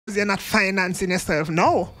You're not financing yourself,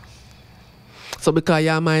 no. So because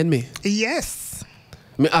you mind me, Yes.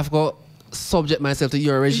 me have to subject myself to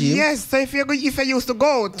your regime Yes, so if you used to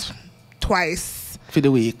go out twice for the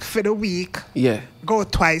week. yeah, go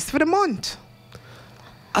twice for the month.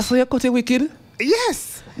 I saw you cut it wicked?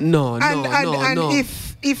 Yes. No.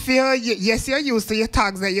 If you're used to your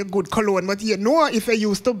tags and your good cologne, but you know if you're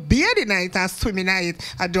used to bathing night and swimming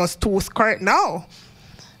night and just 2 skirt now,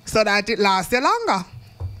 so that it lasts you longer.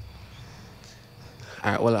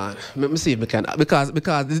 All right, hold on. Let me see if I can. Because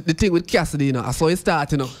the thing with Cassidy, you know, I saw it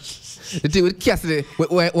start, you know. The thing with Cassidy,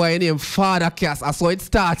 why you name Father Cass, I saw it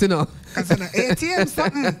start, you know. Because it's an ATM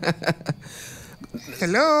something.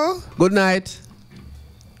 Hello? Good night.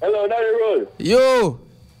 Hello, Daddy Roll. Yo.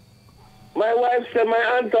 My wife said my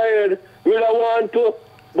aunt tired. We don't want to,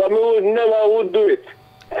 but we would never would do it.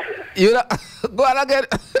 You know, go on again.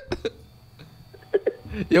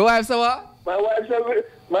 Your wife said what? My wife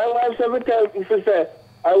every time she said,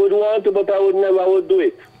 I would want to, but I would never would do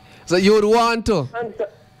it. So you would want to?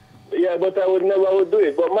 Yeah, but I would never would do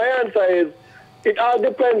it. But my answer is, it all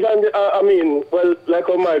depends on the, like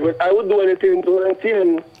on mine, but I would do anything to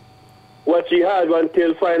maintain what she had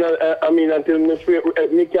until until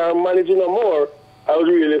me can't manage it no more. I would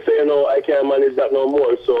really say, no, I can't manage that no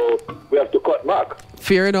more, so we have to cut back.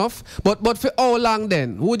 Fair enough. But for how long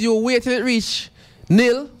then? Would you wait till it reach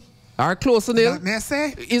nil or close to nil? May I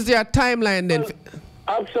say? Is there a timeline then?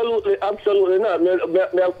 Absolutely not.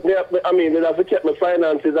 I mean, I have to check my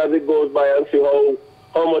finances as it goes by and see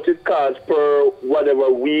how much it costs per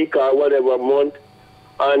whatever week or whatever month,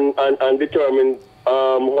 and determine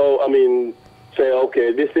say,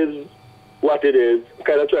 okay, this is what it is.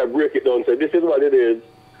 Kind of try to break it down. Say, this is what it is,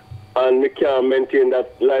 and we can't maintain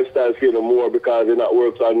that lifestyle for no more because it not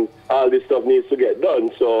works, and all this stuff needs to get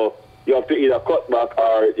done. So you have to either cut back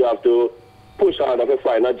or you have to push harder to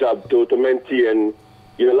find a job to maintain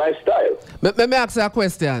your lifestyle. Let me ask you a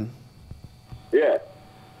question. Yeah.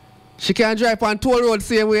 She can't drive on toll road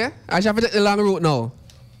same way? Or she have to take the long route now?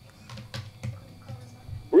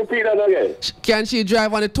 Repeat that again. Can she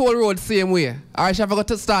drive on the toll road same way? Or she have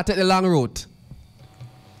to start at the long route?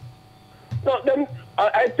 No, then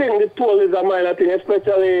I think the toll is a minor thing,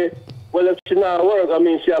 especially if she not work. I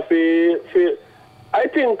mean, she have to I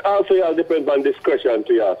think also it depends on discretion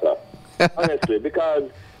to you, sir. Honestly, because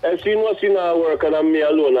if she knows she not work and I'm me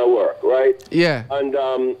alone at work, right? Yeah.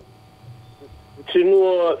 And she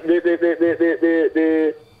know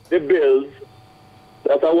the bills,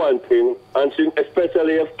 that's a one thing, and she,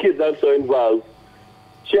 especially if kids are so involved,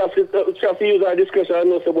 she has to use her discretion and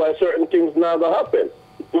know why certain things never happen.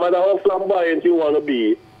 No matter how flamboyant you want to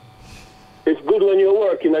be, it's good when you're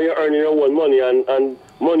working and you're earning your own money and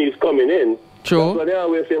money is coming in. True. That's why they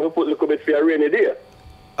always say we put a little bit for a rainy day.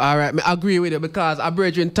 All right, I agree with you because I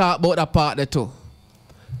brethren talk about that part there too.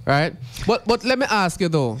 Right? But let me ask you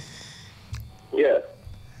though. Yeah.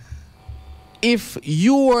 If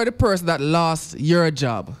you were the person that lost your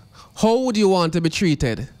job, how would you want to be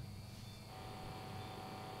treated?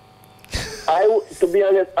 To be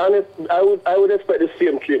honest, I would expect the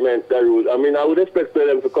same treatment that would. I mean, I would expect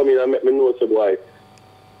them to come in and make me know why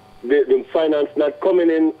the finance not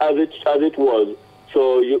coming in as it was.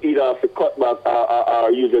 So you either have to cut back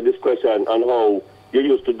or use your discretion on how you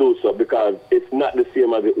used to do so because it's not the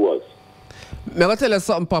same as it was. I'm going to tell you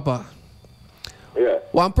something, Papa. Yeah.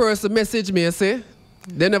 One person messaged me and say,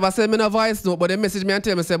 they never send me no voice note, but they message me and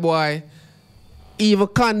tell me, say, boy, even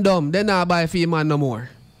condom, they not buy for your man no more.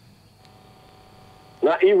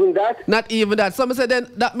 Not even that? Not even that. Some say then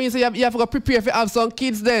that means you have to go prepare for have some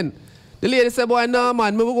kids then. The lady said, boy, no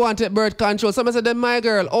man, we go and take birth control. Some say then my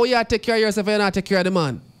girl, oh yeah, take care of yourself and not take care of the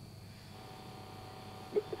man.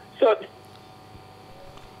 So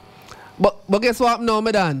But guess what now,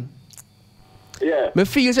 me done? Yeah. Me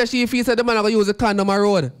feel that she feels that the man are gonna use a condom on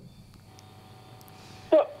road.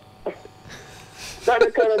 So that's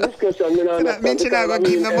the kind of discussion, you know. So that means she not gonna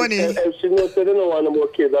give the money. If she knows they don't want no more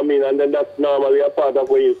kids, I mean, and then that's normally a part of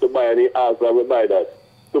what you used to buy, and he asked them to buy that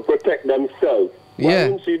to protect themselves. Why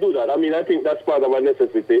wouldn't she do that? I mean, I think that's part of a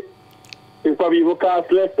necessity. It probably will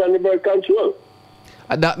cost less than the birth control.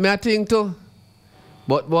 That me I think too.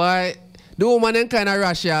 But boy, the woman then kind of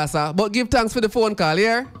rush here, sir. But give thanks for the phone call,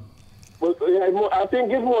 yeah? Well, I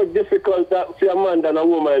think it's more difficult for a man than a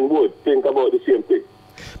woman would think about the same thing.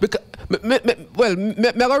 Because, I'm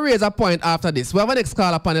going to raise a point after this. We have a next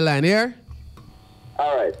call up on the line here.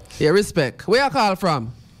 All right. Yeah, respect. Where you call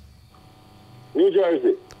from? New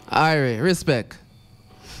Jersey. All right, respect.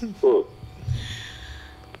 Oh.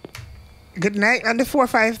 Good night on the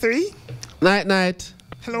 453. Night.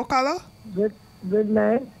 Hello, caller. Good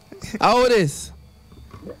night. How it is?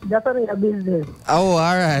 That's only a business. Oh,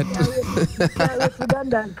 all right. Let's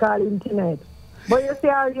done calling tonight. But you see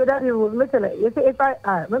how you that rule, me tell you. You see, if I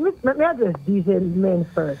let me address decent men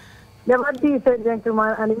first. Never decent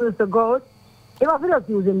gentleman and he used to go out. If I just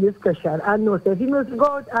using discussion and no say if he used to go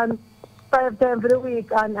out and 5 times for the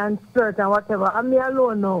week and flirt and whatever, and me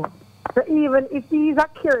alone now. So even if he's a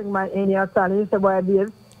caring man in your son, he say, boy,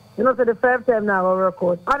 babes, you know, so the 5 times now I work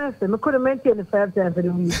out. Honestly, I couldn't maintain the 5 times for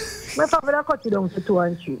the week. My father I cut you down to 2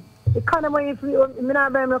 and 3. The condom, if me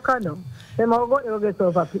not buy my condom, then I'll go get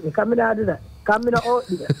yourself a picnic. Come not do that. Come not out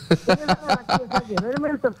there.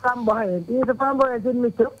 It's a flamboyant. He's a flamboyant in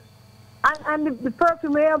me too. And the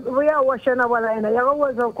perfume we are washing our line, you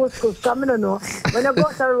always on couscous, come in, no. When you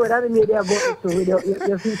go to the road, I mean, they are going to with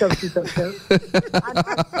your feet up.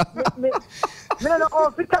 I don't know how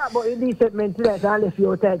to talk about indecent men today, and if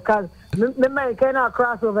you're tight, because my mind cannot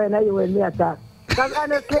cross over and you when me attack. Because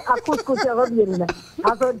honestly, a couscous you have been in it.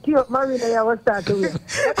 I thought, cute marina, you will start to win.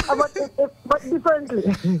 But differently.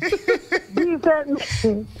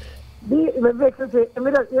 Decent. Me just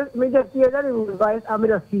hear that voice and me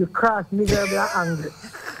just feel cross, miserable and angry.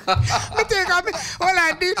 Hold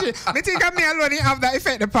on, DJ. Me think me alone have that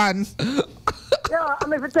effect upon. Yeah, I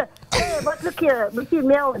mean, hey, but look here, me see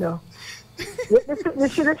me out now. You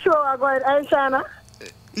see the show I go at Aishana?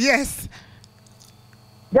 Yes.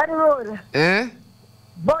 Daddy Road. Eh?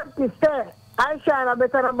 But to say, Aishana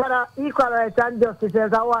better than better equal rights and justice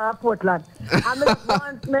as I want at Portland. I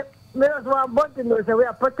me just want Bunty to say we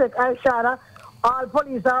are protect Aishana. All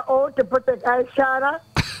police are out to protect Aishana.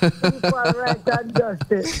 Equal rights and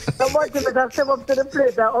justice. So Bunty better step up to the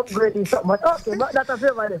plate and upgrade it something. Okay, but that's a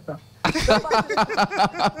favor this sir.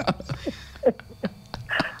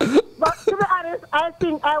 But to be honest, I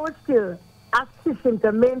think I would still assist him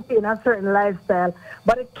to maintain a certain lifestyle,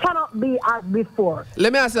 but it cannot be as before.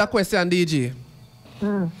 Let me ask you a question, DJ.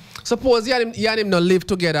 Suppose you and him not live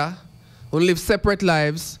together, or live separate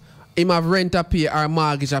lives, him have rent a pay or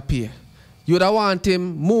mortgage a pay. You would want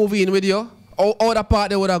him move in with you? Or other part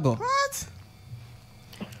they would have go? What?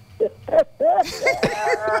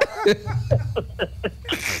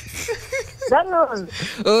 That one.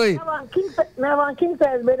 Oi. Never king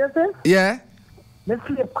size medicine. Yeah? They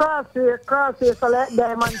sleep cross here, so like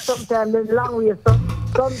them, and sometimes then long way,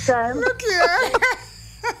 sometimes. Look here.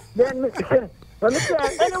 Then when me say,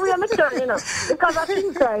 anyway, I'm turn, you know, because I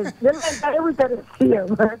king size, then I every time I see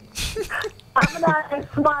him, man. I'm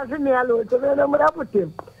not small for me alone, so I don't know what I put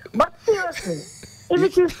him. But seriously, if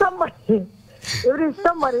it is somebody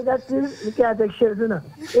that is, we can't take shares, you know.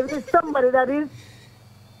 If it is somebody that is,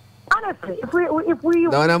 honestly, if we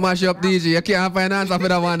Don't mash up DJ, you can't find answer for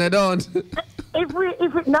that one, I don't. If it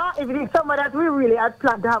is somebody that we really had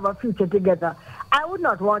planned to have a future together, I would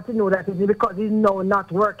not want to know that it's because he's now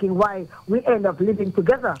not working why we end up living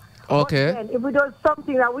together. Okay. But then if it was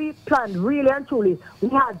something that we planned really and truly, we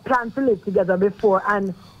had planned to live together before,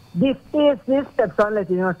 and this steps on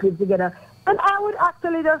letting us live together, and I would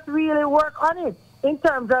actually just really work on it in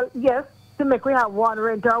terms of, yes, to make we have one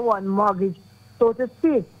rent or one mortgage, so to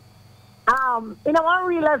speak. In a one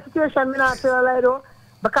real life situation, I'm not sure like though,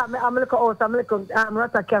 because I'm looking out, I'm looking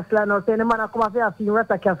Rata Castle and I'm saying the man I come here see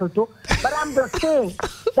Rata Castle too. But I'm just saying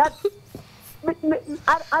that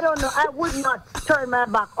I don't know, I would not turn my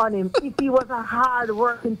back on him if he was a hard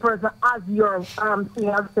working person, as your thing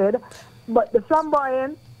have said. But the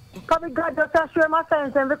flamboyant, probably God just assure my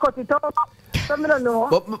friends and we cut it out. So I don't know.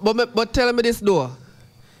 But tell me this though.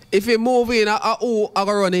 If you move in, who are going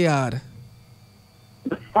to run the yard?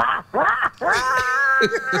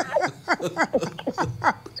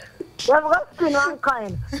 Well, what's been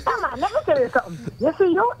mankind? Come on, let me tell you something. You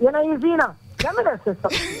see, you're not easy now. Let me just say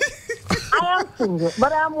something. I am single,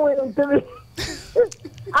 but I'm willing to be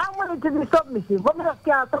submissive. But I just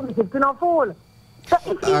can't submissive to no fool. So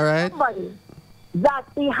if he's somebody that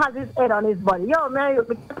he has his head on his body, yo, man, you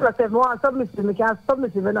can't want submissive, you can't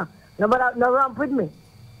submissive enough. No, but no ramp with me.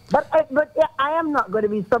 But I am not going to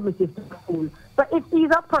be submissive to the fool. But if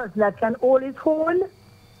he's a person that can hold his own,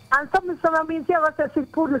 and someone being here, I said,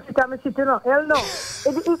 sit, poodle, sit, I'm sitting on. Hell no.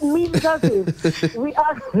 It means that if we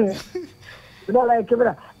are, we don't like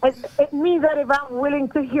it, it means that if I'm willing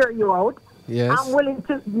to hear you out, yes, I'm willing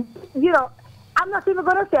to, I'm not even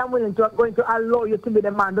going to say I'm going to allow you to be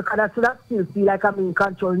the man, because that still feel like I'm in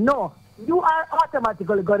control. No. You are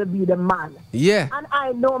automatically going to be the man. Yeah. And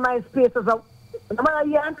I know my space as a,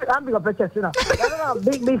 I'm big up a chest, I don't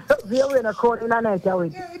know, big view in a court in a night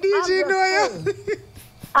with. DJ, know you?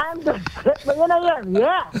 I'm just, but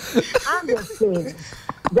I'm just saying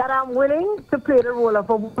that I'm willing to play the role of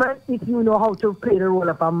a woman if you know how to play the role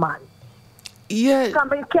of a man. Yeah. You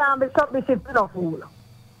can't be submissive to no fool.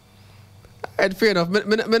 Right, fair enough.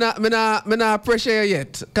 Me not pressure you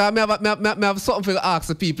yet. Because me have something to ask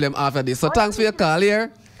the people after this. So thanks for your call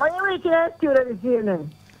here. Are you making a student this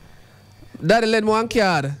evening? Daddy lend me one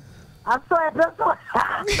card. I swear, that's what.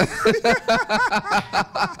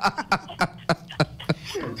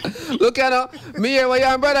 Look at her. Me hear what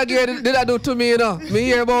your brother did I do to me, you know. Me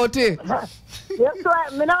hear about it. Yes,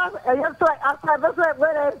 sir. Me now, yes, sir. I swear,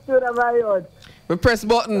 when I stood on my road. Me press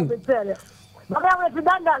button. Let me tell you. But I went to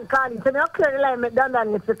Dandan calling. So I clear the line, make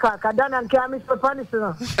Dandan get the car. Because Dandan can't miss the punish, you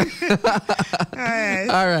know.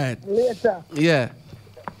 All right. Later. Yeah.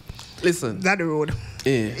 Listen. That road.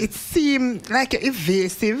 Yeah. It seemed like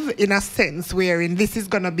evasive in a sense wherein this is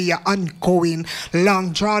going to be an ongoing,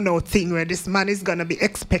 long drawn out thing where this man is going to be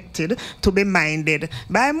expected to be minded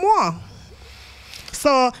by more.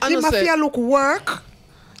 So he must feel look work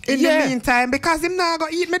in the meantime because him not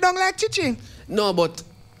going to eat me down like chichi. No, but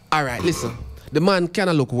all right, listen. The man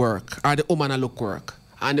cannot look work or the woman look work.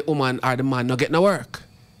 And the woman or the man not get no work.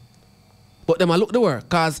 But them a look the work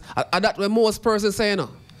because that's what most persons say, you know.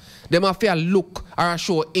 Them a feel look or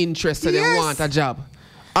show interest and they want a job.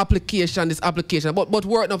 Application, this application. But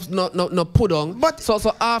work no put on. But so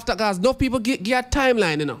after, guys, no people get a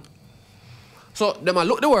timeline, you know. So them a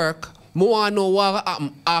look the work, more want to know what will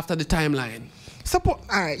happen after the timeline. All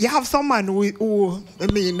right, you have someone who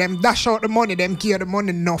them dash out the money, them give the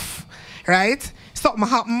money enough, right? Something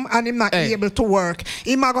happen and him not able to work.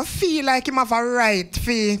 He might go feel like him have a right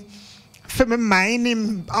for me mind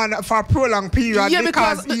him for a prolonged period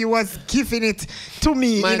because he was giving it to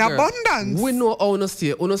me in abundance. We know how to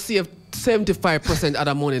save. We save 75% of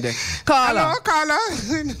the money there. Carla. Hello, Carla.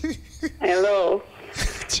 Hello.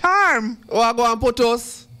 Charm. What go on put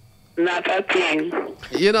us? Not a thing.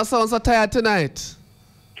 You don't sound so tired tonight.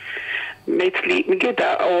 Me sleep, me get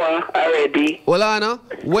an hour already. Well, Anna,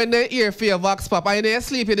 when they hear for your vox pop, I didn't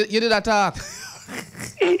sleep, you did that talk.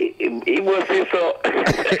 It was so.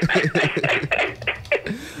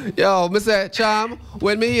 Yo, Mr. Charm,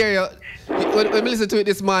 when me hear you, when me listen to it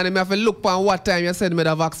this morning, me have to look on what time you send me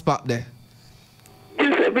the vox pop there.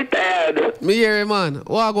 You say me tired. Me hear you, man.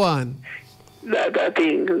 What go on? That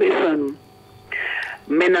thing, listen.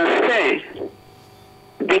 Me not say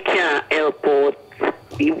they can't help out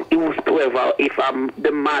whoever if I'm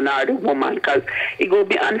the man or the woman, because it will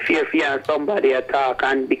be unfair for you and somebody attack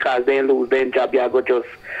and because they lose their job, you go just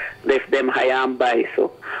left them high and by.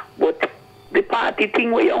 So, but the party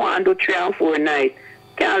thing where you want to do 3 and 4 nights,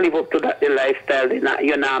 can't live up to that the lifestyle.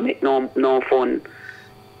 You not make no fun.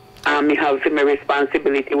 And me have some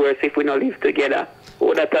responsibility. Whereas if we not live together,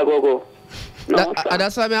 how that go? No,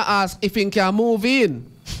 that's why I ask if you can move in.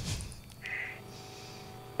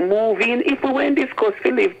 Move in if we won't discuss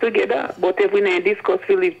we live together. But if we don't discuss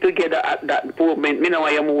we live together at that moment, me know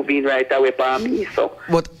why you move in right away for me. So.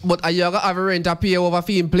 But are you going to have a rent to pay over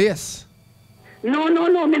for him place? No,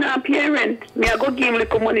 me not pay rent. Me I go give him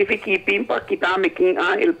little money if he keep him pocket and make him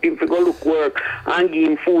and help him to go look work and give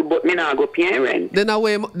him food, but me not go pay rent. Then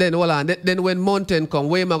hold on. Then when mountain come,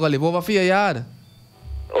 where am I going to live? Over for your yard?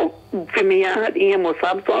 Oh, for me yard, he must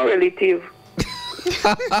have some relative.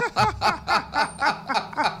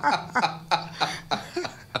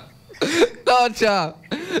 No, sir.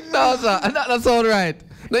 That's all right.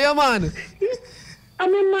 No, your man. I'm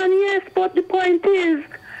a man, yes, but the point is,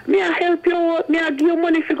 me I help you out, me I give you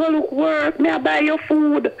money if you go look work, me I buy your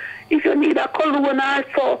food. If you need a cologne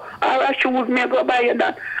or a shoes, me I go buy you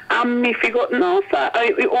that. And me figure, no, sir,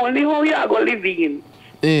 only how you are going to live in.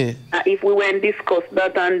 Yeah. If we went discuss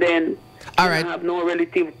that and then all you right. have no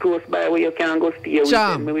relative close by where you can go stay with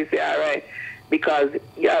them, we say, all right, because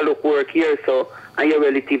you look work here, so, and your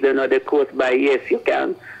relative are not close by, yes, you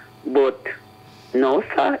can, but no,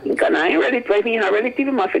 sir, you can I relative, I mean, a relative,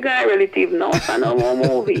 you must figure a relative, no, sir, no more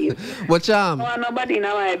movie. But Charm, no, nobody in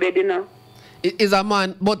my bed, you know. Is a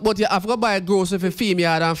man, but you have to buy grocery for female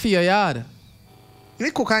yard and for your yard.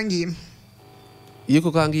 We cook and give him. You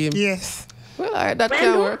cook and give him? Yes. Well, all right, that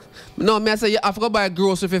can work. No, me I say you have to buy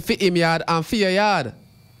grocery for fit him yard and for your yard.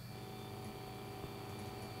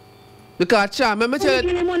 Because Charm, let me tell you.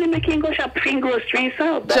 Give me money, make him go shop for groceries,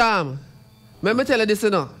 sir. Charm, let me tell you this, you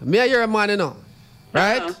know. Me and you're a man, you know.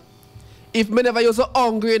 Right? Uh-huh. If me never you so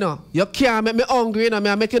hungry, you know, you can't make me hungry, you know. Me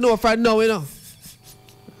I make you know for now, you know.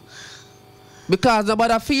 Because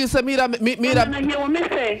nobody feels me that me that. You hear what me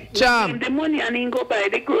say? Charm. Give him the money and he go buy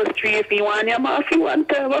the grocery if he want him off. He want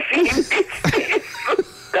to have a feed.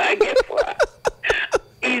 God, guess what?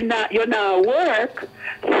 You're not work.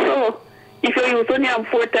 So if you use only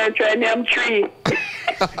 4 times, try and 3.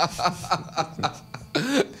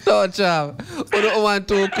 No, Charm. You don't want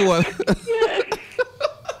to cool.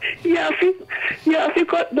 Yes. You Yeah, if you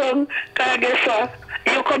cut down, can I guess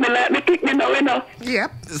you coming like me pick me now, you know?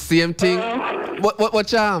 Yep. Same thing. What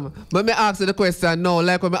charm? But me ask you the question now,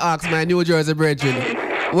 like when me ask my New Jersey brethren.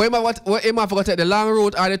 Where am I forgot to take the long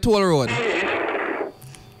road or the toll road?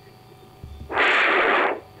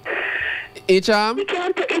 Charm? You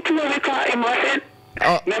can't take it to where we call him, I said.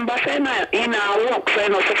 Remember saying that in our work, so you're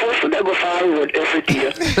not supposed to go for a road every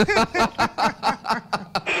day.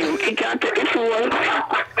 You can't take it to work.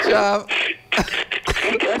 Charm.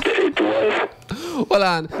 You can't take it to work. Hold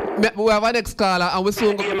on. We have our next caller and we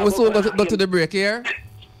soon go to the break here.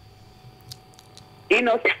 You're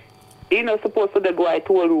not supposed to go a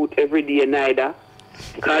toll route every day neither.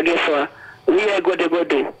 Because guess what? We are going to go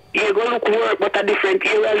do. You go look work, but a different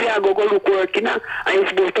areas, you go look work, you know, and you're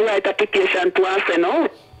supposed to write application to us and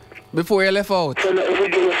out. Before you left out? So every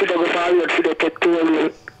day you should go forward, should take toll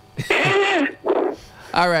route.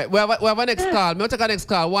 All right, we have our next call. We'll take our next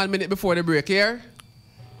call 1 minute before the break here.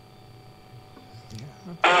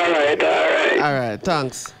 All right. All right,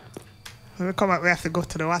 thanks. When we come up, we have to go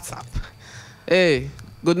to the WhatsApp. Hey,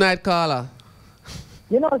 good night, caller.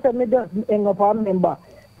 You know, so me just hang up on member.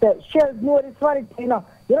 So, Shelly, know this funny thing, you know.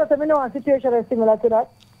 You know, so me know a situation is similar to that.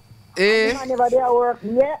 Hey. And the man never there work,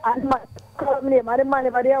 yeah, and the man call me name, and the man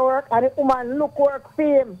never there work, and the woman look work for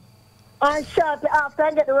him. And shortly after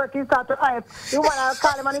I get the work, he start to hype. The woman I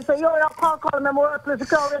call him and he say, yo, you can't call me, I'm worthless, you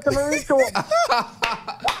can't wait till me reach home.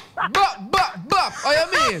 Buck, how you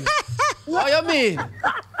mean? How you mean?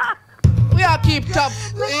 We are keep top.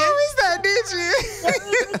 Who is that, DJ?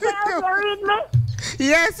 You read me?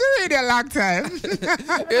 Yes, you read a long time.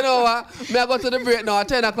 You know what? May I go to the break now at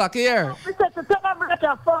 10 o'clock here? We said to tell them break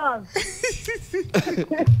your phone.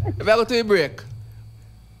 May I go to the break?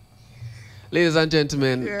 Ladies and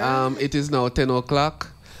gentlemen, it is now 10 o'clock.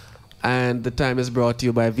 And the time is brought to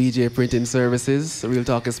you by VJ Printing Services. Real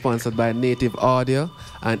Talk is sponsored by Native Audio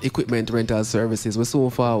and Equipment Rental Services. We're soon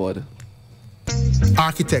forward.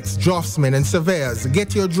 Architects, draftsmen, and surveyors,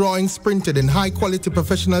 get your drawings printed in high-quality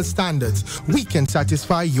professional standards. We can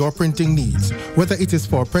satisfy your printing needs. Whether it is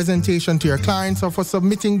for presentation to your clients or for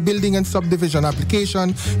submitting building and subdivision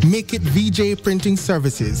application, make it VJ Printing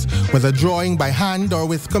Services. Whether drawing by hand or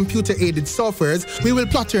with computer-aided softwares, we will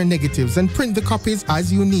plot your negatives and print the copies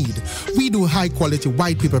as you need. We do high-quality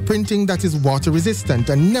white paper printing that is water-resistant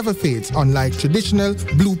and never fades, unlike traditional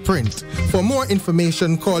blueprint. For more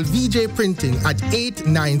information, call VJ Printing at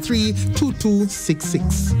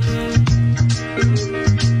 893-2266.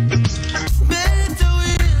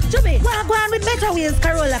 Jubby, what go on with Better Wheels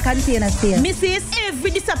Corolla container sale? Mrs.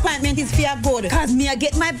 Every disappointment is for good. Cause me I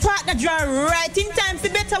get my partner draw right in time for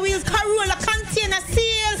Better Wheels Corolla container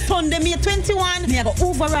sale. Sunday, May 21, me I go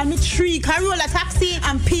overall me 3 Corolla taxi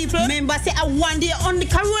and people remember say I 1 day on the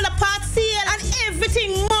Corolla part sale and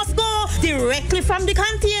everything must go directly from the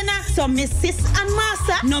container. So Mrs. and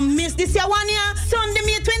Master, no miss this year 1 year. Sunday,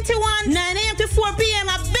 May 21, 9 a.m. to 4 p.m.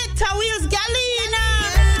 at Better Wheels Galena.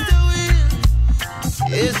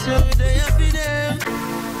 It's every day, every day.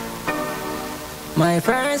 My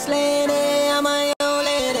first lady, I'm my old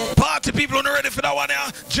lady. Party people on ready for that one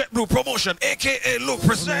now. JetBlue Promotion, aka Luke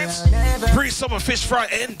presents Pre-Summer Fish Fry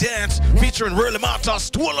and Dance featuring Rurley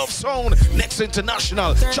Martas, Tour Love Sound, Next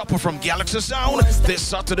International, Chopper from Galaxy Sound, this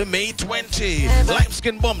Saturday, May 20.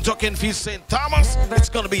 Limeskin Bum, Duck and Feast St. Thomas. It's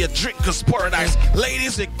gonna be a drinker's paradise.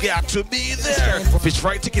 Ladies, you got to be there. Fish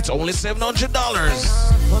Fry tickets only $700.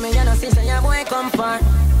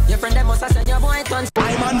 Your friend them must have said your boy turns.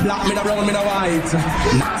 I'm on black, me the brown, me the white.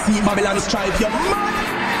 See Babylon stripe, your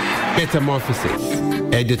man. Metamorphosis,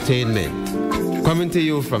 edutainment, coming to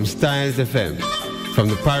you from Styles FM, from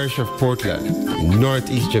the parish of Portland,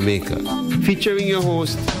 Northeast Jamaica, featuring your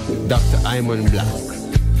host, Dr. Imon Black.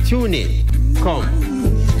 Tune in, come,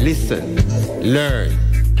 listen, learn,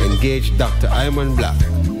 engage Dr. Imon Black.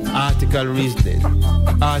 Article reasoning,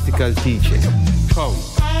 article teaching. Come,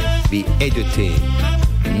 be edutained.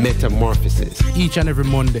 Metamorphosis. Each and every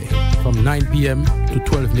Monday from 9 p.m. to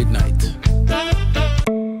 12 midnight.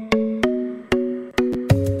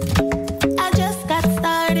 I just got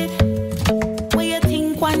started. What you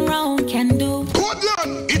think one round can do?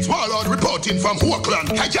 Portland, it's Warlord reporting from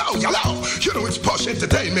Oakland. Hey, yo, yellow. You know it's Posh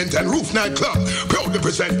Entertainment and Roof Night Club. Proudly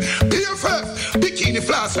present BFF, Bikini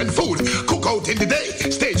Floss and Food. Cook out in the day,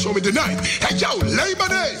 stage show in the night. Hey, yo, Labor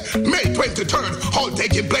Day, May 23rd, all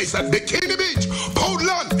taking place at Bikini Beach,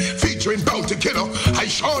 Portland, featuring Bounty Killer,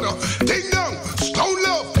 Aishana, Ding Dong, Stone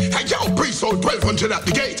Love. Hey, yo, pre-sold 1,200 at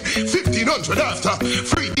the gate, 1,500 after.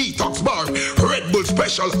 Free detox bar, Red Bull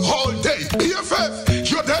special all day. BFF,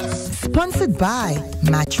 you're dead. Sponsored by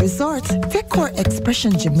Match Resort, Decor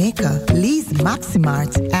Expression Jamaica, Lee's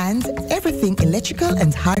Maximart, and Everything Electrical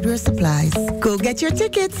and Hardware Supplies. Go get your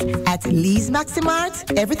tickets at Lee's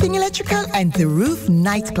Maximart, Everything Electrical, and The Roof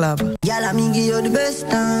Nightclub. Y'all me give you the best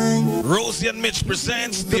time. Rosie and Mitch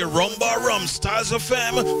presents the Rumba Rum Styles of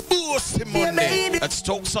Fame Boost Monday at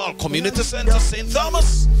Stokes Hall Community Centre, St.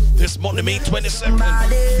 Thomas. This Monday, May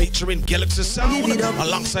 27th, featuring Galaxy Sound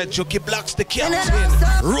alongside Jokey Blacks, the Captain.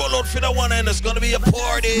 Roll out for the one and it's gonna be a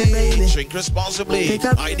party. Drink responsibly.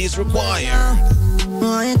 IDs required.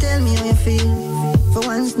 Tell me how you feel. For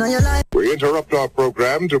once now your life. We interrupt our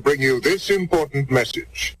program to bring you this important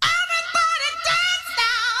message.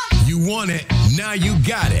 You want it, now you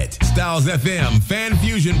got it. Styles FM Fan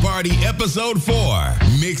Fusion Party Episode 4,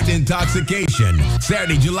 Mixed Intoxication,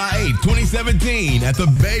 Saturday, July 8, 2017 at the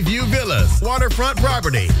Bayview Villas, waterfront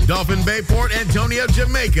property, Dolphin Bay, Port Antonio,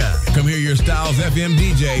 Jamaica. Come hear your Styles FM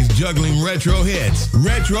DJs juggling retro hits,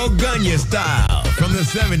 retro Gunya style from the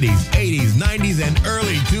 70s, 80s, 90s, and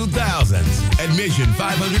early 2000s. Admission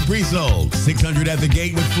 500 pre-sold, 600 at the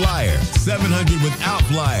gate with flyer, 700 without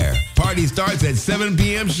flyer. Party starts at 7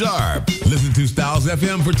 p.m. sharp. Listen to Styles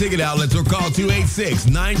FM for ticket outlets or call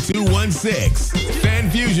 286-9216. Fan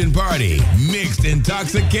Fusion Party, Mixed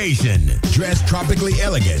Intoxication. Dress tropically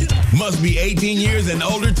elegant. Must be 18 years and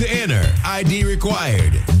older to enter. ID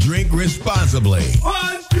required. Drink responsibly.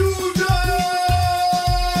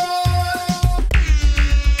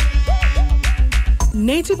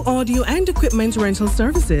 Native Audio and Equipment Rental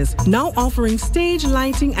Services, now offering stage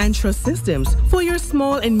lighting and truss systems for your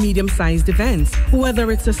small and medium-sized events. Whether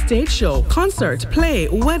it's a stage show, concert, play,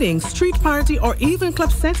 wedding, street party, or even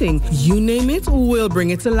club setting, you name it, we'll bring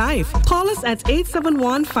it to life. Call us at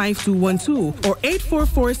 871-5212 or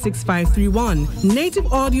 844-6531.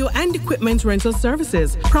 Native Audio and Equipment Rental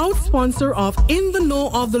Services, proud sponsor of In the Know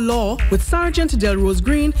of the Law with Sergeant Delrose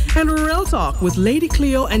Green and Real Talk with Lady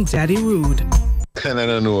Cleo and Daddy Rude. And I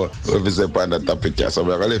don't know if it's upon that topic, so I'm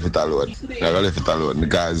going to leave it alone.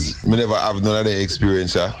 Because I never have none of the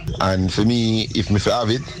experience. And for me, if I have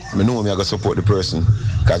it, I know I'm going to support the person.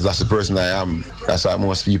 Because that's the person I am. That's why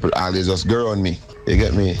most people always just go on me. You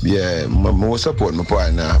get me? Yeah, I will support my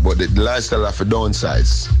partner. But the lifestyle have to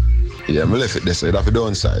downsize. Yeah, I left it this way. Have to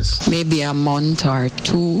downsize. Maybe a month or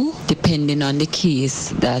two, depending on the case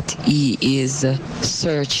that he is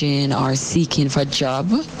searching or seeking for a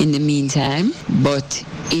job in the meantime. But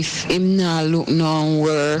if him not look no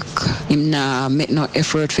work, him not make no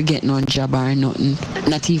effort for get no job or nothing,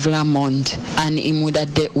 not even a month, and him would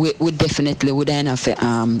definitely would end up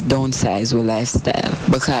downsize with lifestyle,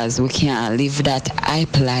 because we can't live that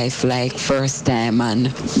hype life like first time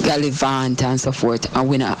and gallivant and so forth, and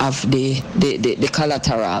we not have the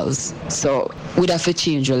collaterals. So we'd have to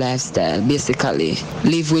change your lifestyle, basically.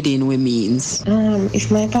 Live within we means. If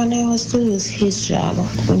my partner was to lose his job,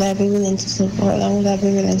 would I be willing to support him? Would I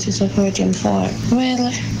be willing to support him for?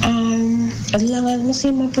 Well, as long as I see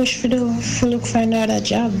him push for look for another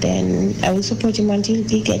job, then I will support him until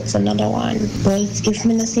he gets another one. But if I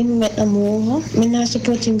not see him make a move, I not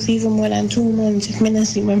support him for even more than 2 months. If I not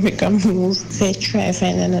see him make a move, they try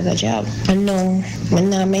find another job. And no, I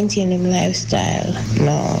not maintain him lifestyle.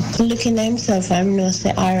 No. Looking at himself, I'm not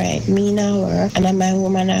say, all right, me now work, and my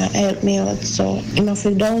woman help me out. So him have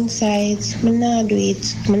to downsize. I not do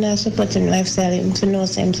it. I not support him lifestyle. Him to know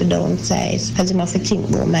him to downsize, as him have to think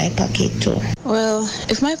about my pocket too. Well,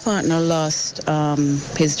 if my partner lost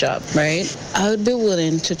his job, right, I would be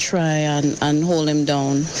willing to try and hold him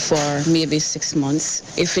down for maybe 6 months.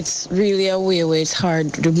 If it's really a way where it's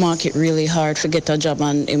hard, the market really hard to get a job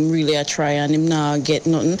and him really a try and him not get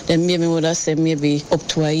nothing, then maybe would have said maybe up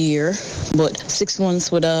to a year. But 6 months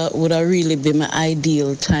would have really be my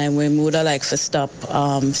ideal time when I would have like to stop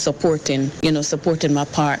supporting my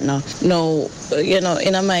partner. Now,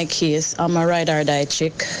 in my case, I'm a ride or die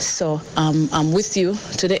chick, so I'm with you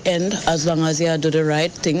to the end as long as you do the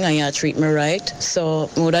right thing and you treat me right. So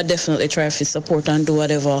I would definitely try to support and do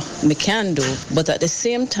whatever I can do. But at the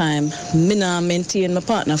same time, I not maintain my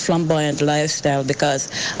partner flamboyant lifestyle, because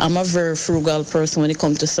I'm a very frugal person when it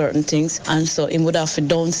comes to certain things. And so it would have to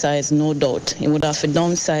downsize, no doubt. It would have to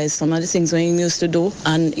downsize some of the things when he used to do.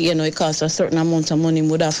 And, it costs a certain amount of money. He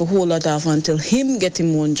would have to hold it off until him get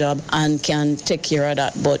him one job and can take care of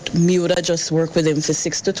that. But me would have just work with him for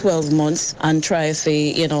 6 to 12 months and try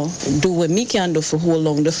to, do what me can do for hold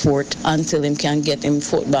on the fort until him can get him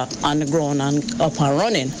foot back on the ground and up and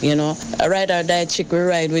running, A ride or die chick will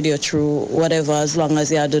ride with you through whatever as long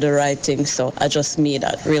as you do the right thing. So I just made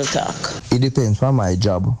that real talk. It depends on my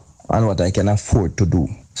job and what I can afford to do.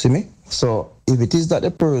 See me? So if it is that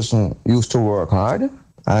the person used to work hard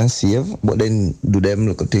and save, but then do them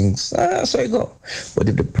little things. So you go. But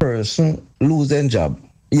if the person lose their job,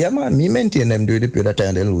 yeah, man, me maintain them during the period of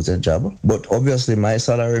time they lose their job. But obviously, my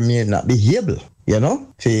salary may not be able,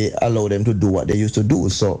 to allow them to do what they used to do.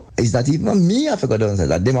 So it's not even me I forgot to say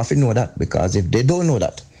that. They have to know that, because if they don't know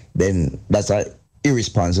that, then that's an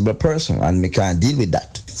irresponsible person, and me can't deal with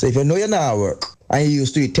that. So if you know you're not at work and you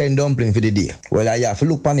used to eat 10 dumplings for the day, well, I have to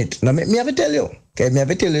look on it. Now, me have to tell you. Okay, me have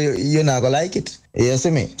to tell you, you're not going to like it. You see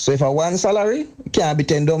me? So if I want salary, it can't be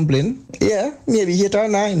 10 dumpling. Yeah, maybe 8 or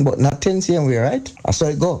 9, but not 10 same way, right? That's how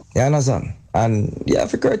it go. You understand? And you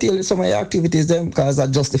have to curtail some of your activities then, because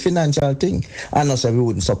that's just the financial thing. And not say we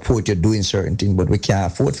wouldn't support you doing certain things, but we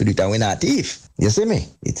can't afford to do it and we're not thief. You see me?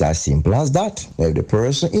 It's as simple as that. If the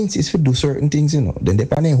person insists to do certain things, then the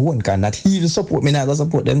person who cannot even support me, not going to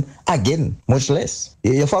support them again, much less.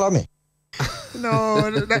 You follow me? No,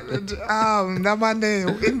 that man there,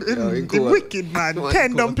 in wicked man,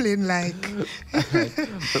 10 dumpling like.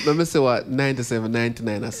 But let me see what 97,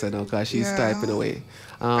 99 I said now, because she's typing away.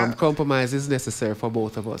 Compromise is necessary for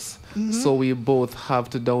both of us. So we both have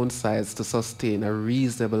to downsize to sustain a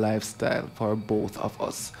reasonable lifestyle for both of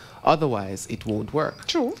us. Otherwise, it won't work.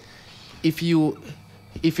 True. If you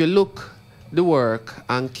look the work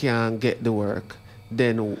and can't get the work,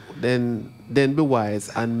 then be wise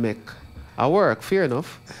and make a work, fair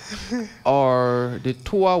enough. Or the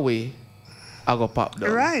 2 away, I go pop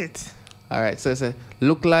down. Right. All right. So I say,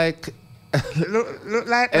 look like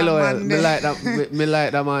that LOL, man me there. like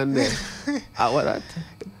that man there. What that?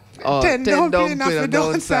 10 dumpling of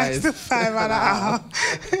downsize to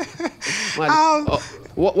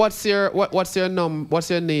 5.5. What's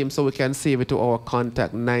your name so we can save it to our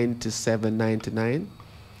contact 9799?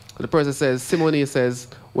 The person says, Simone says,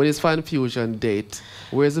 when is Fan Fusion date?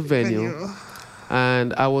 Where's the venue?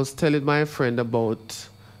 And I was telling my friend about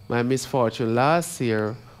my misfortune last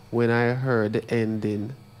year when I heard the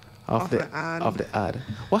ending of the ad.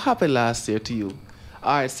 What happened last year to you?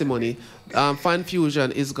 All right, Simone. Fan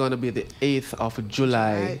Fusion is going to be the 8th of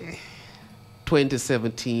July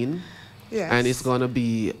 2017. Yes. And it's going to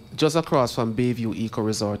be just across from Bayview Eco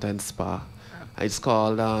Resort and Spa. It's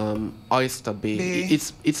called Oyster Bay.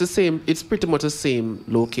 It's the same. It's pretty much the same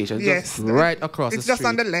location. Yes, just right across the street. It's just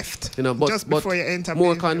on the left. But, just before you enter.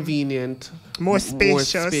 More convenient. More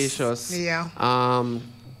spacious. More spacious. Yeah.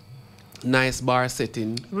 Nice bar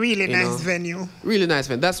setting. Really nice venue. Really nice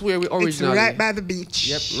venue. That's where we originally. It's right by the beach.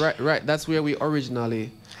 Yep. Right. That's where we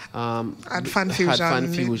originally. Had Fan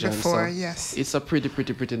Fusion before, so yes. It's a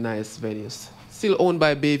pretty nice venue. Still owned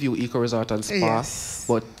by Bayview Eco Resort and Spa,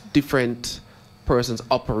 but different persons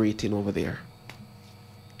operating over there.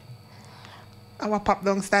 Our pop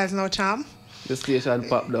down styles now, Charm. The station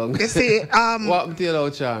pop down. You see, what happened to you now,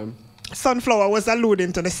 Charm? Sunflower was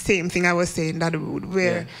alluding to the same thing I was saying that would,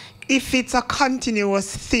 where if it's a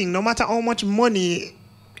continuous thing, no matter how much money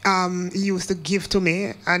he used to give to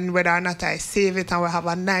me, and whether or not I save it and we have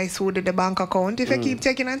a nice food in the bank account, if I keep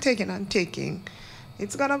taking and taking and taking,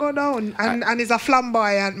 it's gonna go down. And he's a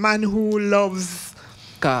flamboyant man who loves.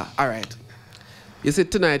 All right. You see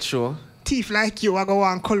Tonight Show? Thief like you, I go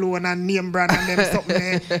on cologne and name brand and them something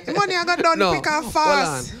there. The money I got done quick and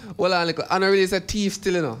fast. Hold on. I don't really say thief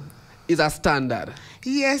still, It's a standard.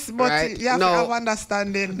 Yes, but right? You have to have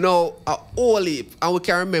understanding. No, a whole heap. And we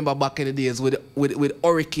can remember back in the days with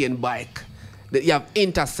Hurricane bike. You have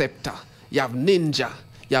Interceptor, you have Ninja,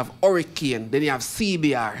 you have Hurricane, then you have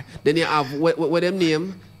CBR, then you have, what them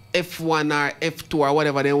name? F1 or F2 or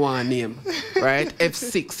whatever they want to name. Right?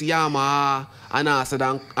 F6, Yamaha, and Acid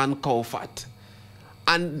and Cowfat.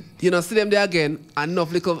 And, see them there again,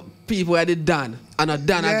 enough little people had it done, and are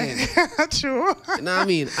done again. True. You know what I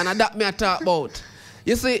mean? And that me I talk about.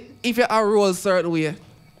 You see, if you are roll certain way,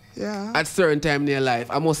 at certain time in your life,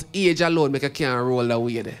 I must age alone make a can't roll that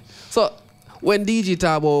way there. So when DJ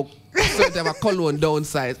talk about certain type of cologne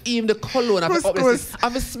downsize, even the cologne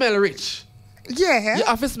have to smell rich. Yeah. You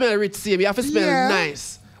have to smell rich, see me. You have to smell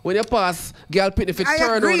nice. When you pass, girl pin if it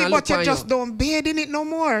turn on and look on you. But you just don't bathe in it no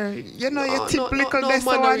more. You tip little this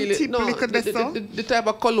and tip little this. The type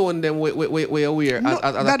of cologne them we wear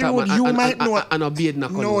as a time you might know. And a beard na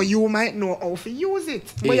cologne. No, you might know how to use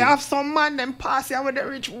it. But you have some man them pass you with the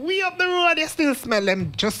rich way up the road, you still smell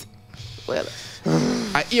them just. Well,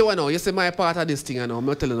 I hear now, you see my part of this thing, I'm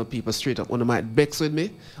not telling the people straight up, one might vex with me,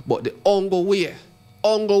 but the ongo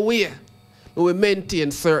way, we maintain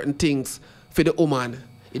certain things for the woman.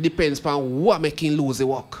 It depends upon what making lose the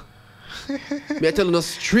work. Me telling you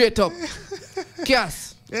straight up.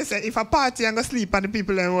 Cass. Yes, if a party and go sleep and the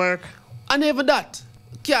people in work. And even that.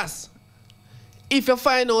 Cass. if you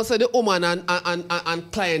find out so the woman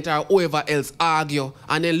and client or whoever else argue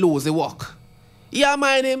and then lose the work, you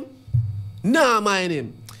mind him? Nah, mind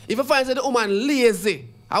him. If you find that the woman lazy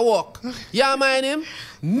at work, you mind him?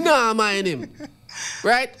 Nah, mind him.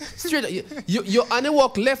 Right? Straight. You on the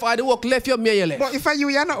work left or the work left, you may left. But if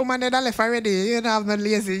you're not woman that left already, you don't have no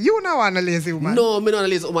lazy. You don't want a lazy woman. No, me not a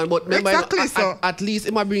lazy woman, but remember, exactly so. At least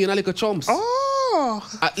it might bring in a little chumps.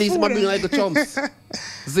 Oh. At least it might bring in a little chumps.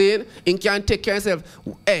 Zane, he can take care of himself.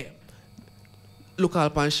 Hey, look all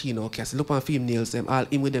upon she now, Cassie. Look on film nails them. All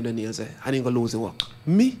in with them the nails and he gonna lose the work.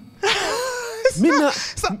 Me?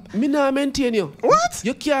 Me not maintain you. What?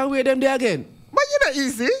 You can't wear them there again. But you're not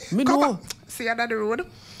easy. Me come know. On. See another road.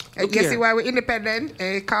 You see why we're independent?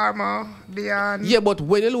 Karma, Dion. Yeah, but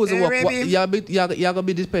when you lose the work, you're going to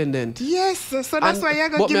be dependent. Yes, so that's why you're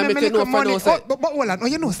going to give me a little money. But hold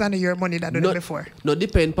on, you know some of your money that I did before. No,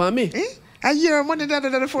 depend on me. A year money that I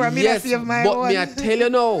did before, I mean I save my but own. Me I tell you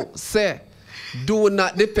now, say, do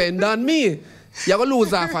not depend on me. You're going to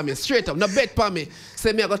lose half of me, straight up. No bet on me.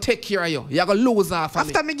 Say me I going to take care of you. You're going to lose half of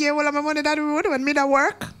me. After me give all of my money that road, when me that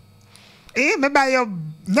work, me buy a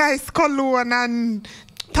nice cologne and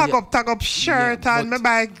tag up shirt and me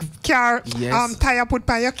buy car, tire put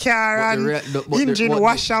by your car and engine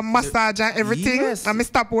wash and massage and everything. Yes. And me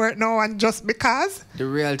stop work now and just because. The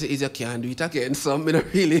reality is you can't do it again. So me not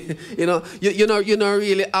really, you know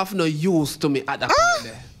really have no use to me at that point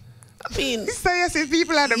there. I mean, so you see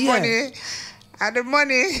people have the money. And the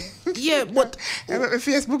money. Yeah, but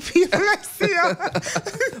Facebook people I see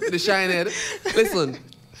you. The shine head. Listen,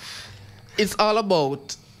 it's all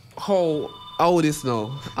about how this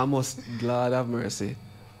now. I must, Lord have mercy.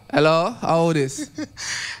 Hello, how this?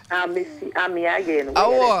 I'm me again.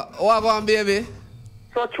 What going, baby?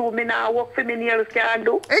 So true, me now work for me nails can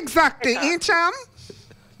do. Exactly, ain't cham?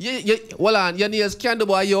 Hold on, your nails can do,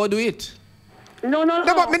 but you do it. No.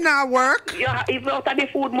 But me now work. Yeah, if out of the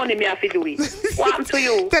food money, me have to do it. What happened to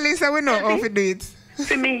you? Tell you so we know how to do it.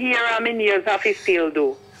 For me here and my nails have to still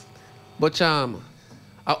do. But Cham,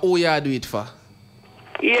 who you do it for?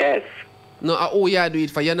 Yes. No, who you do it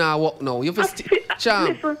for? You not work now. You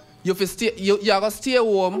Cham, you stay. You gotta stay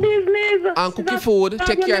home business and cook your food,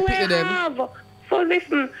 take care of people them. So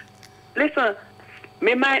listen.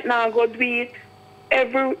 Me might not go do it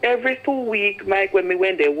every 2 weeks, like when me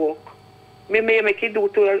when they work. Me may make it go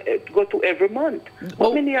to every month.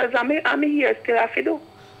 But me nails, I'm here still have to do.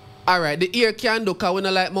 Alright, the ear can do because we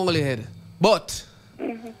don't like mongly head. But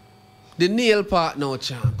the nail part now,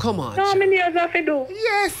 Cham. Come on. No, me nails have to do.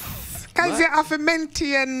 Yes. Because you have to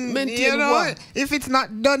maintain you know, what? If it's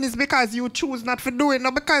not done, it's because you choose not to do it,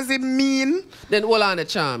 not because it mean. Then hold on,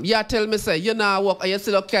 Cham. You tell me, say, you now work and you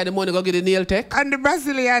still carry the money to go get the nail tech? And the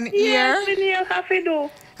Brazilian ear. Yes, the nail have to do.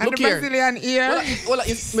 And look the Brazilian ear.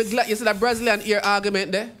 You see that Brazilian ear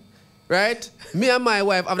argument there? Right? Me and my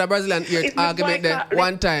wife have the Brazilian ear argument there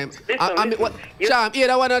one time. Cham, hear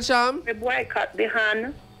that one, Cham? The boy cut the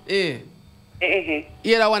hand. Hear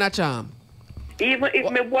that one, Cham? Even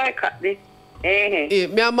if my boy cut the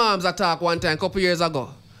me and mom's attack one time, a couple years ago.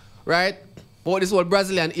 Right? But this whole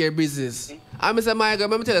Brazilian ear business. I say, my girl,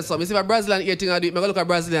 let me tell you something. See if a Brazilian ear thing I do it, I look at a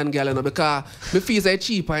Brazilian girl, you know, because my fees are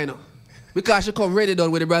cheaper, you know. Because she come ready done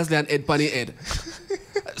with the Brazilian head on the head.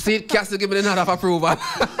 See, Cassie give me the nod of approval.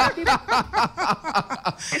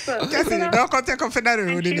 Cassie, don't come take off that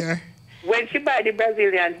road in there. When she buy the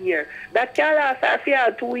Brazilian here, that can last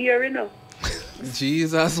her 2 years, you know.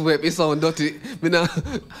 Jesus, wait, me sound dirty.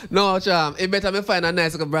 No, Cham, it better me find a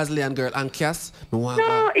nice Brazilian girl and Cass.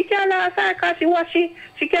 No, it can't last her because she wash it.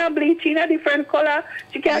 She can't bleach in a different color.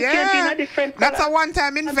 She can't change in a different color. That's a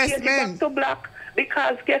one-time investment. Back to black.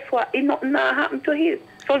 Because guess what? It nothing happened to him.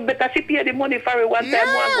 So it's better she pay the money for it one time,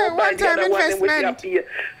 one go buy the other one, and we pay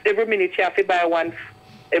every minute she have to buy one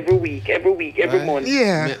every week, every month.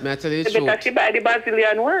 Yeah. Me I tell you the truth. Better she buy the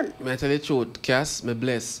Brazilian one. Me I tell you the truth, Cass, me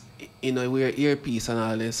bless. You know, wear earpiece and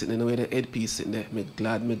all this, and wear the headpiece in there. Me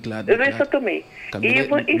glad. Listen to me.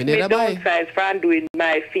 Even if me downsize from doing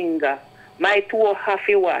my finger, my toe half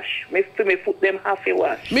a wash. Me foot them half a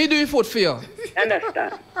wash. Me do your foot for you.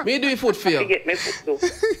 Understand? Me do your foot for you. Get my foot too.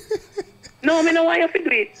 No, me no want you to do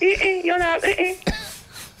it. You know, me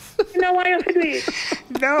no want you to do it.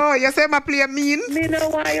 No, you say my play mean? Me no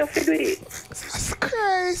want you to do it. Jesus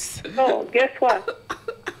Christ. No, guess what?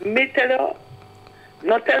 Me tell you.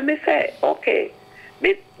 Not tell me say, okay,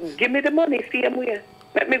 give me the money, same way.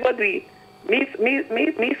 Let me go do it.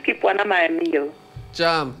 Me skip one of my meal.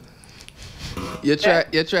 Cham, you try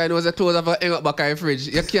to use the clothes of a hang up back in the fridge.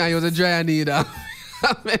 You can't use a dryer neither.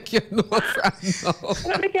 I make you know right now.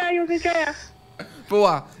 What me can't use a dryer? For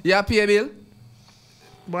what? You pay a bill?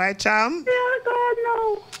 Boy, Cham. Yeah, God.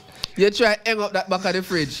 You try to hang up that back of the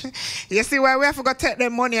fridge. You see why we have to go take the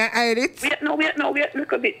money and hide it? Wait,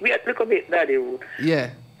 look a bit, Daddy. Yeah.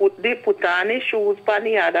 Put on the shoes on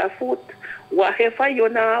the other foot. Whatever you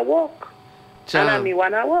now walk. Charm. And I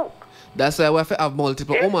wanna walk. That's why we have to have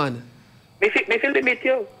multiple women. Me feel limit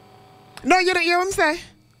you. No, you don't hear him say?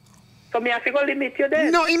 So me have to go limit you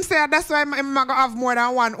then. No, him say that's why I'm gonna have more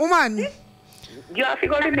than one woman. You have to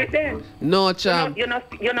go limit them. No, Cham. You not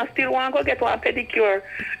still want to go get one pedicure,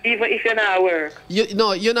 even if you're not at work. You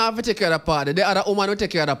not have to take care of the party. The other woman will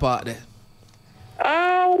take care of the party.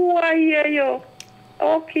 Oh, I hear you.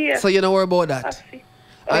 Okay. So you don't worry about that. I see.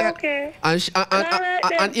 Okay.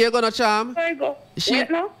 And you're gonna Cham. She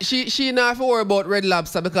not have to worry about Red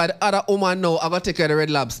Lobster because the other woman now I gotta take care of the Red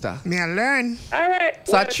Lobster. Me I learn. Alright.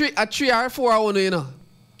 So a 3 or 4 hours, you know.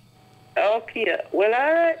 Okay. Well,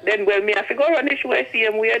 alright. Then me have to go run the show I see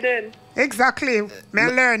him where then. Exactly. Me I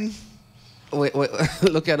learn. Wait.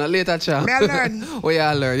 Look at that later, Cham. Me I learn. What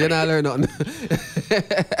you learn? You not learn nothing.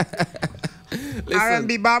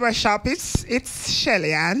 R&B Barbershop, it's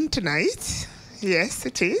Shelly Ann tonight. Yes,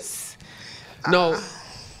 it is. Now,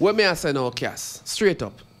 what may I say now, Cass? Straight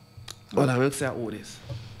up. Hold on, let's say who this.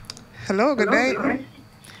 Hello, good night.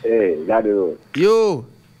 Hey, Daddy Road. You.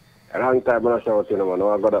 A long time I shout you, man.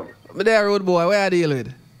 I got up. Me there, road boy. Where I deal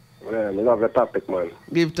with? Yeah, I love the topic, man.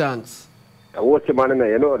 Give thanks. I watch you, man,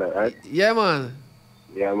 you know that, right? Yeah, man.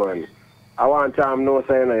 Yeah, man. I want to know,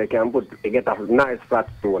 say, you can get a nice flat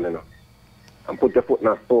stone, you know. And put your foot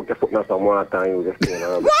in soak your foot in some water and use the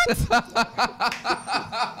stone. What?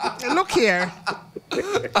 Look here.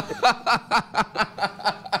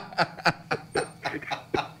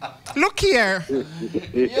 Look here.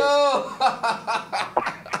 Yo.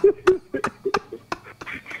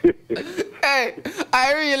 Hey,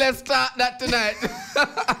 I really start that tonight.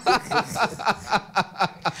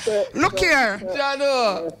 Look here.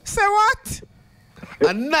 Jano. Say what?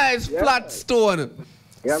 A nice flat stone.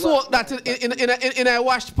 Yeah, soak that in a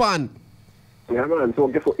wash pan. Yeah, man,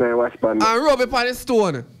 soak your foot in a wash pan. And rub it on the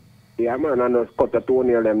stone. Yeah, man, and just cut the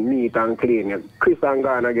toenail them neat and clean. Yeah. Crisp and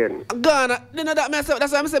gone again. Gone? You know that, that's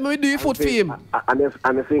why I'm saying we do your foot for him. And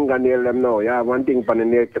the fingernail them now. You have one thing for the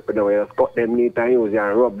nail clip now. You just cut them neat and use it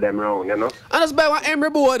and rub them round, you know? And just buy one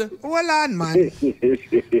emery board. Hold on, man.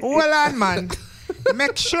 Hold on, man.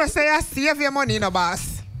 Make sure say you save your money, no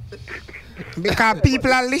boss. Because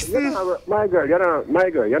people are listening. My girl, you're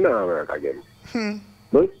not work again.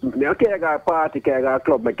 But you can't go a party, can't go a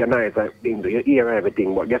club, make you nice and things, you hear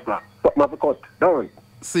everything, but guess what? Put my cut down.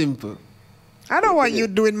 Simple. I don't want you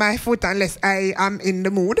doing my foot unless I am in the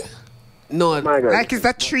mood. No. Like it's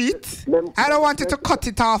a treat. I don't want you to cut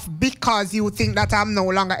it off because you think that I'm no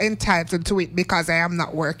longer entitled to it because I am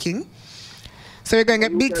not working. So you're going to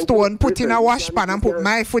get big stone, put in a wash pan and put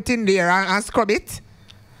my foot in there and scrub it?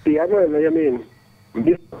 See, I know what you mean.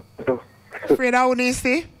 Afraid I wouldn't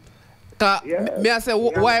see? Me I say,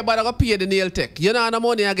 why bother go pay the nail tech? You know the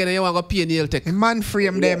money again and you want to pay nail tech. Man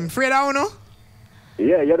frame them. Afraid I know?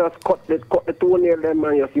 Yeah, you just cut the toenail them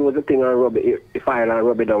and just use the thing and rub it, the file and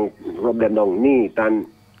rub them down neat and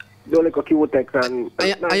do like a Q-Tex and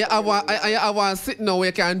you have one sitting now where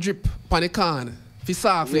you can drip on the can if you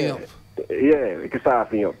soften up. Yeah, you can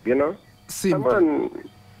soften up, you know? Simple. Man,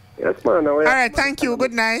 yes, man. All right, thank you.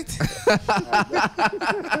 Good night.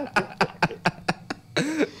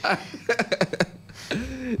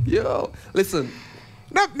 Yo, listen.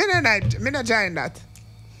 No, me not join that.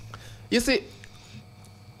 You see,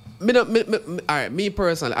 all right, me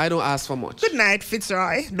personally, I don't ask for much. Good night,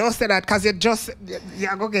 Fitzroy. Don't say that because you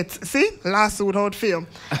go get, see, lawsuit out film.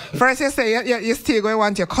 First you say you still going to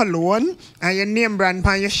want your cologne and your name brand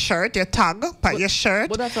on your shirt, your tag on your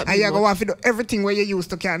shirt, and you're going to want to do everything where you used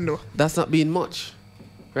to can do. That's not being much,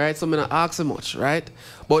 right? So I'm not asking much, right?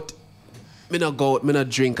 But me not go out, me not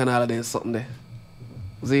drink and all of that something there.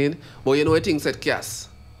 See? But you know what thing said, Cass?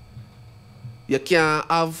 You can't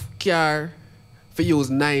have car for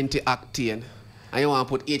use 90 octane and you want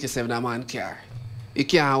to put 87 in a man car. It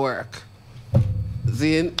can't work.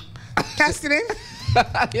 See? Cassidy?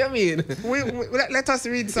 You mean? Let us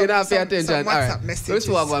read some, pay attention. some WhatsApp messages. Let's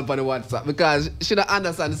go on the WhatsApp because she don't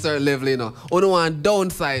understand a certain level, you know. We don't want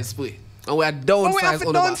downsize for it. And we are downsized. We have to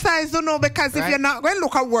downsize, don't know, because if you're not going to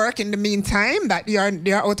look at work in the meantime that you're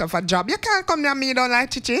out of a job, you can't come to me down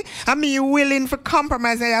like chichi and me willing for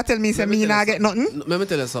compromise and you tell me say me not get nothing. Let me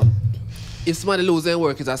tell you something. If somebody losing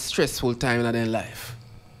work is a stressful time in their life,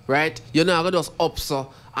 right? You're not going to just up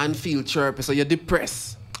so and feel chirpy, so you're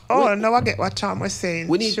depressed. Oh, now I get what Cham was saying.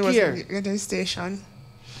 We need care. She was in the station.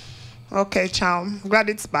 Okay, Cham. Glad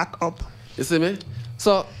it's back up. You see me?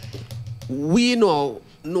 So, we know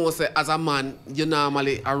know, say, as a man, you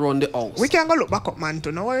normally around the house. We can go look back up, man,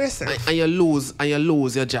 to know where yourself. And you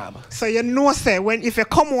lose your job. So you know, say, if you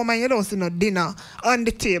come home and you don't see no dinner on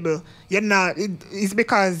the table, it's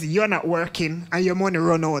because you're not working and your money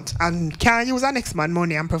run out. And can't use an next man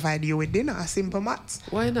money and provide you with dinner. Simple maths.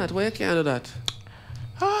 Why not? Why you can't do that?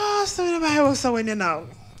 So in the Bible, so when you know.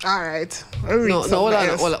 All right. No, hold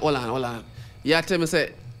on. You tell me,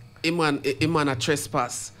 say, a man a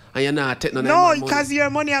trespass. And you're not taking no, because your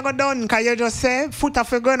money I go done. Because you just say, foot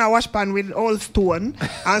off a gun and wash pan with old stone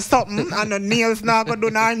and something, and the nails now go do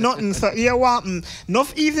nothing. So you want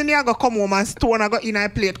enough evening you go come home and stone I go in a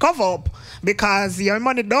plate cover up. Because your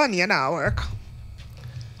money done, you know, work.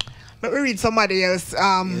 But we read somebody else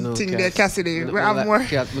thing there, Cassidy. We have more.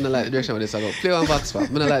 I don't like the direction where this I go. Play one box, man. I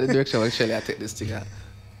don't like the direction where Shelly I take this thing out.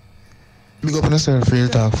 Big up on yourself, real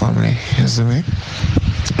talk family. You see me?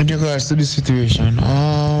 In regards to this situation,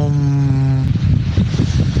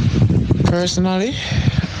 personally,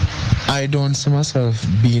 I don't see myself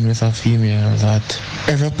being with a female that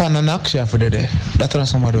every pan and action for the day. That's not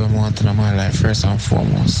somebody I want in my life, first and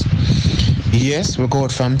foremost. Yes, we go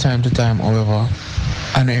out from time to time, however,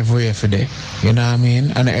 and every every day. You know what I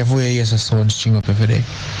mean? And every year, yes, a son string up every day.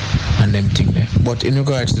 And them thing there. But in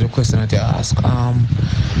regards to the question that you ask,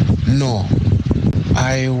 no,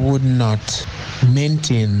 I would not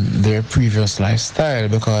maintain their previous lifestyle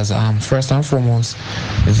because first and foremost,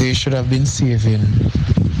 they should have been saving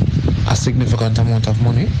a significant amount of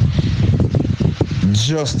money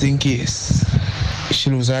just in case she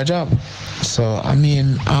lose her job. So I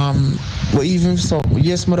mean, but even so,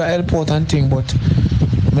 yes, mother help out and thing, but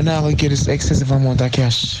I'm not gonna get this excessive amount of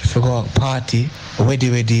cash for go party,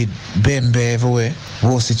 weddy, bembe everywhere,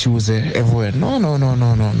 Rosie Tuesday everywhere. No.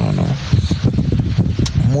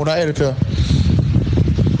 Mother help you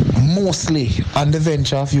mostly on the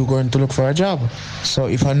venture of you going to look for a job. So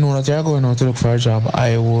if I know that you're going out to look for a job,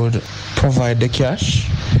 I would provide the cash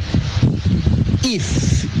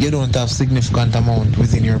if you don't have significant amount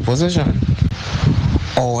within your possession.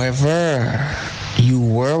 However, you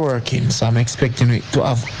were working, so I'm expecting you to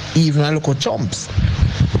have even a little chumps.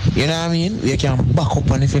 You know what I mean? You can back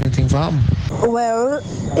up on if anything for him. Well,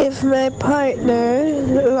 if my partner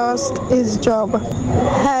lost his job,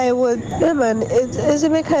 I would, it's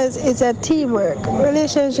because it's a teamwork.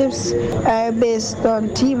 Relationships are based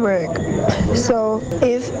on teamwork. So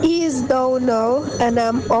if he's down now and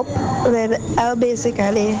I'm up, then I'll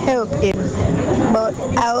basically help him. But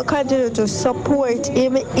I'll continue to support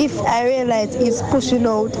him if I realize he's pushing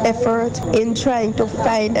out effort in trying to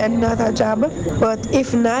find another job. But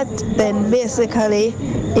if not, then basically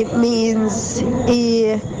it means he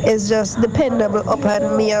is just dependable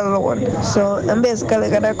upon me alone. So I'm basically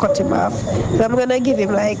gonna cut him off. So I'm gonna give him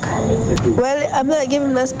I'm not giving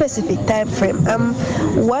him a specific time frame.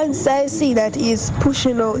 Once I see that he's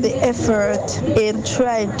pushing out the effort in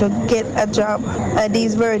trying to get a job and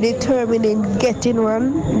he's very determined in getting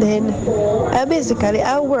one, then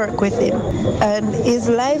I'll work with him. And his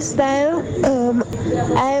lifestyle,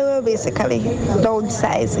 I will basically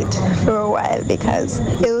downsize it for a while because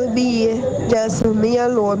it will be just me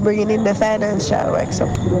alone bringing in the financial work. So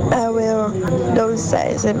I will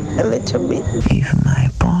downsize him a little bit. If my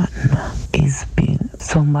partner is being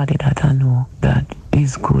somebody that I know that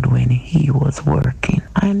is good when he was working,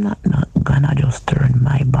 I'm not gonna just turn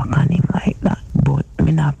my back on him like that. But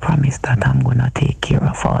me not promise that I'm gonna take care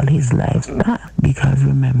of all his lifestyle because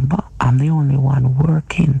remember, I'm the only one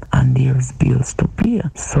working and there's bills to pay.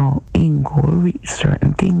 So he go reach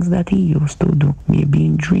certain things that he used to do, maybe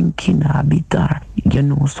in drinking a bit or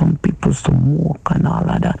some people smoke and all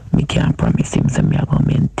of that. Me can't promise him so me I gonna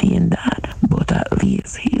maintain that, but at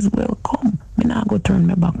least he's welcome. Me not go turn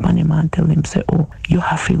my back on him and tell him say, oh, you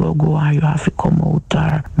have to go or you have to come out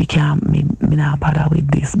or me not bother with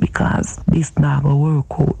this because this not go work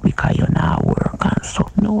out because you not work. And so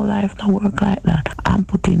no life no work like that. I'm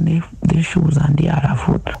putting the shoes on the other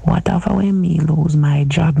foot. Whatever when me lose my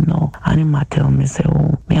job now and him might tell me say,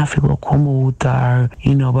 oh, me have to go come out or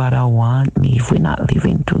you know but I want me if we not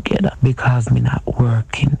living together because me not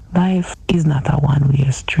working. Life is not a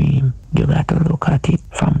one-way stream. You got to look at it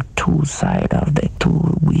from two sides of the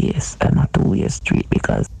two ways and a two-way street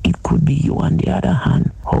because it could be you on the other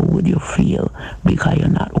hand. How would you feel because you're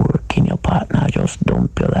not working, your partner just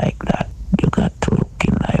dump you like that? You got to look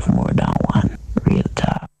in life more than one. Real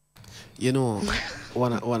talk. You know,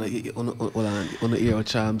 wanna hear a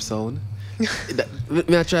charm sound?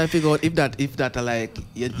 Me I try to figure out if that like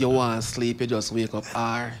you want to sleep, you just wake up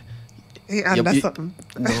or something.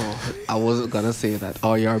 No, I wasn't gonna say that.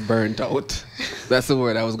 Or you're burnt out. That's the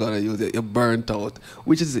word I was gonna use. You're burnt out.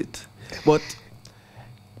 Which is it? But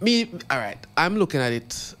All right. I'm looking at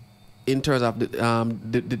it in terms of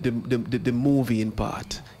the moving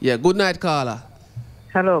part. Yeah. Good night, caller.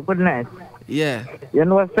 Hello. Good night. Yeah. You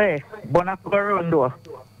know what I say? Bona for run, though.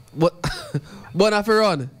 Bona for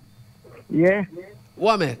run. Yeah.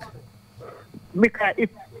 What make? Because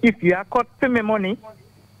if you are cut for me money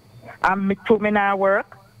and me to me now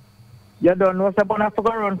work, you don't know what's bona for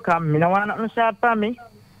run come. Me no want nothing short for me.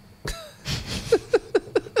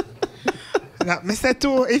 That me say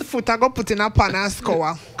too, if foot I go put in a pan and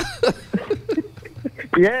scour.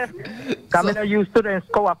 Yeah. Because I used to then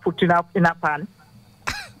scour put in a pan.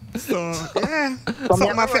 So, yeah. So me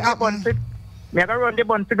I go run the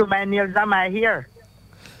bun to do my nails and my hair.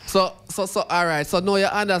 So, all right. So now you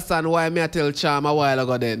understand why me I tell Charm a while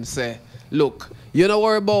ago then, say, look, you don't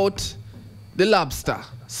worry about the lobster.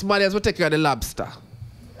 Somebody else will take care of the lobster.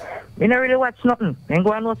 Me don't really watch nothing. I'm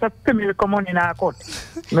going to know some family come on in our court.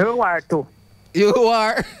 Me war too. You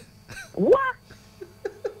are? What?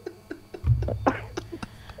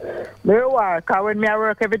 Me war, because when me I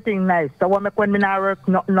work, everything nice. So when me not work,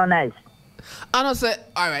 nothing no nice. I don't say,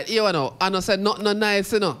 all right, you know, I don't say nothing no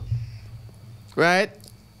nice, you know. Right?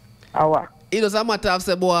 What? It doesn't matter if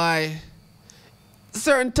say, boy,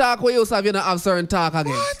 certain talk we used to have, you don't have certain talk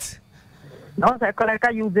again. What? No, so I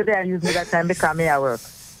can use it there, use me that time because me I work.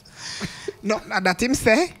 No, that him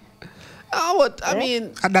say. Oh, what? I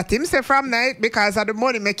mean. That him say from night because of the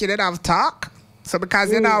money make you didn't have talk. So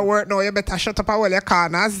because you don't work now, you better shut up all your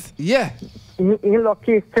corners. Yeah. In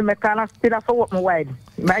lucky to me corner still have to work my wide.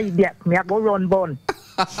 My idiot, me I go run bun.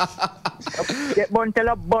 Get bun till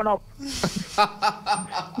I bun up.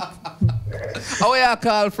 How you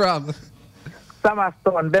call from?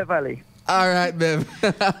 Summerstone, Beverly. All right, Bev.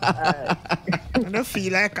 I don't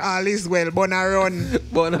feel like all is well. Bun a run.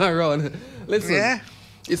 Bun a run. Listen. Yeah.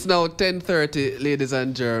 It's now 10:30, ladies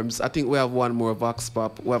and germs. I think we have one more Vox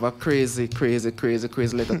Pop. We have a crazy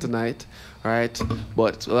letter tonight. All right.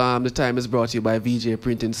 But the time is brought to you by VJ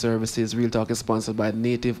Printing Services. Real Talk is sponsored by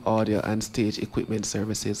Native Audio and Stage Equipment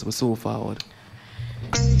Services. We'll soon forward.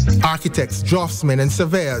 Architects, draftsmen, and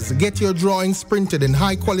surveyors, get your drawings printed in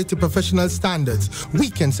high-quality professional standards. We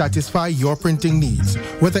can satisfy your printing needs.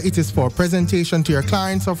 Whether it is for presentation to your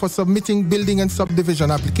clients or for submitting building and subdivision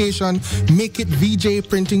application, make it VJ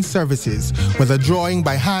Printing Services. Whether drawing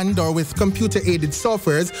by hand or with computer-aided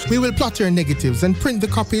softwares, we will plot your negatives and print the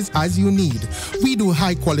copies as you need. We do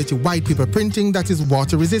high-quality white paper printing that is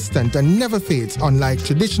water-resistant and never fades, unlike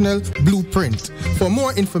traditional blueprint. For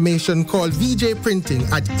more information, call VJ Printing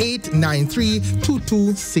at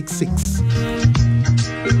 893-2266.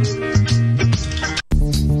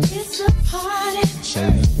 It's a party. Let's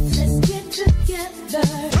get together.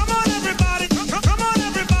 Come on, everybody. Come on,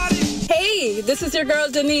 everybody. Hey, this is your girl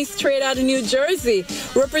Denise, straight out of New Jersey,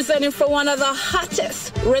 representing for one of the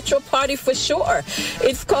hottest retro party for sure.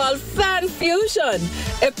 It's called Fan Fusion,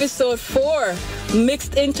 episode 4.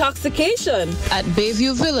 Mixed Intoxication at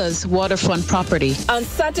Bayview Villas waterfront property on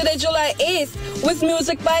Saturday, July 8th with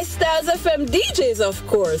music by Styles FM DJs, of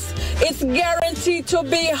course. It's guaranteed to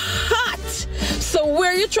be hot, so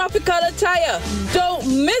wear your tropical attire. Don't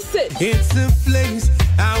miss it. It's a place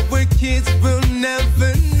our kids will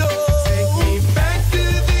never know. Take me back to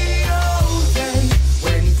the old days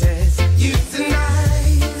when Tess used to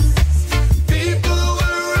nice. People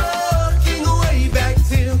were rocking way back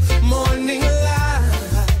till morning.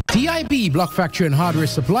 TIB Block Factory and Hardware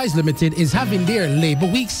Supplies Limited is having their Labor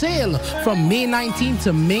Week sale from May 19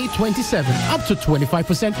 to May 27, up to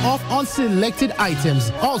 25% off on selected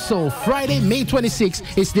items. Also, Friday, May 26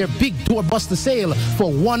 is their big doorbuster sale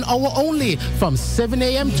for 1 hour only from 7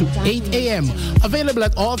 a.m. to 8 a.m. Available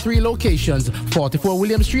at all 3 locations, 44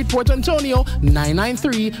 William Street, Port Antonio,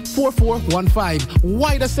 993-4415,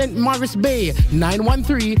 Wider St. Maurice Bay,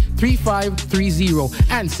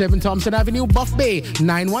 913-3530, and 7 Thompson Avenue, Buff Bay,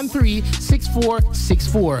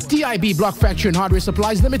 913-6464. TIB Block Factory and Hardware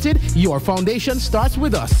Supplies Limited, your foundation starts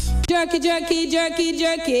with us. Jerky, jerky, jerky,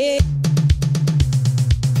 jerky.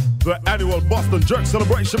 The annual Boston Jerk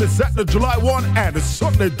celebration is Saturday, July 1 and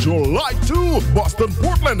Sunday, July 2. Boston,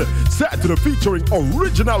 Portland. Saturday featuring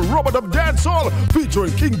original rub-a-dub dancehall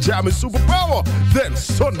featuring King Jam and Superpower. Then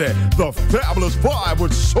Sunday, the Fabulous 5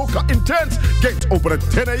 with Soca Intense. Gate open at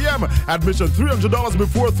 10 a.m. Admission $300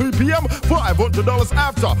 before 3 p.m., $500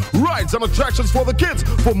 after. Rides and attractions for the kids.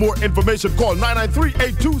 For more information, call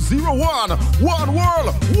 993-8201. One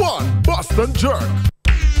World, One Boston Jerk.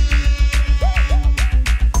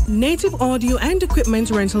 Native Audio and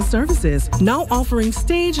Equipment Rental Services, now offering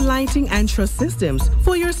stage lighting and truss systems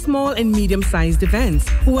for your small and medium-sized events.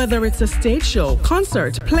 Whether it's a stage show,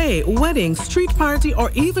 concert, play, wedding, street party,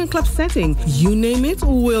 or even club setting, you name it,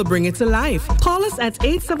 we'll bring it to life. Call us at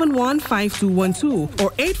 871-5212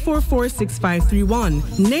 or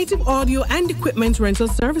 844-6531. Native Audio and Equipment Rental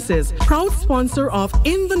Services, proud sponsor of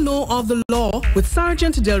In the Know of the Law with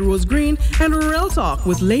Sergeant Delrose Green and Real Talk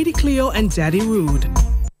with Lady Cleo and Daddy Rude.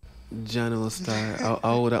 Jano Star,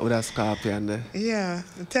 how would that scorpion there? Yeah,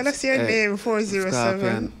 tell us your name, 407.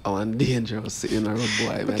 Scorpion, I'm dangerous sitting a road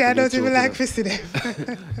boy. Okay, I don't even like to see them.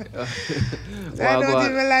 I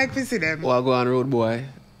don't even like to see them. What go on, road boy?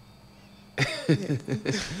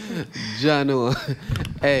 Jano,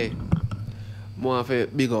 hey, I want to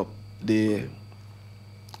big up the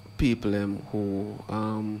people who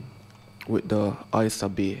with the Oyster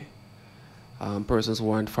Bay. Persons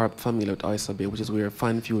who aren't familiar with Oyster Bay, which is where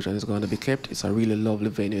Fan Fusion is going to be kept. It's a really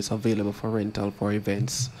lovely venue. It's available for rental for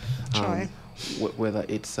events. Whether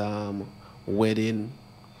it's wedding,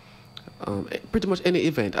 pretty much any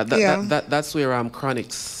event. That's where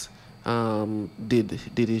Chronix did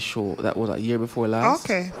his show. That was a year before last.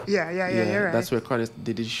 Okay. Yeah, you're right. That's where Chronix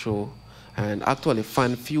did his show. And actually,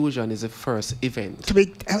 Fan Fusion is the first event to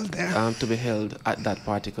be held there. To be held at that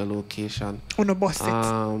particular location. On a bus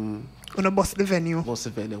the venue. Bus the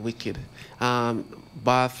venue, wicked.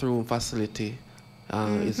 Bathroom facility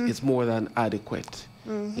is more than adequate,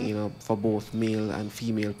 for both male and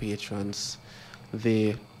female patrons.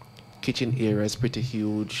 The kitchen area is pretty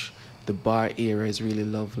huge. The bar area is really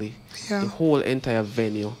lovely. Yeah. The whole entire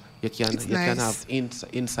venue, you can nice. have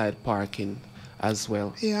inside parking as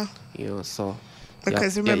well. Yeah. So.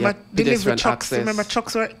 Because remember, delivery trucks. Remember,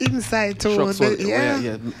 trucks were inside too.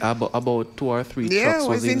 About 2 or 3 trucks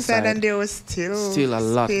was inside, and there was still a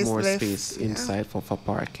lot space more left. space inside for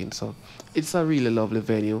parking. So it's a really lovely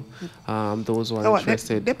venue. Those who are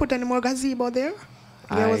interested. They put any more gazebo there?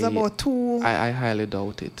 There was about 2. I highly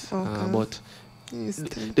doubt it. Okay. But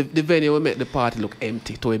the venue will make the party look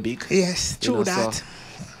empty, too big. Yes, true that. So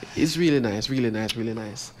it's really nice, really nice, really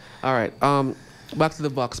nice. All right. Back to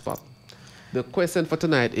the box pop. The question for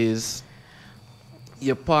tonight is,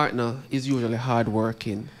 your partner is usually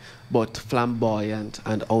hardworking, but flamboyant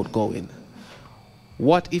and outgoing.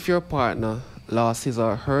 What if your partner lost his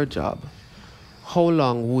or her job? How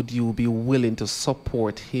long would you be willing to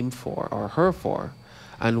support him for or her for?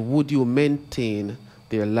 And would you maintain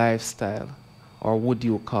their lifestyle, or would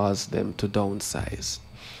you cause them to downsize?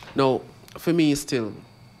 Now, for me still,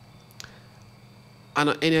 I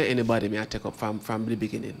know anybody may I take up from the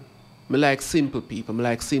beginning. I like simple people. I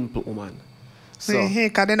like simple women. So, hey,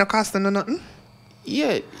 can they not cost them nothing?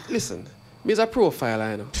 Yeah, listen. Me is a profile,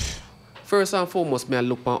 I know. First and foremost, I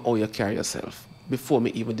look on how you carry yourself before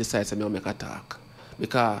me even decide to make a talk.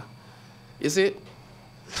 Because, you see,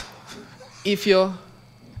 if you...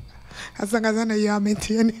 As long as I know you are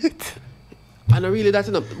maintaining it. I know really that,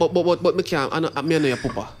 but me can't. I know your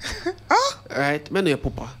papa. Right? I know your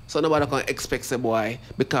papa. So nobody can expect a boy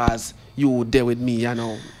because you there with me,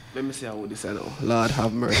 Let me see how this, Lord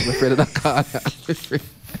have mercy. I'm afraid of that car.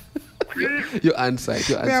 You anside.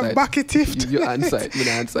 We have bucket tipped. You anside. Me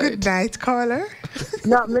not anside. Good night, caller.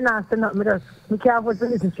 No, me not say nothing. Me can't afford to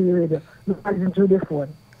listen to you radio. Me listen through the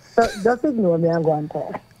phone. So just ignore me and go and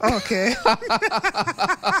talk. Okay.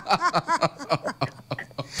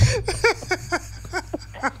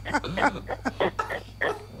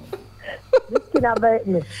 This kid about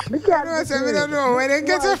me. Me can't we don't know where they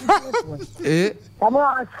get it from. I'm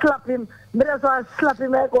going to slap him. Me just want to slap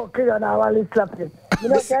him like okay, and I want to slap him. Me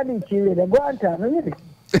not can reach you radio. Go and tell me.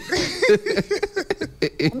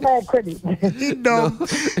 I'm not credit. He dumb.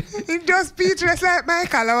 He just speechless like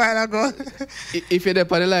Michael a while ago. If you're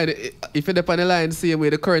up on the line, same way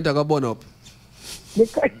the current are going to burn up.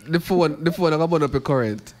 The phone are going to burn up the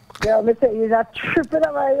current. Yeah, me say he's a tripping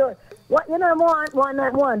of my own. What one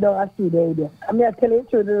night though I see the idea. I mean I tell you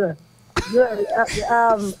the truth.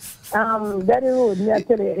 Daddy Rude, me I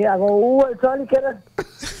tell you, I go what Tony can.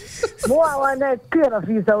 More one night clear of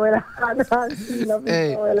you so well.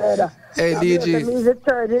 Hey DJ. He's a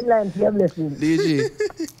third in line for your blessing. DJ.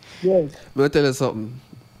 Yes. Me tell you something.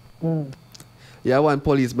 Yeah, one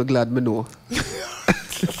police me glad me know.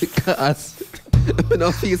 Because I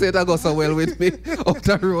don't feel say that go so well with me up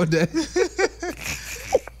the road there.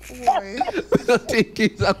 I don't think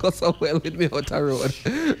he's go so well with me out the road.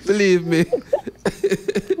 Believe me.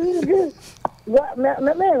 Me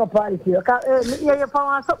go party to you. You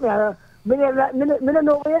found something. Me don't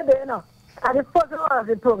know where you're there now. And the first one of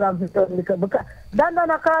the program because Dan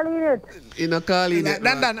calling it. You not calling it.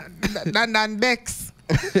 Dan Bex.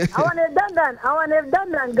 I want to have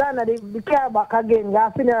done and gone the car back again.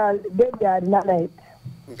 I funeral dead yard in that night.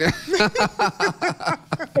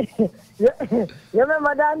 You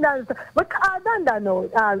remember Dan? But Dan no,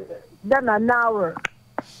 Dan now.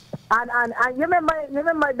 And you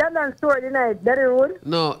remember Dan story the night, that road?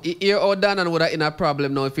 No, here or Dan would have in a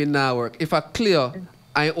problem now if it now work. If I clear,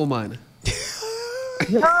 I woman.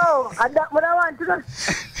 No, and that what I want to know.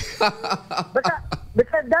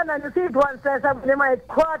 Because Dan and you see it one slice of they might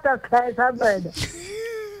quarter slice of bread.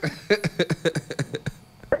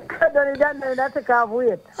 That's a calf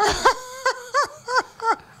weight.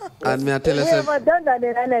 And me I tell you, never done that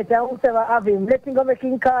in a night. I won't ever have him. Let him go make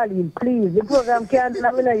him call him, please. The program can't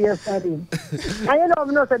have in a year studying. And you know,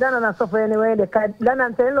 I'm not so Dan and suffer anyway. Dan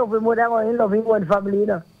and say in love with more than in love with one family, you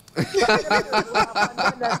know.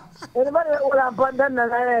 Anybody will have fun done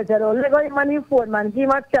and I said, oh, let go him on his phone, man. Give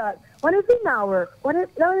him a chat. When is he now work? When is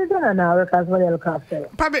done an hour? Because what they'll cost you.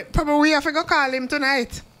 Probably we have to go call him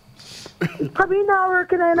tonight. Probably now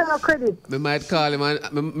working and no credit. We might call him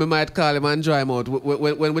and dry him out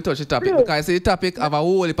when we touch the topic. Please. Because the topic have a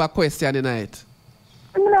whole heap of question tonight.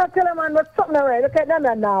 I'm not telling man what's something right. Look at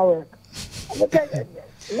that now work. Look at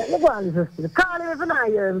let go on this still. Call him if I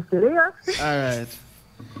hear him still, yeah? Alright.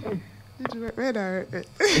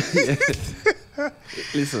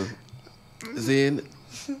 Listen, Zane.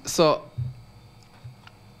 So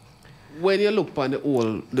when you look upon the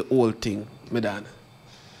whole thing, Medan,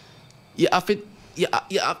 you have to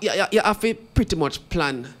pretty much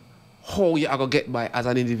plan how you are gonna get by as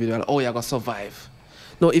an individual, how you are gonna survive.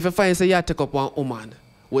 Now, if you find say you take up one woman,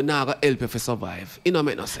 we're not gonna help you to survive. It don't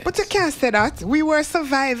make no sense. But you can't say that. We were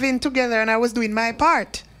surviving together and I was doing my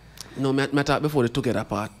part. No, I talk before the together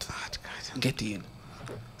part. Get in.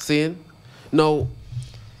 See? Now,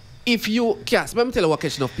 if you cast, let me tell you what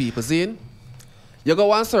catching of people, see? You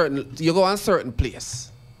go on certain place.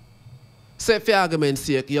 Say for argument's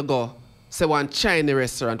sake, you go say one Chinese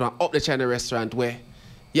restaurant, one up the Chinese restaurant where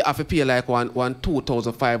you have to pay like one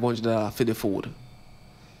 $2,500 for the food.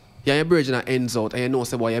 Yeah, your virgin ends out and you know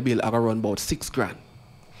say boy your bill I run about $6,000.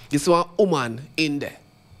 You see one woman in there.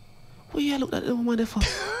 What you look at the woman there for?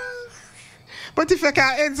 But if you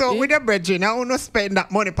can't end up with a brethren, I want to spend that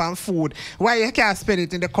money on food. Why you can't spend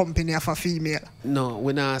it in the company of a female? No,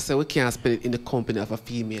 when I say we can't spend it in the company of a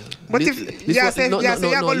female. But if you say you're going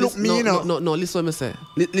to look me, you know. No, listen what I say.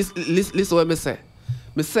 Listen what I say.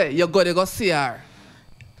 I say, you're going to go see her.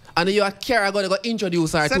 And you are going to go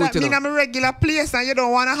introduce her so to it. So that means I'm a regular place and you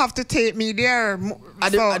don't want to have to take me there.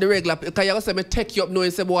 At the regular place. Because you're going to say, I take you up now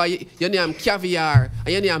and say, boy, your name caviar, and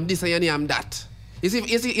your name this and your name that. You see,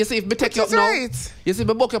 if me take you up now, you see,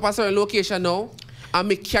 me book up a certain location now, and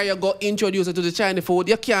me carry you go introduce you to the Chinese food,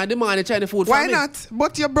 you can't demand the Chinese food Why from me. Why not?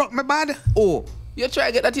 But you broke my bad. Oh, you try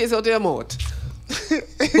to get that taste out of your mouth.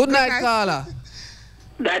 Good night, caller.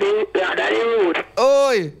 Daddy Rude.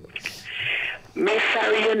 Oi. Me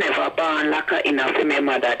sorry you never born like a enough for me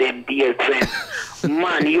mother them dear friend.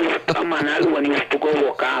 Man, a man alone used to go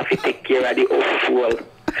work and to take care of the household.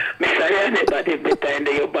 Me sorry I never did the time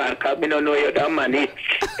that you born because me don't know you don't manage.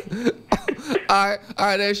 Alright,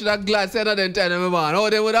 then should have glad said that then time me born. How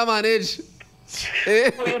they would have managed?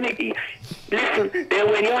 Listen, then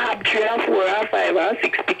when you have 3 or 4 or 5 or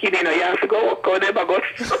 6 picking, you know, you have to go work out, never go.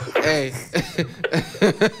 Hey.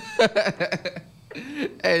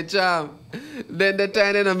 Hey, Cham. Then the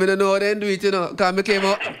time then I don't know how they do it, you know. Because I came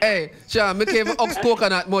up, hey, Cham, I came up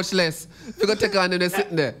coconut much less. You can take on them, they're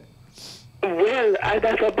sitting there. Well,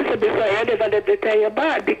 that's what I said before. I never let them tell you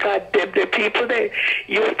bad because the people there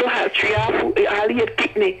used to have 3 or 4 all year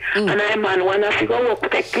picnic. And I man want to go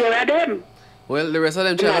work, take care of them. Well, the rest of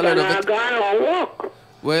them try to learn how to walk.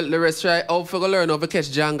 Well, the rest try how to learn how to catch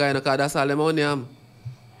Janga, you know, because that's all them on them.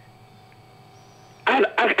 And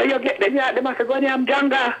after you get them, they must go and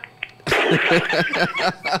Janga.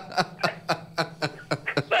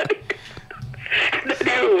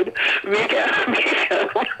 Dude,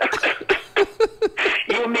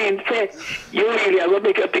 you mean say you really are going to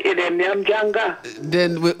make up in them Janga?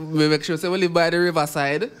 Then we make sure say we live by the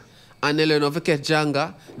riverside and they learn how to catch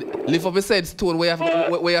Janga. Lift up a said stone where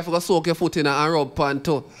you have to soak your foot in and rub pan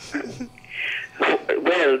too.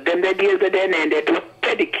 Well, then they deal with them and they do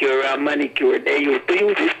pedicure and manicure. They used to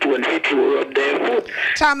use this stone to rub their foot.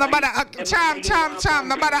 Cham,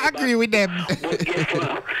 nobody agree with them. But guess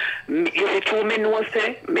what? You see, 2 men know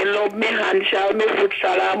say, me love me hand shall, me foot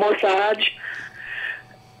shall massage.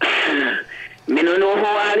 Me don't know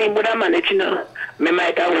how I would have managed, you know. Me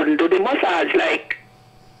might have wouldn't do the massage like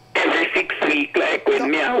every 6 weeks, like when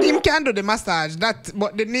me out. Him can do the massage, that,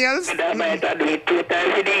 but the nails? That might have do it 2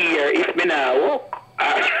 times in the year if me not walk.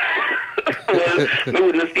 Well, Me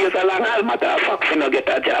wouldn't stay so long. As a matter of fact, if I not get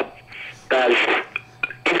a job. Because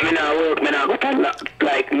if me not work, me not go to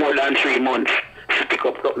like more than 3 months to pick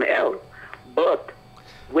up something else. But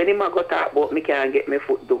when him a go talk about me can't get my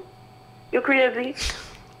foot do. You crazy?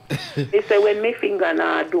 He say when me finger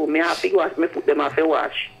nah do, me have to wash my foot, them have to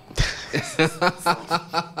wash.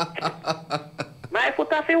 My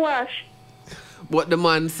foot have to wash. But the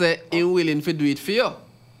man say he willing to do it for you.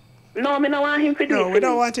 No, me don't want him to do it. No, we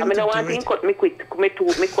don't want him to do it. I mean, cut me quick. Me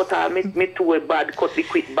too bad, cut me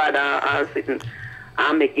quick bad and sitting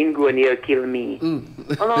and make ingrown hair kill me.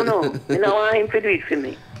 Oh, no. Me don't want him to do it for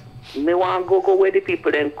me. Me want to go where the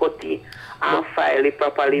people then cut it and file it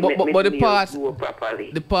properly. But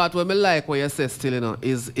the part where me like what you say still, you know,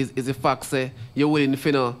 is the fact say you're willing to,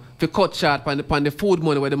 you know, to cut short on the food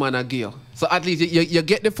money where the man a give you. So at least you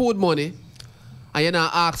get the food money and you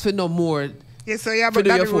not ask for no more. Yes, so yeah, but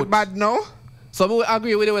that would bad no. So we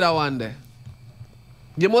agree with you with that one there.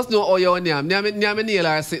 You must know how your name. Name nail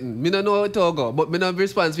are sitting. Me don't know how it all go, but me not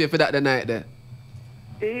responsible for that the night there.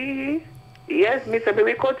 Yes, Mr.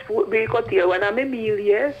 We cut here when I'm a meal,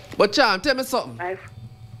 yes. But Charm, tell me something.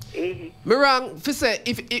 Me wrong if say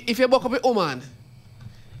if you book up a woman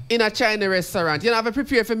in a Chinese restaurant, you don't have to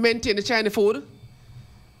prepare for maintain the Chinese food?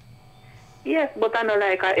 Yes, but I know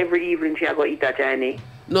like her every evening she go eat a Chinese.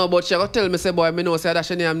 No, but she go tell me say boy, me know say that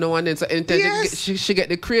she name no one then so anytime she get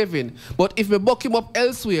the craving. But if me buck him up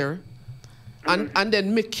elsewhere and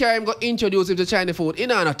then me carry him go introduce him to Chinese food, he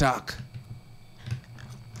not talk.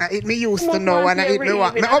 I eat me used to know and I eat me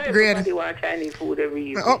what. Me upgrade. Chinese food every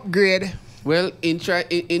evening. Me upgrade. Well, in try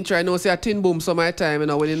no say a tin boom some of my time, you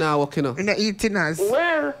know, when you not working up. You not eat tinners.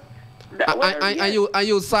 Well, I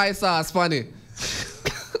use soy sauce funny.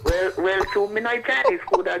 Well, to me not Chinese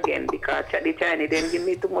food again because the Chinese then give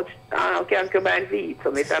me too much concubine to eat, so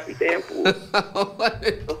me have to eat food.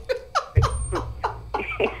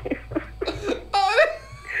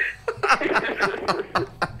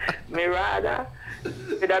 Me rather,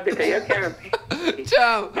 me that better you can't.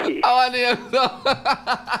 Cham, I want to know.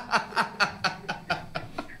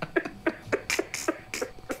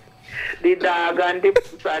 The dog and the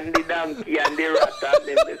puss and the donkey and the rat and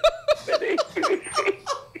them.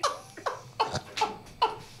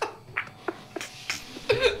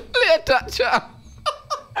 Later, Cham.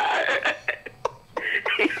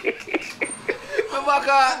 Me back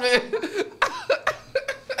at me.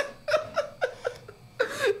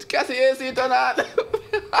 Cassie, you see it or not?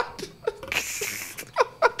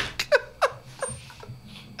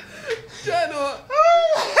 Jano.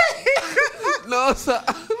 No, sir.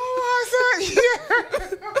 What's that here?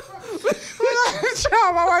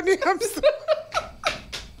 Chama, what do you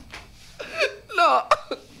No.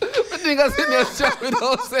 I think I seen your chat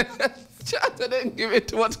without saying chat and then give it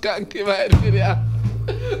too much canky by the video.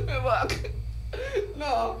 Me back.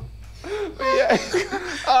 No. Yeah.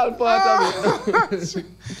 All part of it.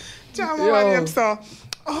 Chama, what do you so?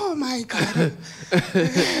 Oh my God.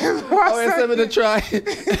 What's that? Me to try.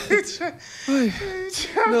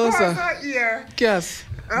 No, sir. Cass,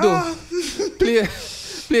 do.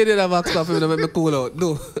 Play the Vox stuff and make me cool out.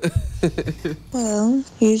 Do. Well,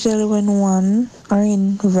 usually when one are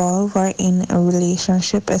involved or in a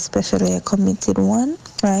relationship, especially a committed one,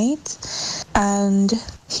 right? And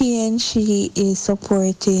he and she is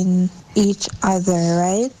supporting each other,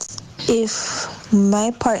 right? If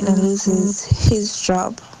my partner loses his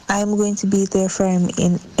job, I'm going to be there for him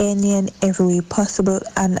in any and every way possible,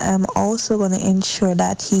 and I'm also going to ensure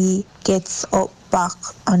that he gets up back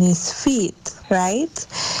on his feet, right?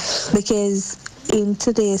 Because in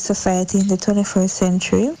today's society, in the 21st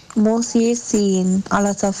century, mostly you're seeing a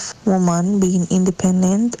lot of women being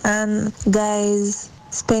independent and guys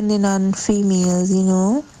spending on females, you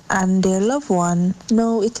know, and their loved one.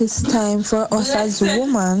 Now it is time for us as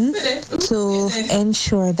women to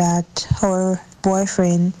ensure that our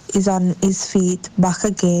boyfriend is on his feet back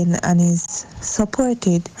again and is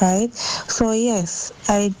supported, right? So yes,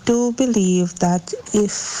 I do believe that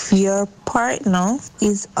if your partner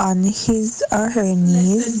is on his or her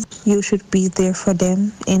knees, you should be there for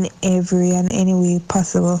them in every and any way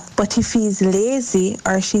possible. But if he's lazy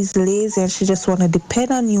or she's lazy and she just want to depend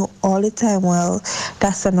on you all the time, well,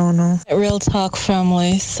 that's a no-no. Real talk,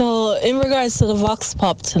 family. So in regards to the Vox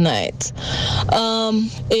Pop tonight,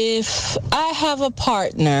 if I have a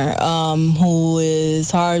partner who is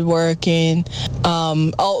hardworking,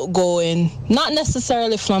 outgoing, not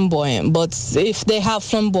necessarily flamboyant, but if they have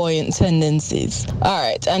flamboyant tendencies, all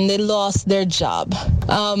right, and they lost their job,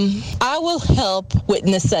 I will help with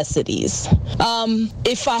necessities.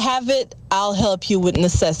 If I have it, I'll help you with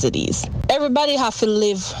necessities. Everybody have to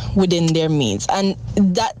live within their means, and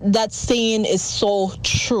that saying is so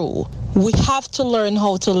true. We have to learn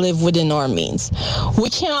how to live within our means. We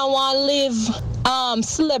can't want to live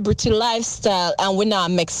celebrity lifestyle and we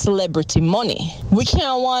not make celebrity money. We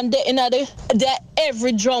can't want that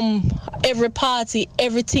every drum, every party,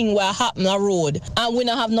 everything will happen on the road and we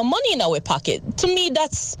not have no money in our pocket. To me,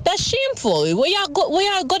 that's shameful. What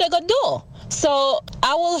y'all gotta do? So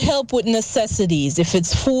I will help with necessities. If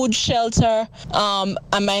it's food, shelter,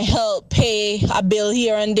 I might help pay a bill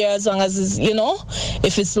here and there as long as it's,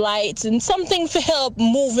 if it's light and something to help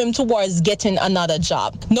move him towards getting another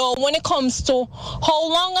job. Now, when it comes to how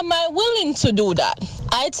long am I willing to do that?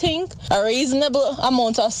 I think a reasonable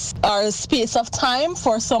amount of or space of time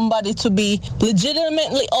for somebody to be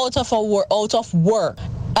legitimately out of work,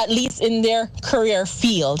 at least in their career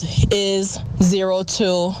field, is 0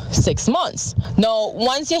 to 6 months. Now,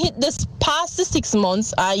 once you hit this past the 6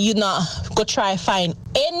 months, you not go try find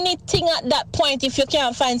anything at that point. If you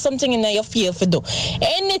can't find something in your field to do,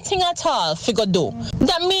 anything at all to go do,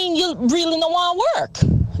 that means you really don't want to work.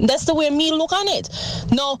 That's the way me look on it.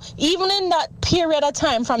 Now, even in that period of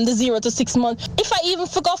time from the 0 to 6 months, if I even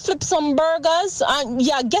forgot flip some burgers, and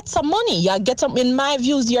get some money. In my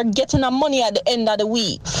views, you're getting a money at the end of the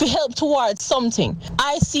week to help towards something.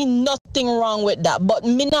 I see nothing wrong with that. But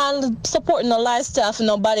me not supporting the lifestyle for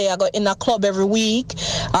nobody. I go in a club every week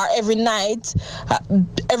or every night.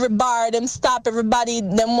 Every bar, them stop, everybody,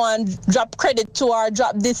 them want drop credit to or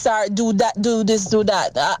drop this or do that, do this, do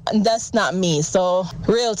that. That's not me. So,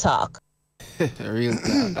 real talk. Real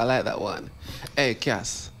talk. I like that one. Hey,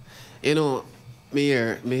 Cass. Me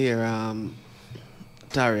hear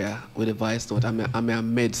Taria with the voice note. I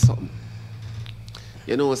made something.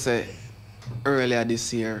 Say earlier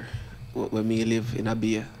this year when me live in a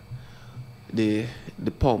beer, the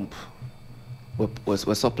pump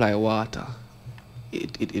was supply water.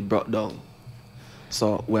 It broke down.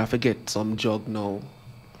 So we have to get some jug now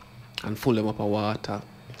and full them up of water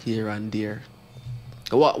here and there.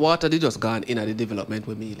 Water they just gone in at the development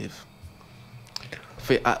where me live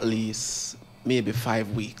for at least maybe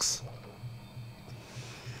 5 weeks.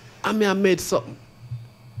 And I made something.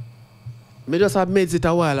 I just have made it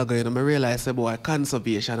a while ago, I realized boy,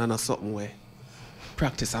 conservation and something where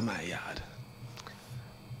practice in my yard.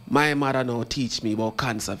 My mother now teach me about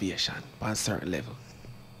conservation on a certain level.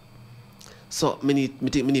 So I need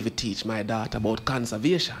to teach my daughter about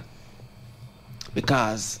conservation.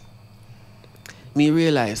 Because me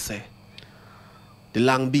realize the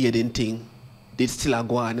long bearding thing did still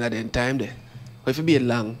go on at the time there. But if you beard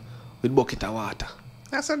long with bucket of water.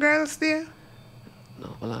 That's what girls do?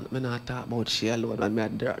 No, well, I'm not talking about Shelly, man. I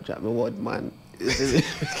drop my word, man.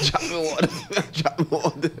 Drop my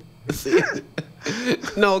word. See?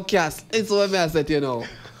 No, Cass, it's what I said,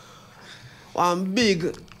 one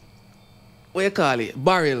big, what you call it,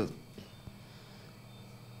 barrel.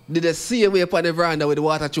 Did the same way upon the veranda with the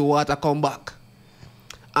water through water come back.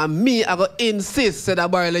 And me, I go insist that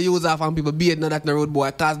barrel use off and people beard that in the road, boy,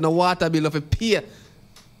 cause no water bill of a pay.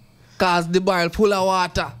 Cause the barrel full of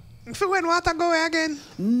water. So when water go away again?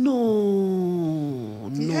 No.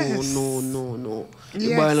 Yes. The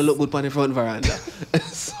Yes. barrel look good on the front veranda.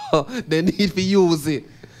 So they need to use it.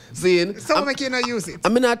 See? So make you not use it?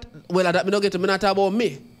 I'm not talking about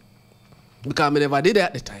me. Because I never did it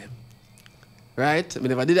at the time. Right? I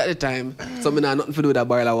never did it at the time. So I not nothing to do with that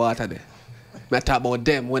barrel of water there. I talk about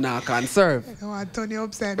them when I can serve. I want to turn you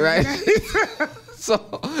upside right? down.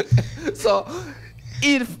 so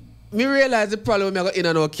if me realize the problem when I go in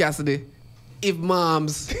and out Cassidy, if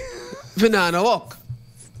moms finna work.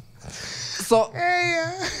 So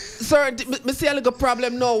sir, me see a little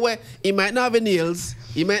problem now where he might not have nails,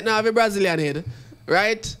 he might not have a Brazilian head,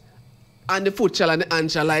 right? And the foot shell and the hand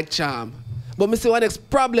shell like charm. But me see what next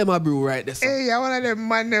problem I brew right there. Hey, I want them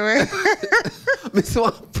man there. Me see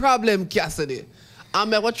one problem, Cassidy. I'm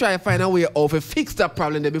going to try to find a way of to fix that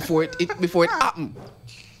problem there before it happen.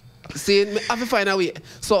 See, I have to find a way.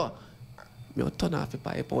 So, me turn off the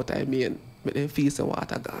pipe out I mean, make them feel some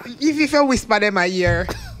water gone. If you whisper them a ear.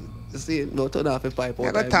 See, no turn off the pipe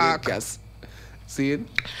out I talk. mean, see?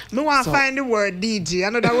 Me want to find the word DJ.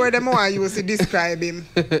 Another word I want to use to describe him.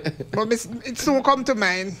 But it soon come to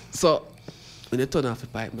mind. So, when you turn off the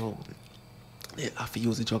pipe now, you have to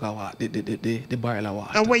use the jug of water, the barrel of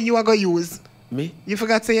water. And when you are going to use? Me? You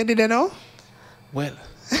forgot to say you didn't know? Well,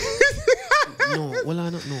 no, well, I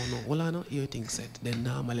not hear things said. They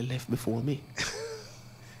normally left before me.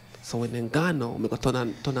 So when they gone now, I go turn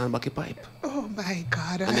on back the pipe. Oh my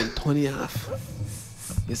God. And then turn it off.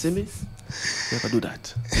 You see me? You have to do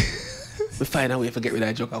that. We find a way to get rid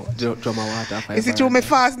of drum of water. Is it true me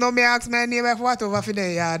fast now? Me ask my neighbor if what over for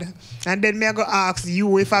the yard. And then me I go ask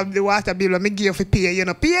you if I the water bill me give you for pay, you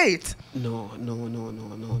know, pay it. No.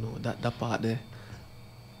 That part there.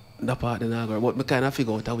 That part there not go. But me kind of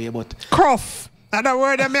figure out a way, but Cruff. Another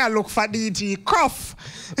word that me I look for DG. Cruff.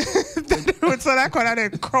 So that kind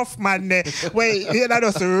of the Cruff man there. Where you know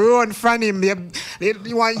just run from him.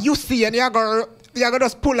 You want you see and you go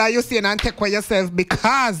just pull out you see and take away yourself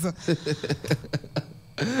because no,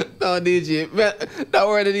 DJ. That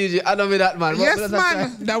word, DJ. I don't mean that, man. Yes,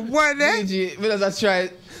 man. That word, eh? DJ, me just try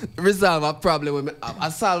resolve a problem with me.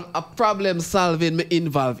 A problem solving me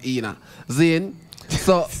involve Ina. Zane.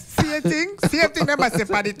 So same thing they must say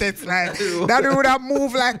for the text like that would have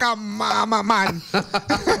moved like a mama man.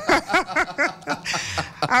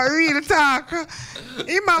 A real talk.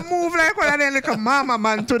 He might move like one of them like a mama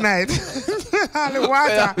man tonight. The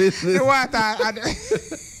water.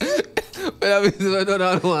 But I mean, I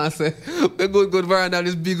don't want to say. We good veranda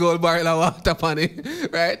this big old barrel of water on it,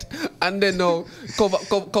 right? And then now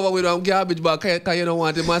cover with one garbage bag because you don't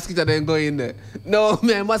want the mosquito then go in there. No,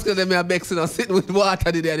 man, mosquito them are vexing sitting with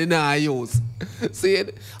water there they not use. See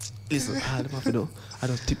it? Listen, all I have to do, I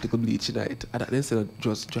just tip little bleach tonight. And then instead of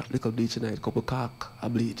just drop little bleach tonight, couple caulk a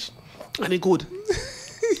bleach. And it good.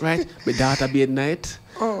 Right? My daughter bathe night.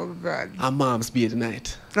 Oh God. And mom's bathe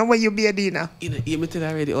night. Now when you be a dinner? You know, me tell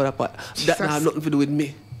already other part. That now have nothing to do with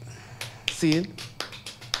me. See?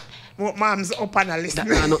 What mom's up on a list. That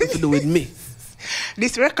now have nothing to do with me.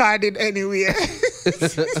 This recorded anywhere.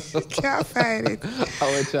 Can't find it.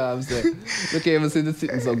 Our Charms there. We can't even see the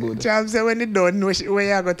sitting so good. Charms say when it done, where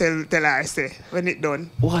you go tell her say when it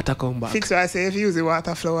done. Water come back. Fix what I say if you use the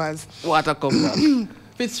water flowers. Water come back.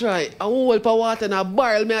 Fitz right. A whole heap of water in a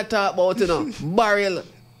barrel me I talk about, you know. Barrel.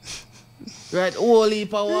 Right, whole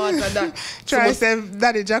heap of water that. Try say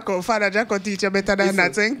Daddy Jacko, Father Jacko teach you better than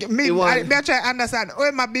that. So I try understand.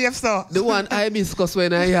 Oh, my BF so. The one hibiscus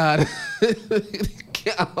when I yard. It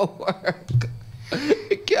can't work.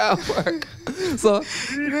 It can't work. So,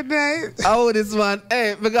 good night. How this man?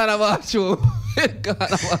 Hey, we gotta watch you.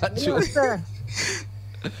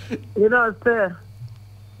 You know, sir.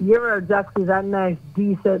 Gerald Jackson is a nice,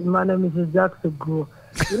 decent man and Mrs. Jackson go.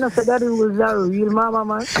 You know, so that was a real mama,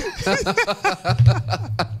 man.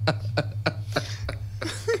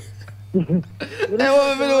 You know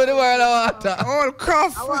what we do with the world of water? All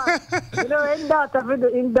cuff. You know, in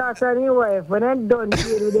daughter and wife, when I'm done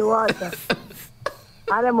dealing with the water,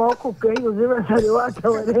 and I'm all cooking, use the rest of the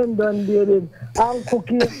water when I'm done dealing, I'm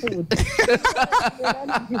cooking food.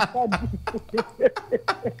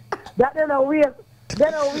 That is a weird. They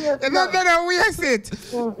don't waste it.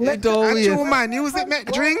 They don't waste it. Man, use it, make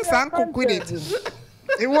drinks and cook with it.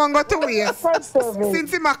 It won't go to waste.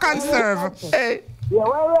 Since it's a conserve. Hey. Yeah,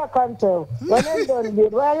 why we are conserve? When I'm done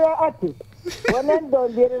with why we are at it? When I'm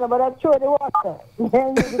done with it, but I throw the water.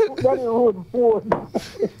 Then you put that in food.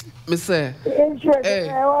 Me say. Hey.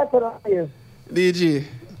 Water on you. DG.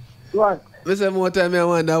 What? Me say more time I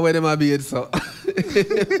wonder where them are being so.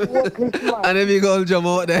 And then we go jump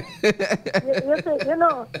out there. you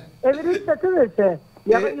know, if it is such a say,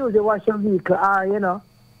 you have to use the wash your vehicle, you know,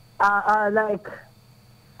 like,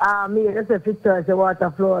 me, let's say, filter the water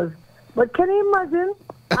flows. But can you imagine?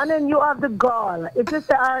 And then you have the gall. If you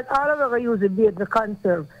say, all of us use the bait, the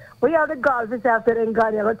conserve. But you have the gall, if you say, after then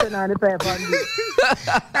God, you're going to turn on the pipe and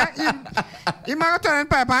you might turn on the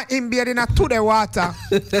pipe and him bathe to the water.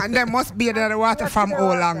 And then must be the water from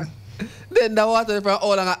how long? Then the water from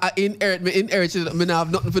all long I inherit me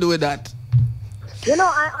have nothing to do with that. You know,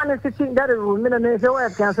 I honestly think that is rule. I don't know if your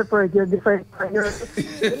wife can separate your different. You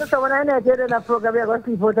know, so when I know you're in a program, you're going to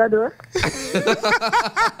see what I do.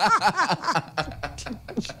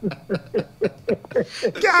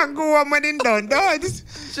 Can't go on when it's done, don't it?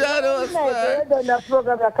 Shut up, sir. I don't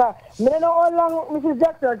know how long Mrs.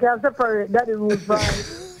 Jackson can separate that rule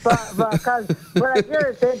because when I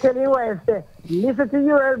hear it, tell your wife, say, listen to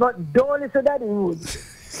you, but don't listen to that rule.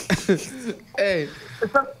 Hey.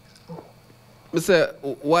 I say,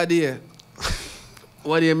 what do you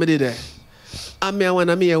me did there? I mean, when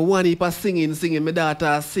I hear one heap of singing, my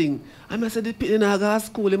daughter sing. I say, the people in our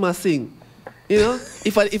school, he must sing. You know,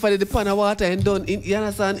 if I did the pan of water and done, you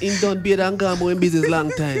understand, in done beard and gamble in business long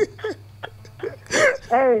time.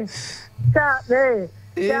 Hey, stop, hey.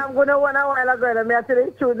 Yeah, I'm going to one a while ago, and I tell you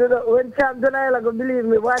the truth. When Champ done, I go believe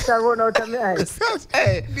me, watch I run out of my eyes.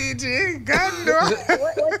 Hey, DJ, God no.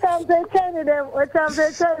 What time say China them? What time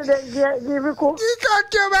say China them? Give you cook. You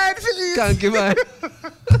can't give mine for you. Can't give mine.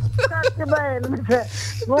 Can't give mine.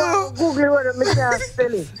 Go Google what me can't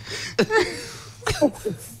spell it.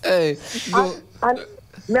 Hey, go. And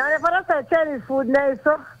me I never say Chinese food nice,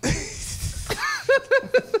 so.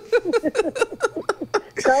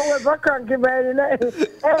 Can't wait for cranky mine. Hey,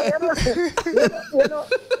 you know,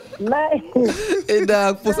 my. Hey,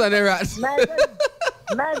 dog, puss on the rat.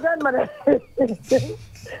 My grandmother.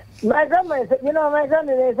 My grandmother said, you know, my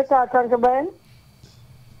grandmother is a car concubine.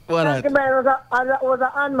 What? Concubine was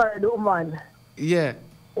an unmarried woman. Yeah.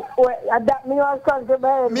 Well, that me was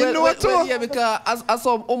concubine. Me know too. Yeah, because as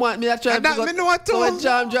some woman, me actually. That me know too. So when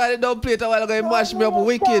Jam drive it down plate a while ago, he mash me up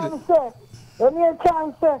wicked. When you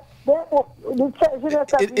chance, the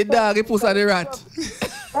church, it dog, he puss on the rat.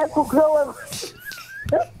 I cook no.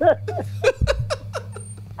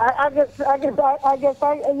 I guess,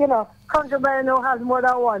 you know, concubine now has more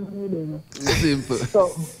than one meaning. Simple.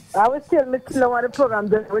 So, I was still want the program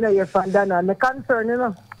when I hear from Dana, and the concern, you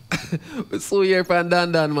know. So hear from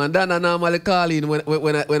Dan, man. Dana normally call in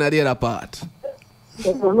when I did a part.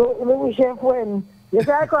 Me wish you when. You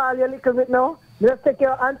say I call you a little bit now, just take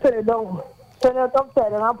your hand, turn it down. Turn it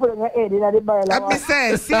upside down and put it in your head in the barrel. Let me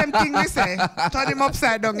say, same thing we say. Turn him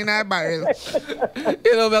upside down in our barrel.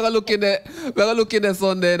 You know, we're going to look in the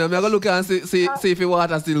Sunday, and we're going to look and see if the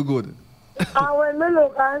water still good. And when me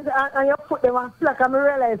look and you put them on slack, and I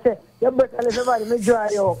realize you better let everybody me dry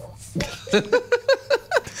you up.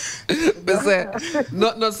 Me say,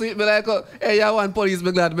 not sweet me like, hey, you want police,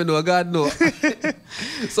 me glad me know, God know.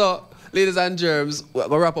 So, ladies and germs, we're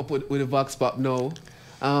going to wrap up with the Vox Pop now.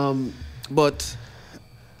 But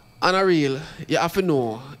on a real, you have to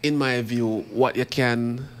know, in my view, what you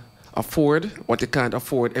can afford, what you can't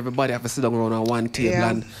afford. Everybody have to sit down around on one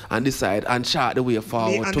table and decide and chart the way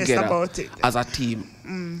forward together as a team.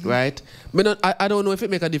 Right? I don't know if it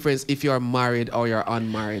make a difference if you're married or you're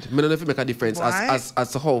unmarried. I don't know if it make a difference as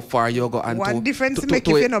to how far you go and one difference make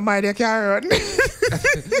if you're not married, you can't run.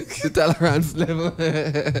 The tolerance level.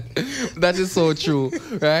 That is so true,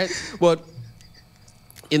 right? But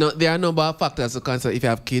you know, there are a number of factors to consider if you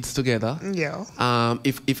have kids together. Yeah.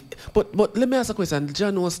 But let me ask a question.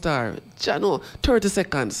 Jano, 30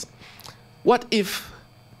 seconds. What if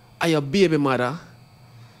are your baby mother,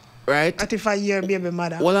 right? What if I your baby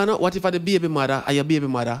mother? Well, I know. What if the baby mother are your baby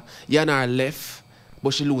mother? You're not left,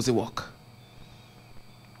 but she lose the work.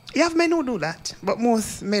 You have men who do that, but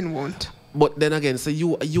most men won't. But then again, so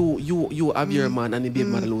you have your man and the baby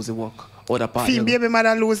mother lose the work. Other part. Baby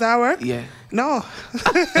mother lose her work? Yeah. No.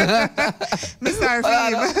 Me sorry for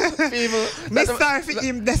him. Me sorry for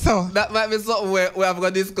him. That's all. That might be something we have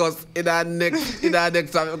got to discuss in our next time,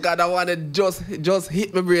 because I want to just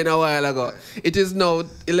hit my brain a while ago. It is now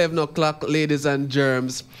 11 o'clock, ladies and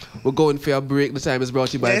germs. We're going for a break. The time is brought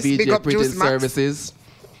to you by VJ Printing Services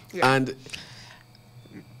and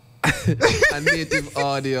Native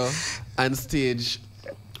Audio and Stage.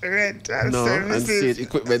 Rental services. And stage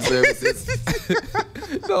equipment services.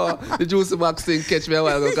 No, the Juicy Box thing catch me a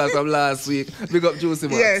while ago because from last week. Big up Juicy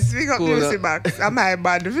Box. Yes, big up Juicy Box. I'm my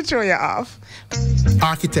bad. If you show you off.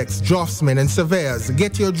 Architects, draftsmen, and surveyors,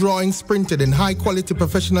 get your drawings printed in high-quality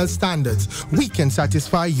professional standards. We can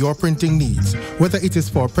satisfy your printing needs. Whether it is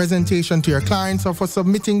for presentation to your clients or for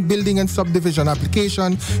submitting building and subdivision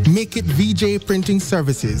application, make it VJ Printing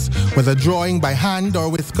Services. Whether drawing by hand or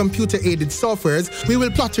with computer-aided softwares, we will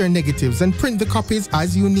plot your negatives and print the copies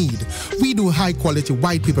as you need. We do high-quality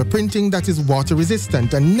white paper printing that is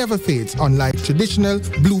water-resistant and never fades, unlike traditional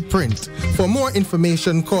blueprint. For more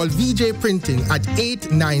information, call VJ Printing at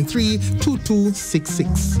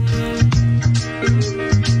 893-2266.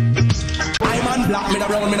 I'm on black, me da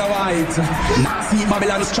brown, me da white. Nazi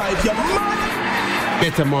Babylon stripe, your man.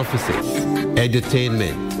 Metamorphosis,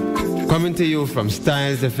 edutainment. Coming to you from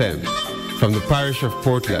Styles FM, from the parish of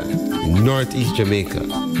Portland, Northeast Jamaica.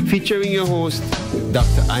 Featuring your host,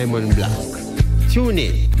 Dr. Imon Black. Tune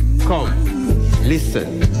in, come,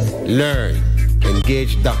 listen, learn,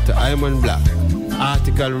 engage Dr. Imon Black.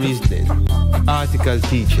 Article reasoning, article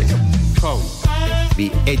teaching. Come,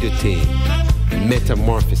 be edutained.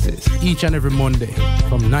 Metamorphosis. Each and every Monday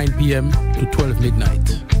from 9 p.m. to 12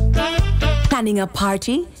 midnight. planning a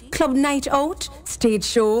party, club night out, stage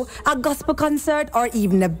show, a gospel concert, or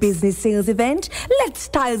even a business sales event? Let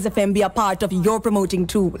Styles FM be a part of your promoting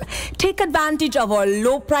tool. Take advantage of our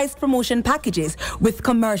low-price promotion packages with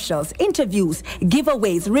commercials, interviews,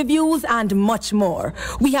 giveaways, reviews, and much more.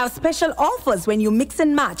 We have special offers when you mix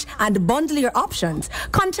and match and bundle your options.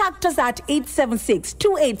 Contact us at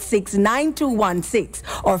 876-286-9216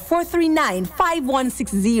 or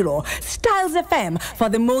 439-5160. Styles FM for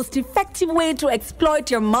the most effective way to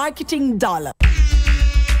exploit your marketing dollar.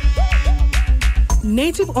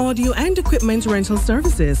 Native Audio and Equipment Rental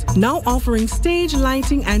Services, now offering stage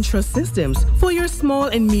lighting and truss systems for your small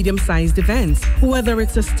and medium-sized events. Whether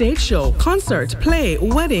it's a stage show, concert, play,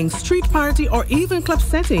 wedding, street party, or even club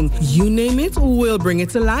setting, you name it, we'll bring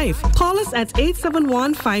it to life. Call us at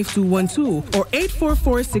 871-5212 or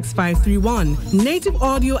 844-6531. Native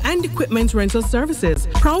Audio and Equipment Rental Services,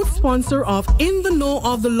 proud sponsor of In the Know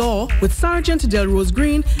of the Law with Sergeant Delrose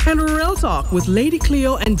Green and Real Talk with Lady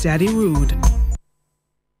Cleo and Daddy Rude.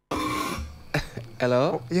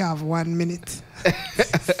 Hello? You have 1 minute.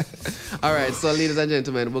 All right, so ladies and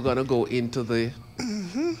gentlemen, we're going to go into the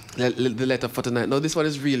letter for tonight. Now, this one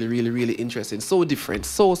is really, really, really interesting. So different.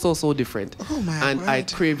 So different. Oh, my And word. I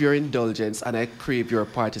crave your indulgence and I crave your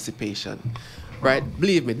participation. Right?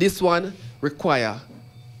 Believe me, this one require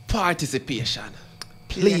participation.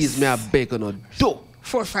 Please, may I beg on a do.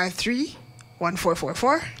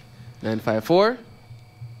 453-1444. 954.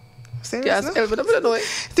 Serious, no?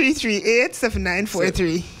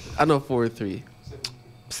 338-7943. I know 43.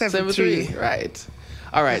 73. Right.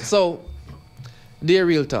 All right. So, dear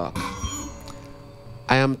Real Talk,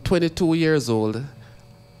 I am 22 years old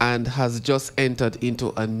and has just entered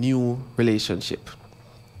into a new relationship.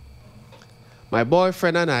 My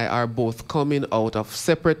boyfriend and I are both coming out of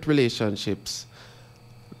separate relationships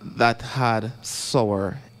that had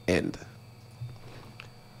sour end.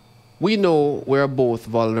 We know we're both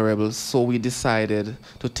vulnerable, so we decided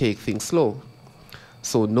to take things slow.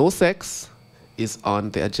 So no sex is on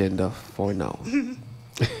the agenda for now.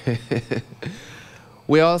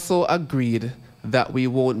 We also agreed that we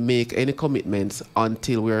won't make any commitments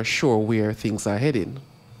until we are sure where things are heading.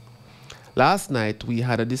 Last night, we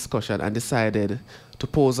had a discussion and decided to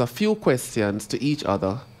pose a few questions to each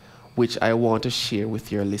other, which I want to share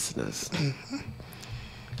with your listeners.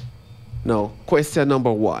 Now, question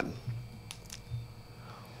number 1.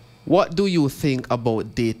 What do you think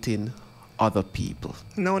about dating other people?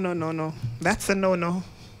 No. That's a no.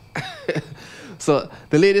 So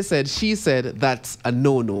the lady said, she said that's a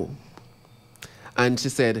no. And she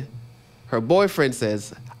said, her boyfriend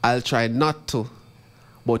says, I'll try not to,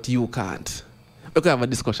 but you can't. We can have a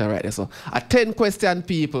discussion right there. So a 10-question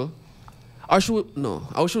people. Or should we, no,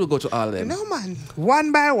 how should we go to all of them? No, man.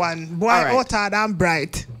 One by one. Boy, All right. hotter than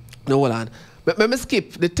bright. No, hold on. But let me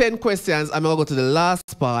skip the 10 questions. I'm going to go to the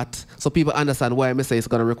last part so people understand why I say it's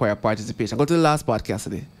going to require participation. Go to the last part,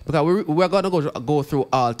 Cassidy. Because we're going to go through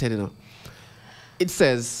all 10, you know. It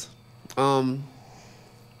says,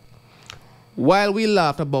 while we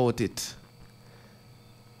laughed about it,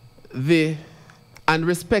 and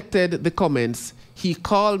respected the comments, he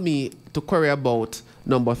called me to query about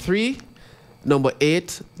number 3, number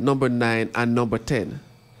 8, number 9, and number 10.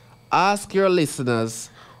 Ask your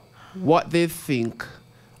listeners what they think,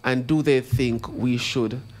 and do they think we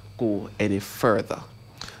should go any further?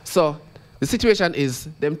 So the situation is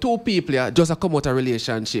them two people here just come out a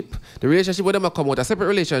relationship. The relationship with them come out, separate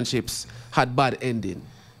relationships had bad ending.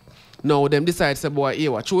 Now them decide say, boy,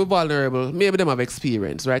 here what, true vulnerable, maybe them have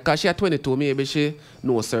experience, right? Because she at 22, maybe she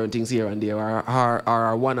knows certain things here and there,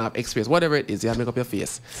 or one-off experience, whatever it is, you have to make up your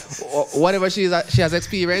face. Or whatever she has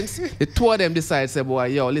experience, the two of them decide say, boy,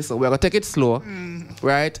 yo, listen, we're going to take it slow,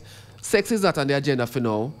 right? Sex is not on the agenda for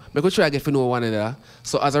now. We could try to get to know one another.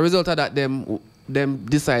 So as a result of that, them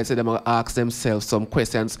decide to ask themselves some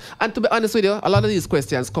questions. And to be honest with you, a lot of these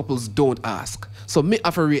questions couples don't ask. So me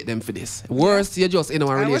have to rate them for this. Worst, you're just in a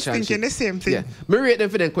relationship. I was thinking the same thing. Yeah. Me rate them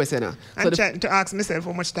for them questions. I'm trying to ask myself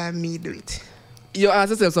how much time me do it. You ask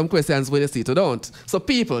yourself some questions when you see it or don't. So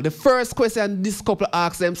people, the first question this couple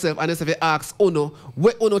asks themselves, and if they ask Uno,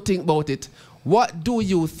 what Uno think about it? What do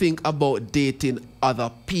you think about dating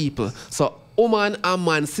other people? So, woman and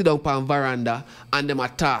man sit down on veranda and them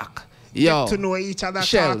attack. Yo, Get to know each other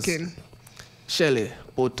Shells, talking. Shelly,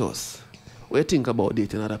 Potos, what do you think about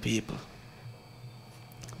dating other people?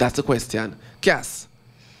 That's the question. Cass,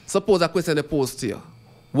 suppose a question they pose to you.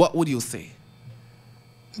 What would you say?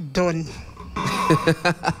 Done.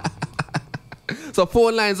 So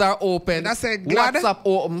phone lines are open. That's a glad. WhatsApp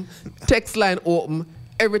open. Text line open.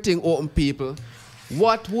 Everything open, people.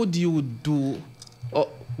 What would you do?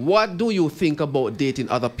 What do you think about dating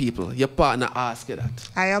other people? Your partner asked you that.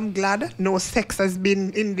 I am glad no sex has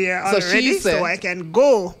been in there So already, she said- so I can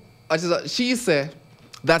go. She said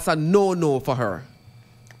that's a no-no for her,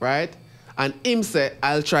 right? And him say,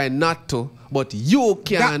 I'll try not to, but you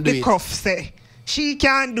can't do the it. cuff say. She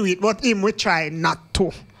can't do it, but him will try not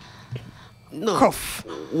to. No. Cuff.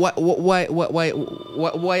 Why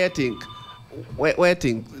you think? Why you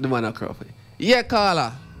think the man a cuff? Yeah,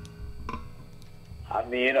 Carla. I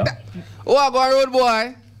mean, Oh, I go road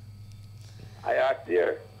boy. I asked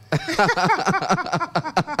here.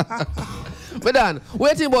 But Dan,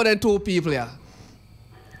 what you think about them two people here?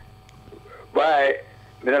 Why?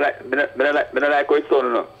 Me not like how it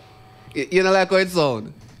sound, no. You don't like how it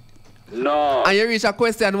sound? No. And you reach a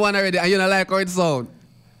question one already and you don't like how it sound?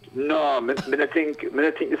 No, me not think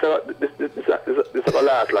this will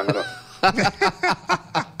last long, no.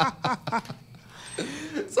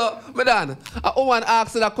 So, Madam, a woman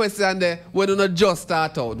asked that question there when you not just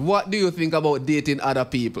start out. What do you think about dating other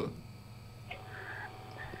people?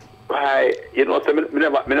 Why? You know, so me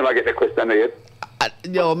never get the question yet.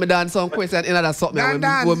 Yo, me done some question in other something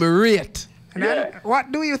Dan. when me rate. And then,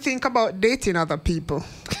 what do you think about dating other people?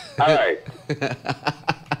 All right.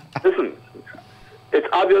 Listen, it's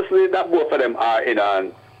obviously that both of them are in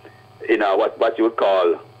a what you would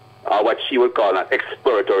call, what she would call an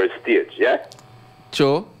exploratory stage, yeah?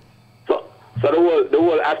 Sure. So the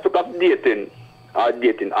whole aspect of dating or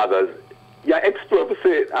dating others, you explore to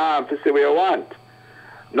say what you want.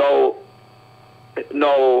 No, I don't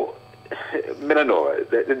know.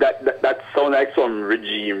 That sounds like some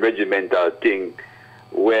regimental thing,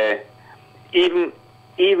 where even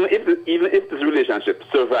if this relationship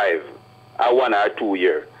survive a 1 or 2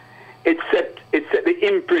 year, it set the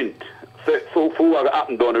imprint. So for what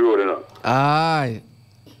happened down the road, you know. Aye.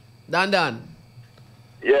 Dan.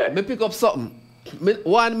 Yeah. Me pick up something. Me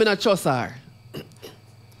not trust her.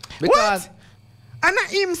 Because And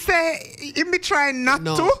him say him be trying not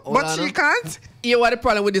to, but she can't. Yeah, what the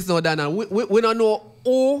problem with this now, Dan? We don't know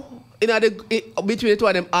who between the two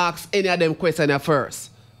of them ask any of them questions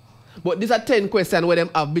first. But these are 10 questions where them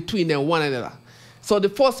have between them one another. So the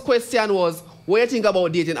first question was, what do you think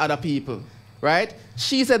about dating other people? Right?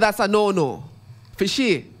 She said that's a no-no. For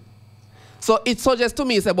she. So it suggests to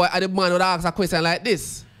me, say, boy, the man would ask a question like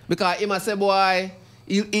this. Because he must say, boy,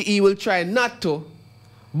 he will try not to,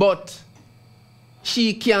 but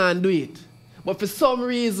she can't do it. But for some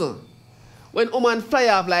reason, when a woman fly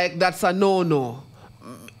off like that's a no-no,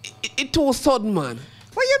 it too sudden, man.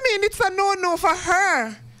 What you mean it's a no-no for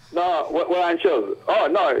her? No, well, I'm sure. Oh,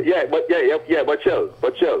 no, yeah, but chill.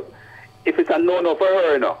 If it's a no-no for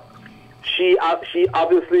her, no. She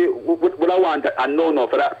obviously would want a no-no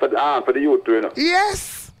for the youth, you know.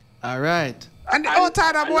 Yes. All right. And the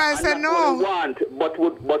outsider boy said no. But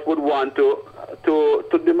would want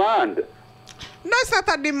to demand. No, it's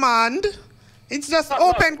not a demand. It's just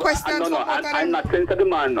open question. I'm not saying it's a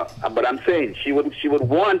demand, no. But I'm saying she would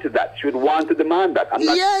want that. She would want to demand that. I'm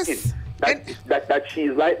not saying that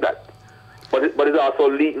she's like that. But it's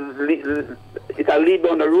also it's a lead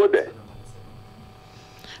down the road there.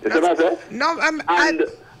 You see what I'm saying?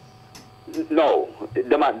 No,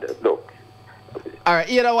 demand. Look. All right,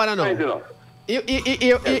 you don't want to know.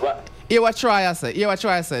 You what try I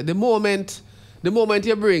say. The moment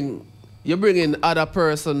you bring in other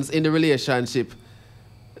persons in the relationship,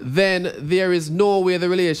 then there is no way the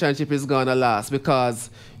relationship is gonna last, because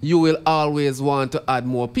you will always want to add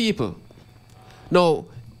more people. Now,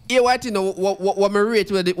 you want to know what me rate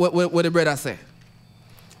what the brother say.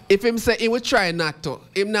 If him say he will try not to,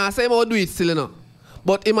 him not say he will do it still, you know.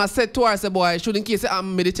 But he must say to her, say, boy, shouldn't case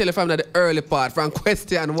I'm me tell you from the early part from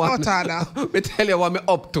question one. Me tell you what me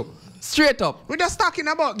up to. Straight up. We're just talking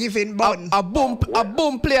about giving bun. A boom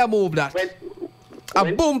player move that.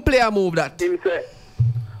 Boom player move that.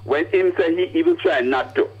 When him say he will try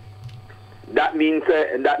not to, that means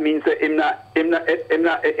him really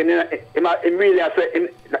say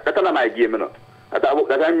that's not my game, you know. That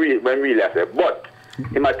I'm really say. But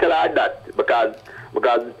he might tell her that because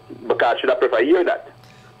should I prefer hear that?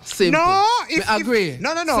 Simple. No, I agree.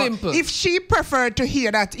 No. Simple. If she preferred to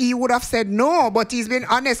hear that, he would have said no. But he's been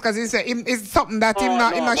honest because it's something that him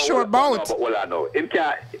not sure about.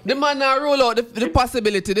 The man now rule out the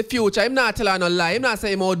possibility, the future. Him not tell her no lie. Him not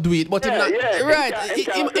say him won't do it. But him not right.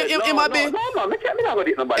 Him might be. No, me not go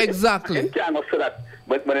date nobody. Exactly. Him can't go say that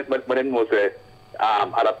when him know say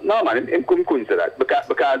No, man, him couldn't say that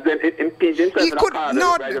because then it impinged himself. He could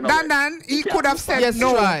he could have said yes,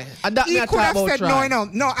 no. Troy. He could have said no.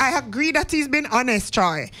 No, I agree that he's been honest,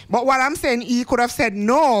 Troy. But what I'm saying, he could have said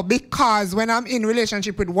no because when I'm in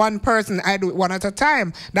relationship with one person, I do it one at a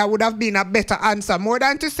time. That would have been a better answer, more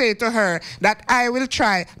than to say to her that I will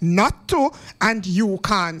try not to and you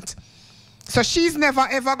can't. So she's never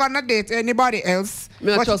ever gonna date anybody else.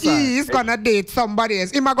 But he is gonna date somebody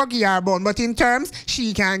else. He might go give her bone, but in terms,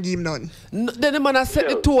 she can't give none. Then the man has set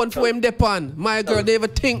the tone for him depend. My girl, they ever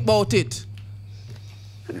think about it.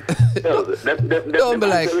 Don't be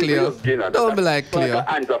like Cleo. Don't be like Cleo.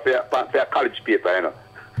 Answer for your college paper, you know.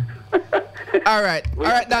 All right,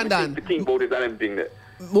 Dan. Think about it and everything there.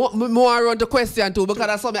 More around the question too, because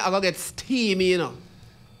that's something I'm gonna get steamy, you know.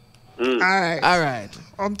 All right.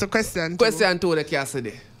 To question 2. Question 2, the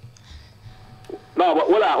Cassidy. No, but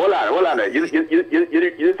hold on. You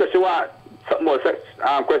just want something more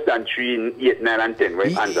question 3, 8, 9, and 10,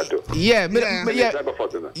 right? Answer to. Yeah.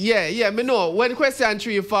 Me know. When question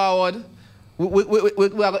 3 forward,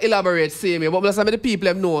 we are elaborate same. But some of the people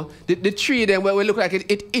them know the 3 them where we look like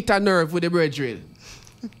it hit a nerve with the brethren.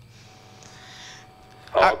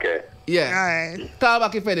 Okay. Yeah. All right. Call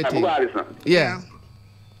back if anything. Yeah.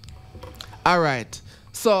 All right.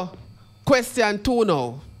 So, question 2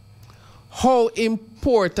 now. How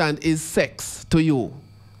important is sex to you?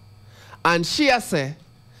 And she has said,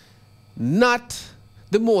 not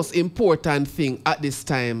the most important thing at this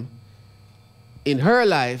time in her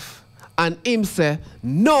life. And him say,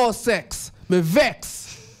 no sex. Me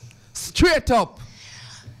vex. Straight up.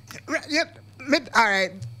 Yeah, all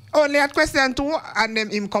right. Only at question 2 and them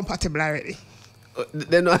incompatible already.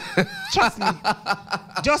 Trust me.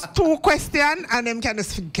 Just 2 questions and them can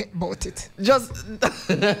just forget about it.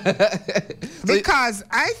 Because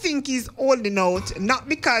I think he's holding out, not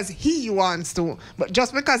because he wants to, but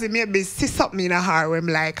just because he maybe see something in a her him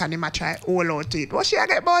like and he might try hold out to it. What she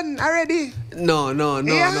get born already? No.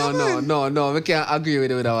 We can't agree with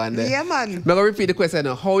that one there. Yeah, man. I'm gonna repeat the question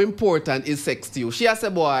now. How important is sex to you? She has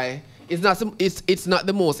said, boy, it's not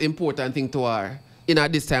the most important thing to her in her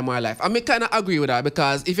this time of her life. I may kind of agree with her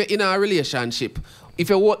because if you're in a relationship, if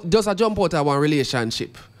you just a jump out of one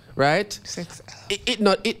relationship, right? Sex. It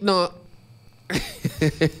not.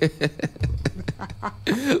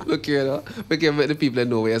 Look here, no? We can make the people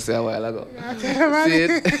know what you said a while ago. See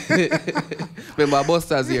it? Remember,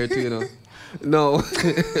 Buster's here too, you know.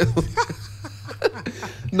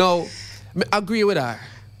 No, I agree with her.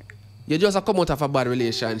 You just come out of a bad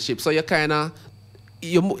relationship, so you kind of,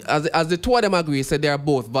 as the 2 of them agree, say they are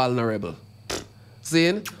both vulnerable.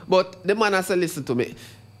 See? But the man has said, listen to me.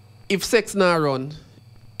 If sex not run,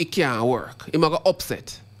 it can't work. It might go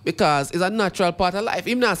upset. Because it's a natural part of life.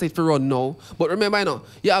 Him not say it for run now. But remember,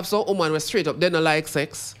 you have some woman who straight up, they don't like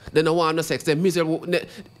sex. They don't want no sex. They're miserable.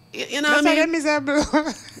 You know what I mean? They're miserable.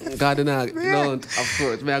 God, don't. Of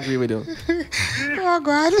course, I agree with you. Oh,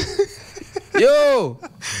 God. Yo!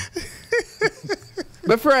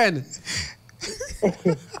 My friend.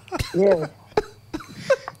 Yeah.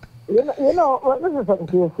 You know what this is something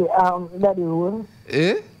to say, Daddy Woon.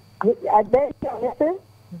 I bet you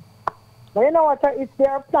but you know what, if they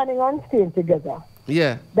are planning on staying together,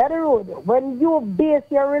 yeah. Daddy Road, when you base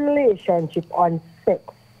your relationship on sex,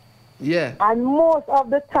 yeah, and most of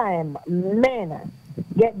the time men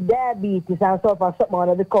get diabetes and stuff and something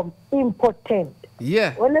and they become impotent.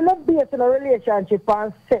 Yeah. When they're not based in a relationship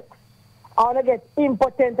on sex, I want to get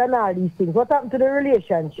impotent and all these things. What happened to the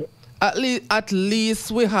relationship? At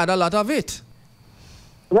least we had a lot of it.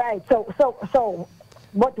 Right. So.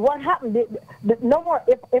 But what happened? No more.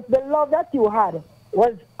 If the love that you had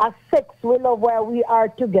was a sex we love where we are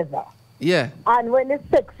together. Yeah. And when the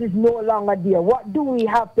sex is no longer there, what do we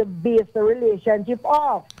have to base the relationship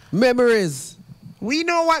off? Memories. We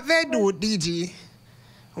know what they do, DG.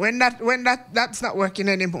 When that's not working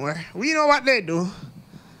anymore. We know what they do.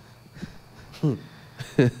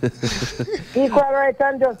 Equal rights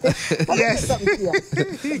and justice. Yes.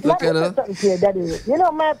 Something here, Daddy. You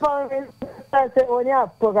know, my parents say when you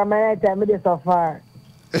have program at time, it is so far.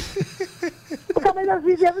 Because I just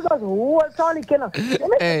see because who else only can.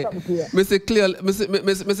 Hey, Mr. Cleo,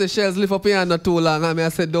 Mr. Shells live up here not too long, and I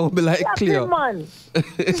said don't be like Cleo. Man.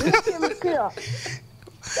 Cleo.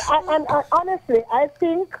 And honestly, I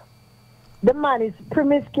think the man is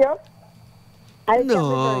promiscuous. I think it's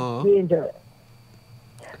very dangerous.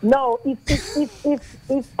 No, if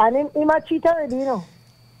and him a cheat already, you know.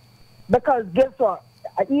 Because guess what?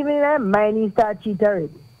 Even in her mind, he start cheat already.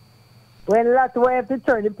 When last wife to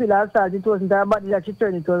turn the pillar aside, it wasn't her body that she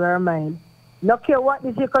turned it, was her mind. No care what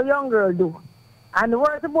this young girl do. And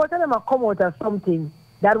worse about them come out as something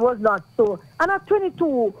that was not so. And at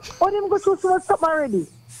 22, how them go through so much stuff already?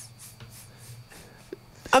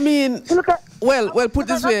 I mean, well, put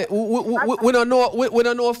this way, we don't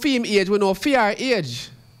know film age, we know fear age.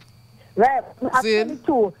 Right, at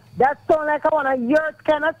 22, that sound like I want a year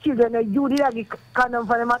kind of children, and you did have the condom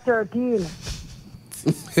for them at 13.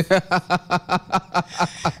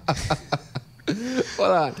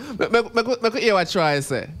 Hold on, me hear what try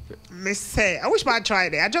say. Me say, I wish I try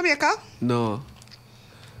there. Jamaica? No.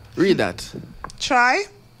 Read that. Try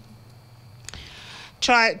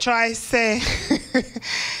say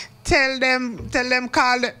tell them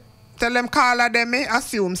call them me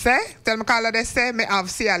assume say tell them call they say me have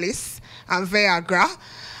Cialis and Viagra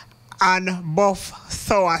and buff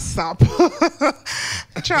soursop.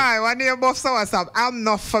 Try when you buff soursop. I'm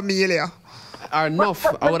not familiar. I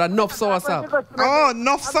would have enough soursop. Oh,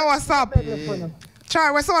 enough soursop. Try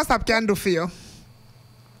what soursop can do for you.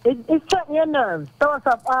 It strengthens your nerves.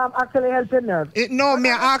 Soursop actually helps your nerves. No, me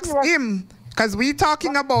ask him. Because we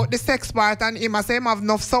talking about the sex part and him I say him have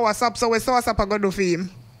enough soursop, so what soursop I going to do for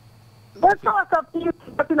him? But soursop you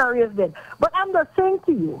put in a race then. But I'm just saying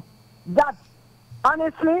to you that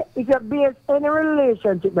honestly, if you base any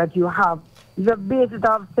relationship that you have, if you base it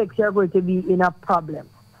off sex, you're going to be in a problem.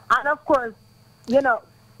 And of course, you know,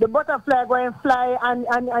 the butterfly going fly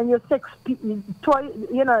and your sex toy,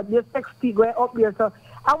 you know, your sex peak going up there. So,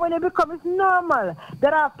 and when it becomes normal,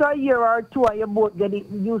 that after a year or two, you both get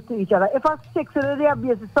used to each other. If a sex on a day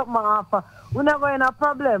basis is something offer, we're not going to have a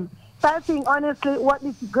problem. So I think, honestly, what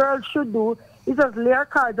this girl should do is just lay her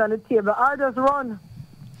cards on the table or just run.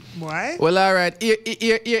 Why? Well, all right. Go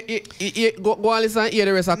and listen and hear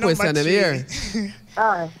the rest of the question. Here.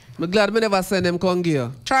 All right. I'm glad I never send them come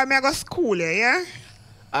here. Try me I go school here, yeah?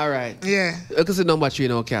 All right. Yeah. Because it's number 3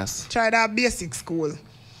 now, Cass. Try that basic school.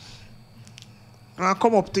 I'll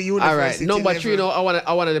come up to university. All right. Number 3 now,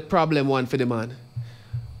 I want the problem one for the man.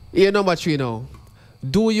 Here, number 3 now.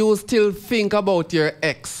 Do you still think about your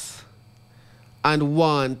ex and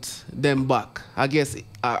want them back? I guess,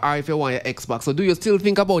 or if you want your ex back. So do you still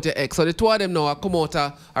think about your ex? So the two of them now come out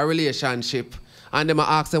of a relationship and them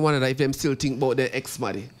ask them one another if them still think about their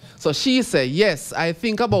ex-buddy. So she said, yes, I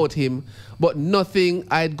think about him, but nothing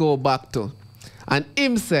I'd go back to. And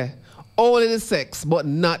him say, only the sex, but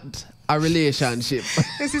not a relationship.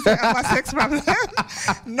 Yes, he said, I have a sex problem.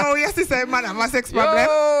 No, yes, he said, man, I have a sex problem.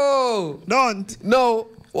 No. Don't. No.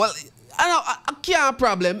 Well, I can't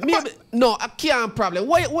problem. Maybe, no, I can't problem.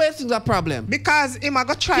 Why is things a problem? Because him I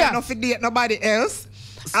go try enough to date nobody else.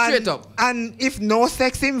 Straight up. And if no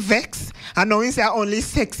sex him vex, and now he say only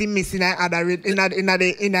sex him missing in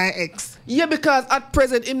a ex. Yeah, because at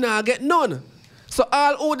present him now get none. So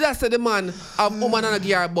all who that say the man have woman and a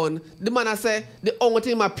gear bun, the man I say the only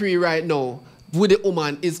thing I pre right now with the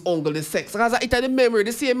woman is uncle the sex. Because it's the memory,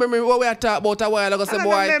 the same memory what we are talking about a while ago. Say,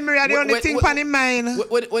 boy, the memory are the only thing on his mind.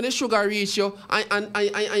 When the sugar reach you and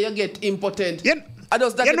you get impotent. You know,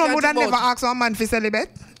 I would have never asked a man for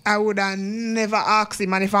celibate. I would have never asked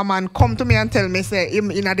him, and if a man come to me and tell me, say, him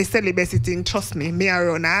in the celibacy thing, trust me, me I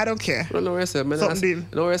run, I don't care. No, know yourself,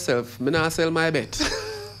 me not sell my bet.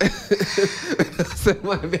 Sell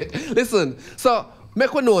my bet. Listen, so,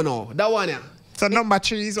 make we know now, that one here. So number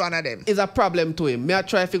 3 is one of them. Is a problem to him. May I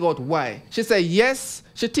try to figure out why. She said, yes,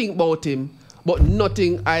 she think about him, but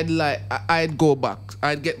nothing I'd go back,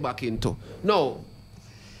 I'd get back into. No,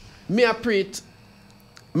 me a preach,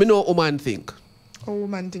 me know woman think. Oh,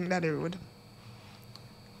 woman think that they would.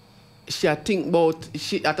 She think about,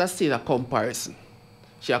 she at a state of comparison.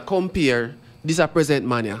 She compare this a present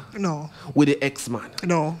man yeah, no. with the ex-man.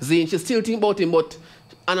 No. Then she still think about him, but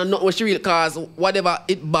and not what she really cause whatever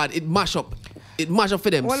it bad, it mash up. It mash up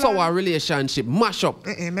for them. Well, so our relationship mash up.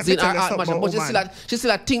 Then her heart mash up. But she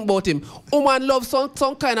still think about him. Woman love some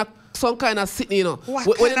kind of sitting, you know.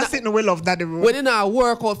 What kind of sitting we love that the road? When in a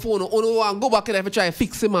workout phone, you want to go back and try to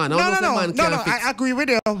fix him, man. No, I agree with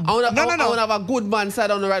you. I want to have a good man side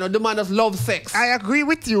on the right now. The man just love sex. I agree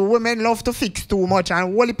with you. Women love to fix too much,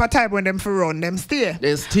 and only per time when them for run, them stay.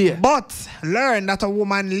 They stay. But learn that a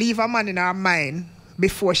woman leave a man in her mind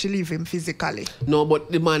before she leave him physically. No,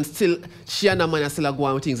 but the man still, she and the man are still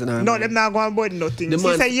going with things in her mind. No, them not going about nothing. She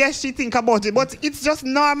say yes, she think about it, but it's just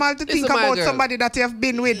normal to think about somebody that you have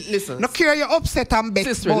been with. Listen. No care you're upset and bet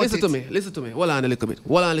Sister, listen to me. Hold on a little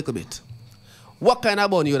bit. What kind of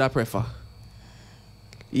bun you would prefer?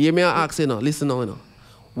 You hear me ask you now, listen now.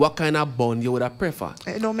 What kind of bun you would prefer?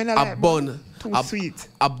 No, me not a like bun. Too sweet.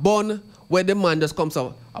 A bun where the man just comes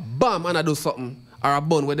up, a bam and I do something. Or a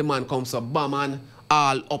bun where the man comes up, bam and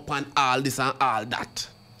all up and all this and all that.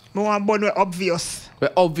 I want one we're obvious.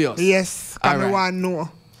 We're obvious. Yes, All because I right. want to know.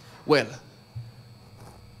 Well,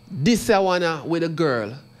 this I wanna with a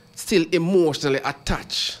girl still emotionally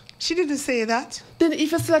attached. She didn't say that. Then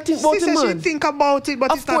if you still think about She it, said man. she'd think about it,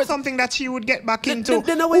 but Of it's not course. something that she would get back into.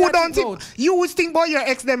 then what you Who don't think think about? you would think about your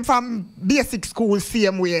ex them from basic school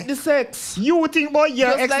same way? The sex. You would think about your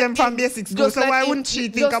Just ex like them from him- basic school. just So like why him- wouldn't she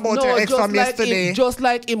think just- about no, your ex just from like yesterday? Him, just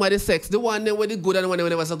like him at the sex. The one that with the good and the one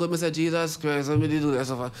that was so good. I said, Jesus Christ, I really do that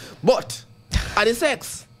stuff. But at the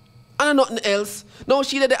sex. And nothing else. No,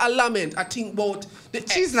 she did a lament. I think about the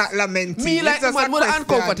ex. She's not lamenting. Me It's like just man, a more question.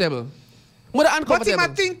 uncomfortable. More But uncomfortable.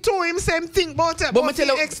 him I think too, him same thing about me about tell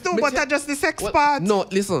the you- ex too, me but tell- just the sex Well, part. No,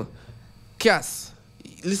 listen. Cass,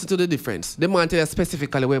 listen to the difference. The man tell her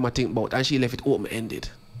specifically where I think about and she left it open-ended.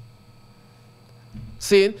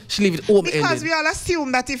 Saying she leave it open-ended. Because we all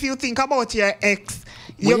assume that if you think about your ex,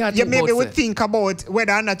 What you, you you think maybe about, would sir? think about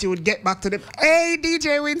whether or not you would get back to them. Hey,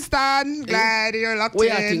 DJ Winston, glad you're locked What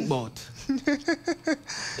in. you think about?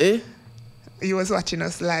 Eh? He was watching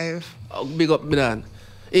us live. Oh, big up, man.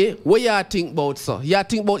 Eh? What you think about, sir? You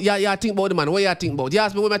think about the man. What you think about? You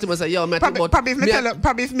ask me what I think about, say, yo, I think about... Probably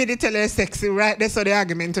if me they tell you sexy, right? That's how the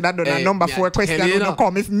argument to that done. Hey, Number me 4 a tell question you, will no. not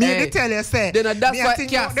come. If me Hey, they tell you, say, then that's me why I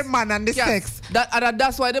think about the man and the sex.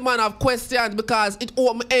 That's why the man have questions because it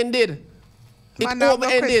open-ended. It Man have no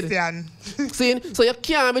open-ended. question. See? So you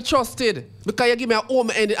can't be trusted because you give me an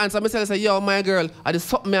open-ended answer. I say, yo, my girl, I just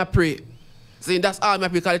something I pray. See, that's all my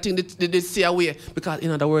because I think they stay away. Because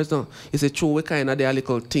in other words, no, it's a true we kind of their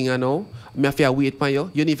little thing, you know. Me have to wait for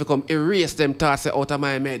you. You need to come erase them thoughts out of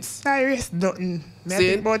my meds. I erase nothing. Me I See?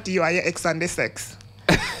 think about you and your ex and the sex.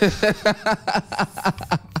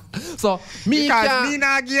 So me because can't... me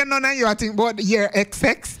not again none of you I think about your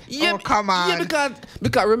ex. Yeah, oh, come on. Yeah,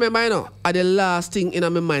 because remember, you know, the last thing in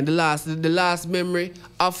my mind, the last memory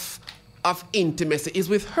of intimacy is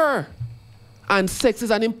with her. And sex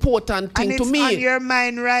is an important thing and to it's me. on your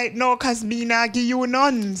mind right now because me not give you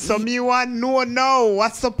none. So me want to know now.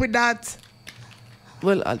 What's up with that?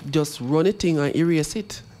 Well, I'll just run a thing and erase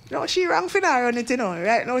it. No, she wrong for that run it, you know.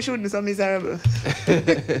 Right now she would be so miserable.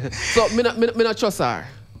 So me not trust her.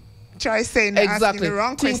 Try saying Exactly. asking the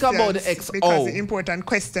wrong Think questions about the XO. because the important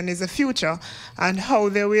question is the future and how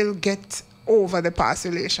they will get over the past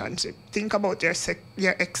relationship. Think about your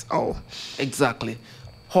XO. Exactly.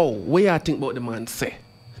 How? What you think about the man say?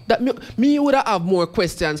 That me would have more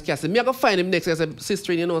questions, Cassie. Me I go find him next and say,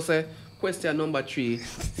 sister, you know, say question number 3,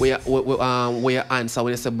 where you answer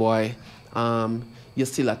when you say, boy, you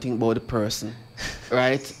still a think about the person,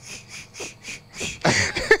 right?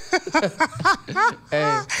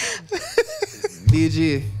 Hey,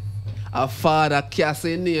 DJ, a father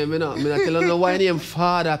Cassie name, you know. Me not tell you why name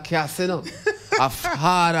father Cassie, no. A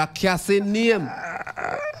father Cassie name.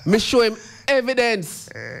 Me show him evidence.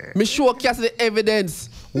 Me show Cassie the evidence.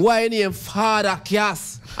 Why name father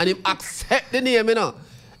Cass? And him accept the name, you know.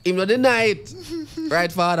 Him not deny it.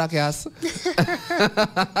 Right, father Cass?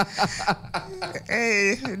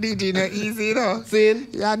 Hey, DJ not easy, you know. See?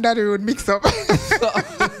 Yeah, and that would mix up.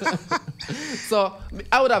 So,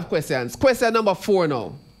 I would have questions. Question number 4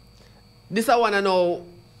 now. This I want to know,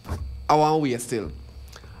 I want to wait still.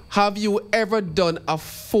 Have you ever done a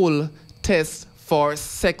full test for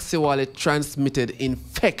sexually transmitted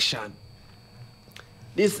infection?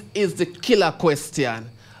 This is the killer question.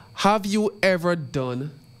 Have you ever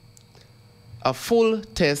done a full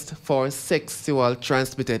test for sexual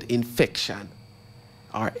transmitted infection?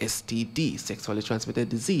 Or STD, sexually transmitted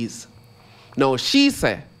disease. Now, she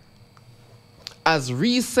said, as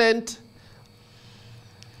recent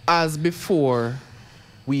as before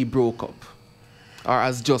we broke up, or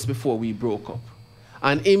as just before we broke up.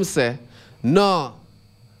 And him say, no,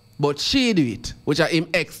 but she do it, which are him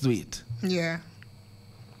ex do it. Yeah.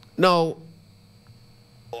 Now,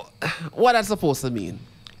 what that's supposed to mean?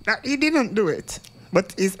 Now, he didn't do it,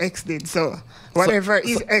 but his ex did. So, whatever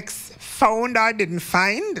his ex found or didn't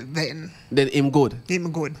find, then him good.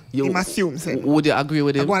 Him good. Him assumes it. Would you agree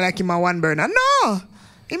with him? I go like him a one burner. No!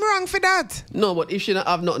 Him wrong for that. No, but if she don't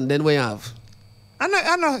have nothing, then we have.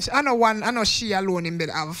 I know she alone him did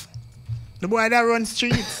have. The boy that runs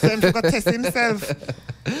streets, so him forgot test himself.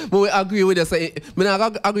 But we agree with you, say, I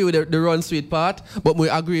not agree with the run street part, but we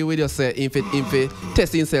agree with you, say, if it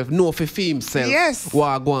test himself, no for himself. Yes.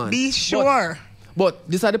 What go on. Be sure. But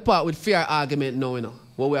this is the part with fair argument now, you know,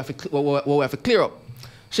 what we have to clear up.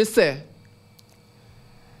 She said,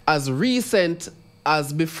 as recent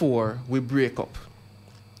as before we break up.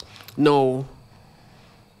 Now,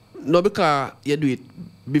 no because you do it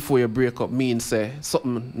before you break up means say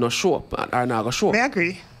something not show up or not gonna show up. I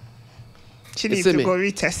agree. She needs to go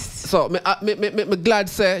retest. So, me glad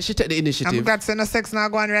say she take the initiative. I'm glad say no sex now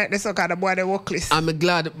go on right this, so the boy they work list. I'm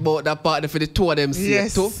glad about that part for the two of them see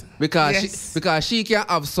it too. Because she can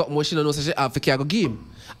have something what she don't know so she have to go give him.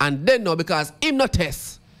 And then no, because him not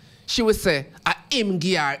test, she will say, him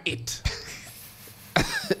give her it.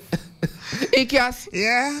 Ikias?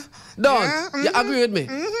 Yeah. Don't. Yeah, You agree with me?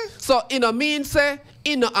 So, mean say,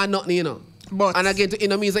 are nothing, But and again,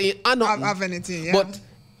 to mean say, are nothing. Have anything, yeah. But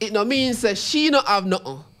it no mean say she no have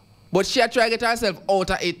nothing. But she try to get herself out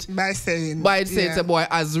of it. By saying, say, boy,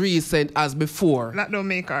 as recent as before. That don't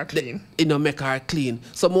make her clean. It don't make her clean.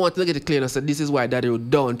 So I want to get it clean and say, this is why daddy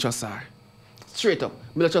don't trust her. Straight up.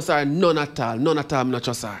 I don't trust her none at all. None at all, I don't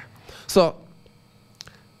trust her. So,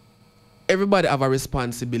 everybody have a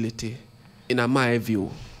responsibility, in my view,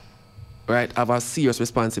 right? Have a serious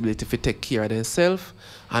responsibility to take care of themselves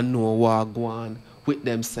and know what go on with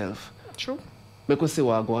themselves. True. I can see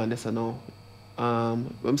what go on this now.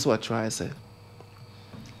 I'm so I try to say.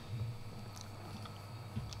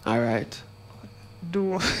 All right.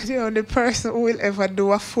 The only person who will ever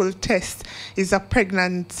do a full test is a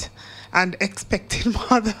pregnant and expecting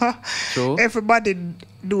mother. True. Everybody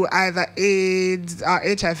do either AIDS or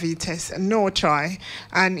HIV test. No try.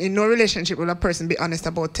 And in no relationship will a person be honest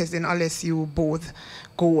about testing unless you both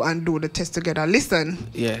go and do the test together. Listen.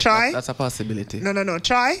 Yeah. Try. That's a possibility. No.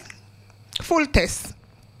 Try. Full test.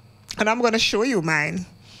 And I'm going to show you mine.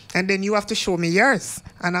 And then you have to show me yours.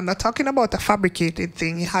 And I'm not talking about a fabricated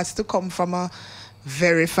thing. It has to come from a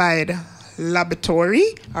verified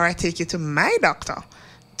laboratory, or I take you to my doctor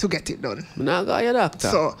to get it done. I'm not got your doctor.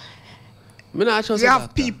 So you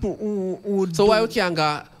have people who so why we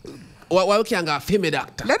can't go for me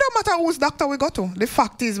doctor? That don't matter whose doctor we go to. The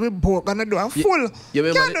fact is we both gonna do a full.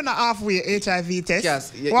 You can't do a halfway HIV test.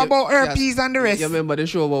 Yes, what about herpes and the rest? You remember the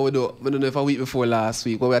show what we do? I don't know if a week before last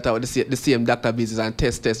week when we were talking about the same doctor business and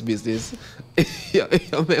test business. you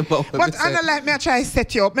remember what but I don't like me I try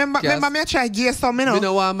set you up. Remember me I try gear some, you know. You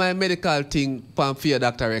know want my medical thing for your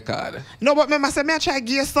doctor record. No, but remember say me I try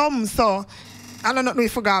gear some, so I don't know if you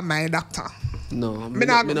forgot my doctor. No,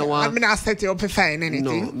 I'm not set you up to find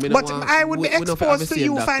anything. No, but I would be exposed to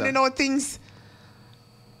you finding out things.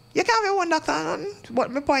 You can't have one doctor.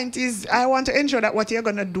 But my point is, I want to ensure that what you're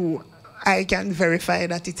going to do, I can verify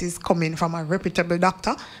that it is coming from a reputable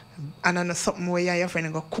doctor. And I know something where you and your friend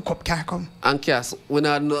and go cook up car come. And Cass, we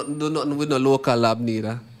not do nothing with no local lab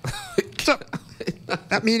neither. So,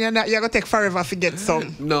 that means that you're going to take forever to get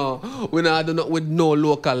some. No, we not do nothing with no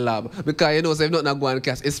local lab. Because you know, so if nothing go on,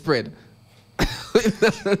 Cass, it's spread. Man,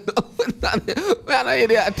 I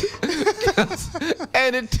idiot.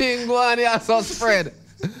 Anything go on here, so spread.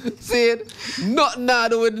 See it? Nothing to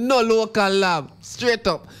do with no local lab. Straight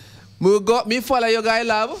up. Me follow your guy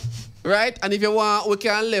lab, right? And if you want, we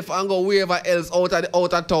can left and go wherever else out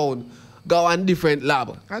of town. Go on different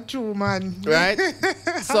lab. That's true, man. Right?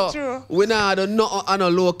 So, true. we not do nothing on a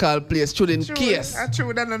local place, should in case. That's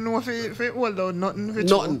true. Then I know if it hold out nothing.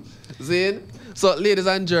 Nothing. See it? So, ladies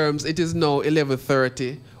and germs, it is now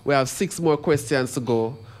 11:30. We have 6 more questions to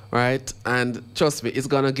go, right? And trust me, it's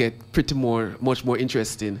going to get much more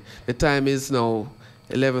interesting. The time is now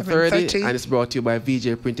 11:30, and it's brought to you by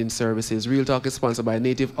VJ Printing Services. Real Talk is sponsored by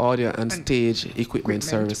Native Audio and Stage Equipment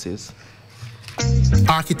Services.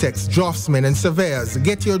 Architects, draftsmen, and surveyors,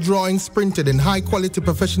 get your drawings printed in high-quality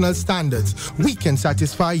professional standards. We can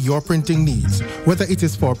satisfy your printing needs. Whether it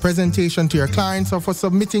is for presentation to your clients or for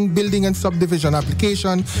submitting building and subdivision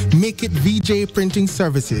application, make it VJ Printing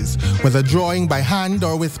Services. Whether drawing by hand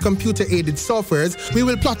or with computer-aided softwares, we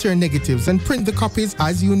will plot your negatives and print the copies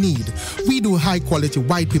as you need. We do high-quality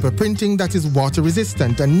white paper printing that is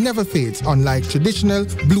water-resistant and never fades, unlike traditional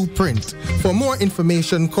blueprint. For more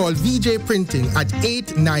information, call VJ Printing at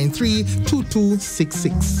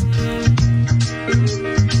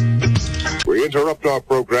 893-2266. We interrupt our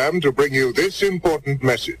program to bring you this important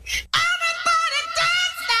message.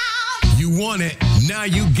 You want it, now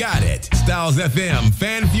you got it. Styles FM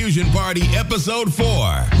Fan Fusion Party Episode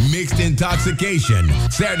 4, Mixed Intoxication,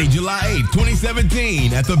 Saturday, July 8,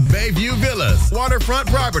 2017 at the Bayview Villas, waterfront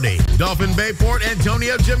property, Dolphin Bay, Port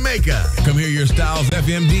Antonio, Jamaica. Come hear your Styles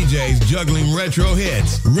FM DJs juggling retro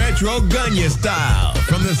hits, retro Gunya style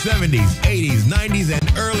from the 70s, 80s, 90s,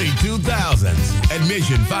 and early 2000s.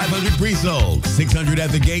 Admission 500 pre-sold, 600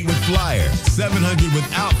 at the gate with flyer, 700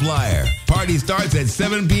 without flyer. Party starts at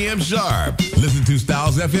 7 p.m. sharp. Listen to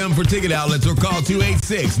Styles FM for ticket outlets or call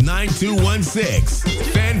 286-9216.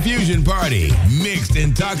 Fan Fusion Party, Mixed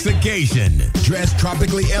Intoxication. Dress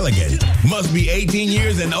tropically elegant. Must be 18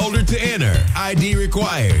 years and older to enter. ID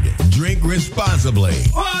required. Drink responsibly.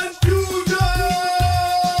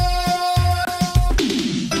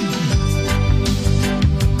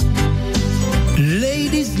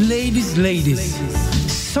 Ladies,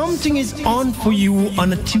 something is on for you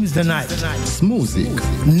on a Tuesday night. Smoothie.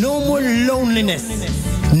 No more loneliness.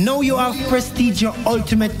 Now you have Prestige, your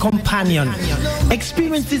ultimate companion.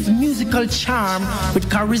 Experience this musical charm with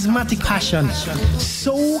charismatic passion.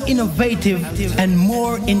 So innovative and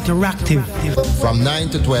more interactive. From 9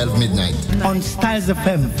 to 12 midnight. On Styles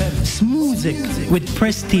FM. Smoothie with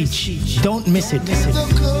Prestige. Don't miss it.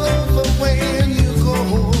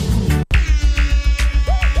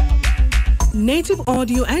 Native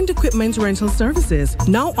Audio and Equipment Rental Services,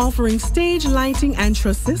 now offering stage lighting and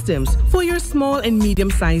truss systems for your small and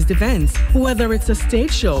medium-sized events. Whether it's a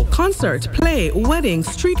stage show, concert, play, wedding,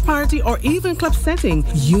 street party, or even club setting,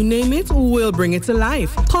 you name it, we'll bring it to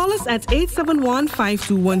life. Call us at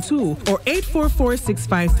 871-5212 or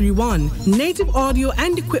 844-6531. Native Audio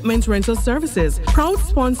and Equipment Rental Services, proud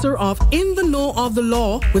sponsor of In the Know of the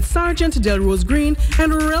Law with Sergeant Delrose Green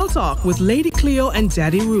and Real Talk with Lady Cleo and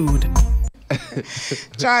Daddy Rude.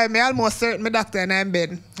 Try me almost certain my doctor and I'm in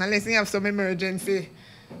bed. Unless you have some emergency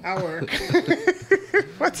at work.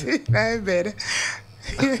 But I'm in bed.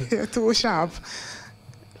 You're too sharp.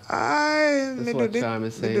 Me do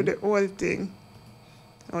the whole thing.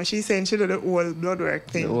 Oh, she's saying she do the whole blood work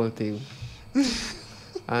thing. The whole thing.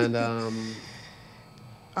 And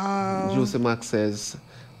Juicy Max says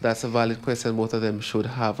that's a valid question. Both of them should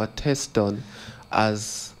have a test done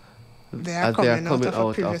as they are coming out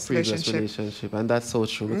of previous relationship. And that's so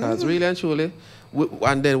true, because really and truly,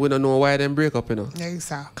 and then we don't know why them break up, you know.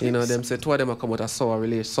 Exactly. You know, them say two of them are come out of sour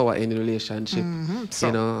any relationship.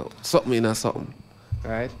 You know, something in a something.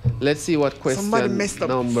 Right? Let's see what question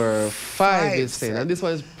number 5 is saying. And this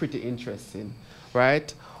one is pretty interesting.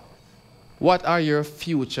 Right? What are your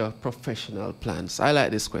future professional plans? I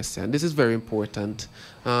like this question. This is very important.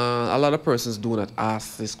 A lot of persons do not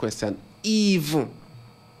ask this question, even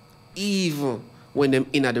when them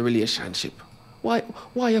in the relationship. Why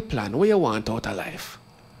you plan? What you want out of life?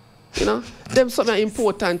 You know? Them something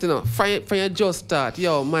important, you know. For you just start,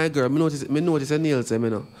 yo, my girl, me notice your nails, you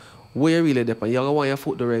know. Where you really depend? You don't want your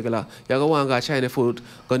foot the regular. You don't want to go China food.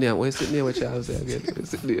 Go there. Where you sit there with Charles again?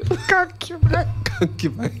 Sit there.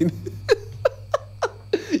 Concubine.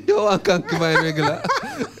 You want concubine regular.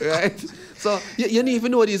 Right? So you need to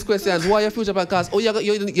know these questions. Why your future plan? Because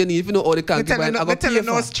you need to know all the concubine. I tell you,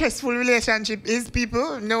 no stressful relationship is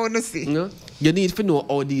people. No, see. No? You need to know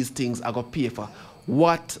all these things I got pay for.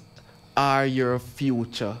 What are your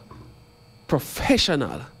future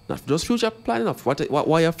professional, not just future plan enough, what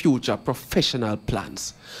are your future professional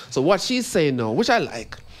plans? So what she's saying now, which I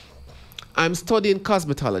like, I'm studying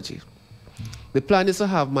cosmetology. The plan is to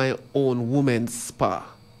have my own women's spa.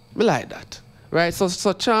 I like that. Right?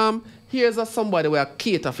 So Charm, here's somebody where I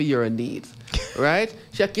cater for your needs. Right?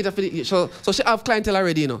 She cater for the, so she have clientele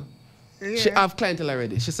already, you know. Yeah. She have clientele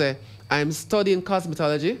already. She say, I'm studying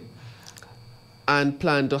cosmetology and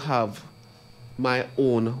plan to have my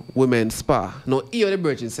own women's spa. Now, here the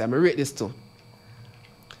virgin say, I'm rate this too.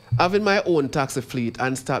 Having my own taxi fleet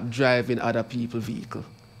and stop driving other people's vehicle.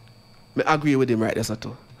 I agree with him right there,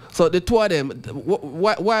 too. So the two of them,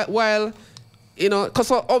 while you know, because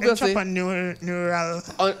so obviously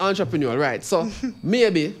entrepreneurial, right? So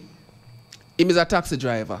maybe he is a taxi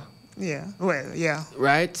driver. Yeah. Well, yeah.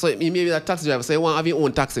 Right. So he may be a taxi driver. So you want to have your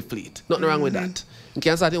own taxi fleet. Nothing wrong with that. You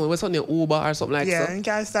can start with something Uber or something like that. Yeah, you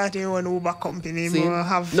can start your own Uber company. See?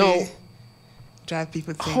 Have now, drive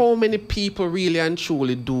people. How many people really and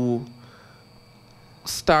truly do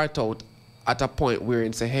start out at a point where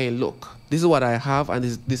and say, hey, look, this is what I have and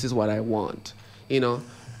this is what I want. You know,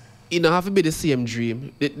 it don't have to be the same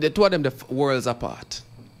dream. The two of them, the worlds apart.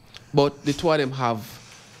 But the two of them have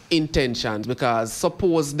intentions, because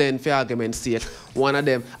suppose then, for argument's sake, one of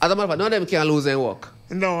them, as a matter of fact, none of them can lose their work.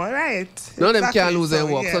 No, right. None of them can lose their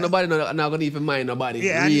work, so nobody not going to even mind nobody.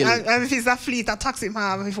 Yeah, really. and if it's a fleet, a taxi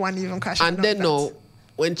have if one even crash. And then now,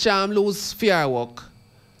 when Charm lose fear work,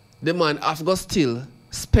 the man have to go still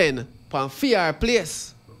spend on fear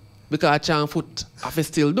place, because Charm foot have to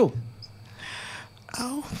still do.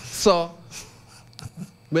 Oh. So,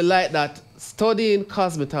 me like that, studying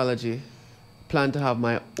cosmetology, plan to have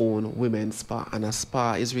my own women's spa, and a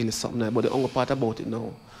spa is really something nice. But the only part about it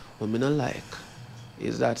now, what me not like,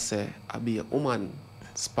 is that say I be a woman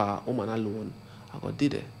spa, woman alone, I go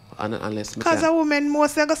did it. Unless because a woman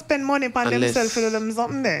mostly go spend money on themselves for them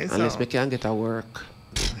something there. Unless me can get a work.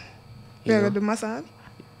 You do massage?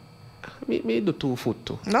 Me do 2 foot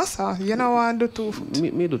too. No sir, you know want to do 2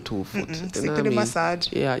 foot. Me do 2 foot. Stick to the massage.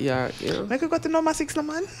 Yeah, you know. Make you go to number 6 no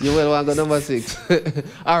man. You will want to go number 6.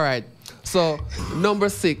 Alright. So number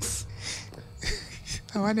 6.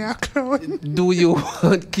 I want your clown. Do you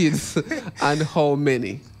want kids and how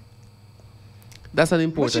many? That's an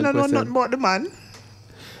important question. But she don't question. know nothing about the man.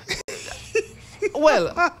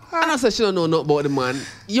 Well, I'm not saying she don't know nothing about the man.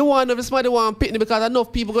 You want to know if somebody want to pick me because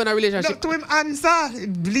enough people go in a relationship. No, to him answer,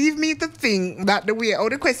 leave me to think that the way how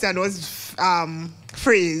the question was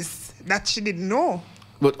phrased, that she didn't know.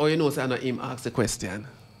 But all you know is I know him ask the question.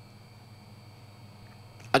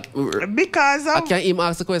 Because I can't him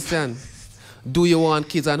ask the question. Do you want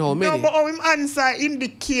kids and how many? No, but how him answer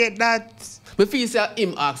indicate that. But feel say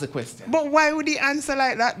him ask the question. But why would he answer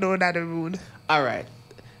like that though, that rude? All right.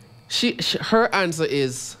 Her answer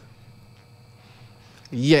is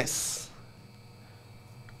yes.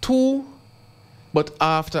 2, but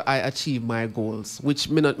after I achieve my goals, which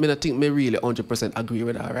me not think me really 100% agree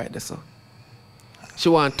with her right there, so. She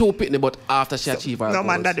want 2 pitney, but after she achieve her goals. No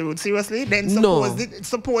man, that rude. Seriously? Then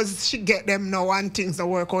suppose she get them now and things don't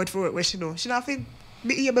work out for it where she do. She don't have to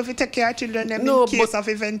be able to take care of children them in case of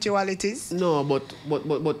eventualities. No, but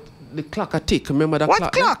the clock a tick. Remember that clock?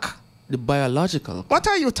 What clock? The biological. What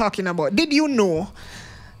are you talking about? Did you know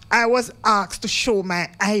I was asked to show my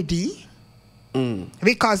ID?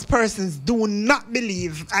 Because persons do not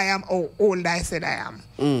believe I am how old I said I am.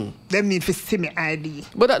 They need to see my ID.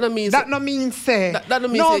 But that don't mean that don't mean say that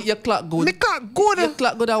don't mean say your clock good. My clock good. Your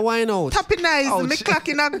clock good at wine out. Tapping nice. My clock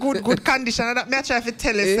in a good condition. And that me try to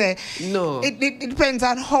tell you say no. It depends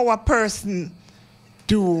on how a person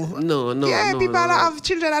do. No. Yeah, people have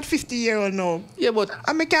children at 50-year-old now. Yeah, but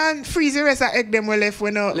I can't freeze the rest of egg them well if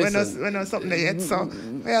when something there yet. So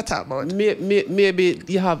what are you talking about? Maybe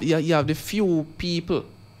you have the few people,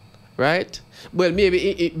 right? Well,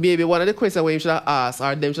 maybe one of the questions where you should have asked,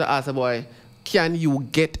 or them should have asked a boy, can you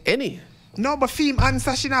get any? No, but Fim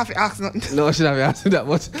answer she not have to ask nothing. No, she not have to ask that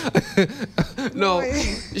much. No,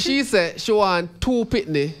 she said she want 2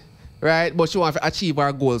 pitney. Right, but she wants to achieve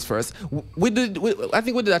our goals first. I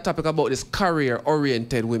think we did a topic about this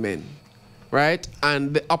career-oriented women, right,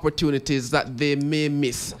 and the opportunities that they may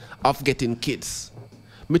miss of getting kids.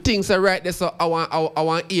 Me think so right there. So I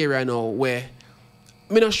want area now where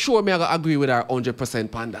me not sure me I gotta agree with her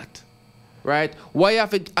 100% on that, right? Why you have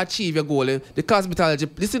to achieve your goal? The cosmetology.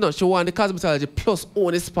 Listen, she want the cosmetology plus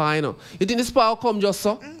own the spa. You know, you think the spa will come just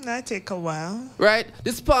so? That take a while. Right,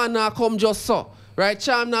 the spa now come just so. Right,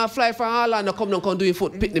 Charm now fly from Holland and come down do your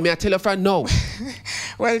foot picnic. Me I tell her friend no.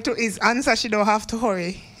 Well, to his answer, she don't have to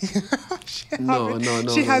hurry. No.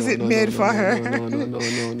 She has it made for her.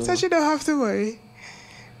 No. So she don't have to worry.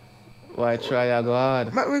 Why try I go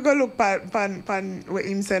hard? But we go look pan what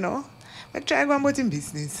him say no. But try go about in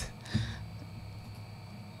business.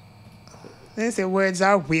 They say words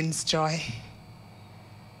are wins, Joy.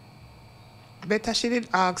 Better she did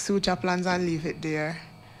ask future plans and leave it there.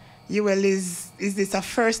 Is this a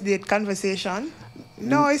first date conversation?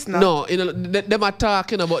 No, it's not. No, them are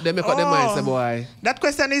talking about them make up their minds, say boy. That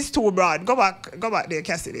question is too broad. Go back there,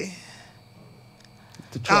 Cassidy.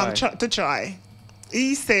 To try.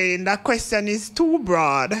 He's saying that question is too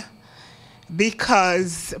broad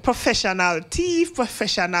because professional thief,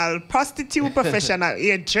 professional prostitute, professional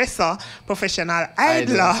hairdresser, professional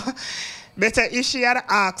idler. Better if she had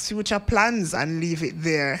asked future plans and leave it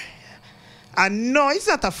there. And no, it's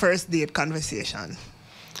not a first date conversation.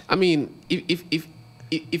 I mean,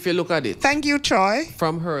 if you look at it. Thank you, Troy.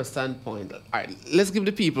 From her standpoint. All right, let's give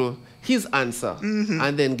the people his answer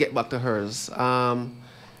and then get back to hers. The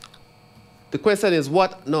question is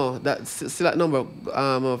what? No, that's still that number.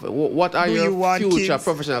 What are your future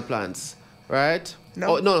professional plans? Right?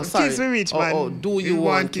 No, sorry. Kids will reach, man. Do you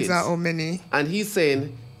want kids? How many? And he's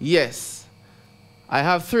saying, yes. I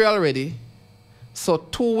have 3 already. So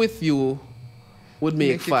 2 with you would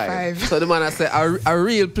make 5. So the man I said, a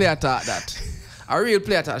real player thought that. A real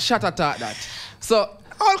player thought, shot at that. So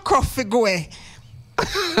all coffee go away.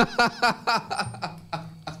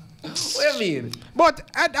 What do you mean? But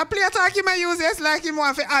a player talk him use yes like him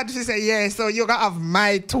want to add to say yeah, so you gotta have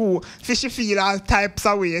my 2 fishy feel all types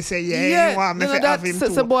of way say you want me to have him 2.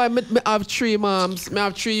 So boy, me have 3 moms, me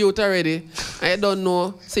have 3 youth already. I don't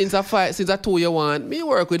know since a 2 you want, me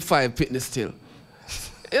work with 5 fitness still.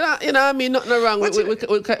 You know what I mean? Nothing wrong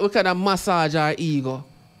with kind of massage our ego.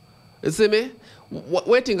 You see me? What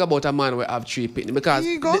do you think about a man who have 3 pitney? Because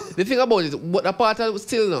the thing about it, what the part of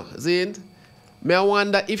still no, see it? Me I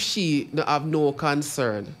wonder if she no have no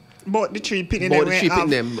concern. But the 3 pitney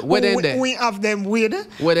them. Where we have them with?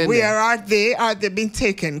 Where are they? Are they being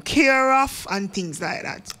taken care of and things like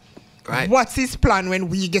that? Right. What's his plan when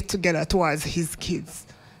we get together towards his kids?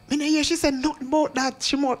 I hear she said nothing about that.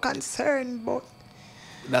 She more concerned about.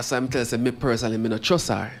 That's why I'm telling you, me personally, me not trust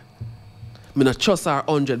her. Me not trust her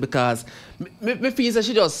 100 because me feel that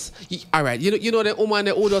she just, all right, you know the woman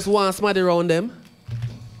who just wants somebody around them?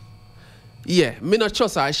 Yeah, me not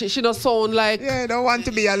trust her. She don't sound like... Yeah, don't want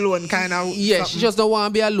to be alone kind of... Yeah, something. she just don't want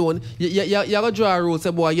to be alone. You gotta draw a rule,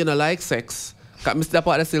 say, boy, you don't like sex. Because Mr.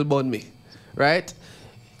 Part still bun me. Right?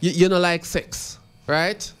 You don't like sex.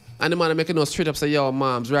 Right? And the man making no straight up say, yo,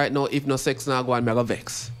 moms, right now, if no sex now go on, me go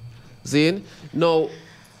vex. See? Now,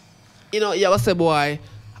 you gotta say, boy,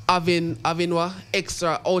 having what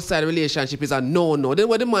extra outside relationship is a no. Then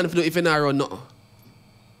what the man do if you not run nothing?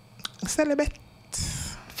 Celibate.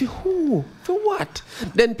 For who? For what?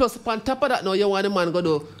 Then plus on top of that now you want the man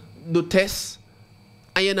go do test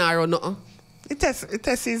and you not run nothing? The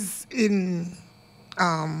test is in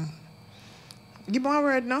give me a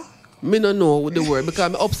word now. Me no know the word because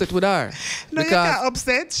I'm upset with her. No, you can't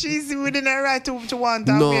upset. She's within her right to want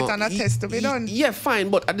to wait on a test to be done. Yeah, fine,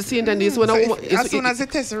 but at the same time, this when a woman... as soon as the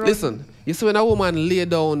test runs... Listen, you see when a woman lay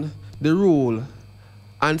down the rule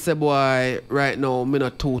and say, boy, right now, me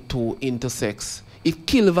not too into sex, it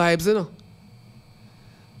kill vibes, you know.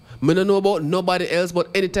 Me don't know about nobody else,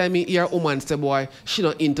 but anytime me hear a woman say, boy, she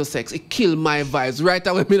not into sex, it kill my vibes. Right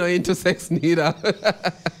away, me not into sex neither.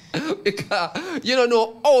 Because you don't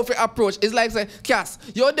know how to approach. It's like say, Cass,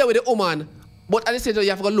 you're there with the woman, but at the same time you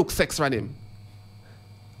have to look sex from him.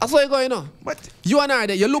 That's what you're going on. But you and I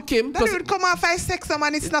there, you look him. That would come off as sex,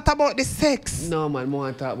 man. It's not about the sex. No, man, I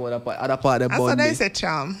want to talk about other part of the bun. That's what I said,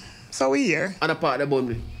 charm. So we here. Other part of the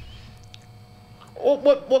bun. Oh,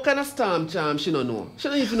 what kind of storm, charm? She don't know. She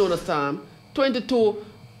don't even know the storm. 22.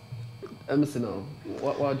 Let me see now.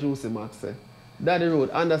 What Juicy Max say? Daddy Road,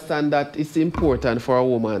 understand that it's important for a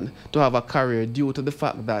woman to have a career due to the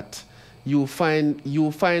fact that you find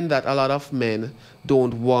that a lot of men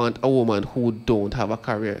don't want a woman who don't have a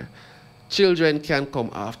career. Children can come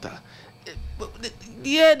after.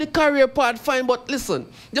 Yeah, the career part fine, but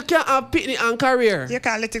listen, you can't have picnic and career. You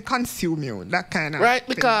can't let it consume you, that kind of right,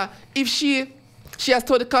 thing. because if she has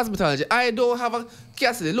studied cosmetology, I don't have a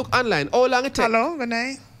Cassidy, look online. How long it take? Hello, good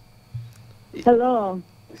night. Hello.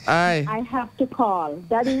 Aye. I have to call.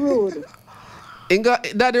 Daddy Rude.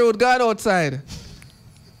 Daddy Rude, go outside.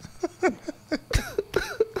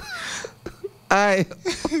 Aye.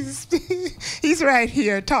 He's right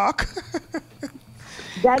here. Talk.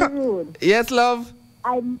 Daddy Rude. Yes, love.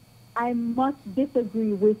 I must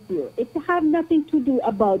disagree with you. It has nothing to do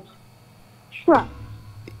about trust.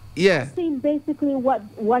 Yeah. I think basically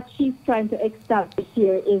what she's trying to establish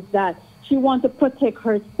here is that she wants to protect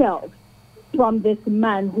herself from this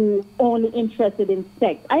man who's only interested in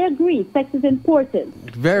sex. I agree, sex is important.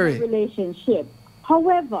 Very. In a relationship.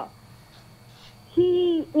 However,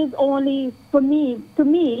 he is only, to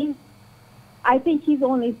me, I think he's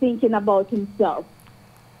only thinking about himself.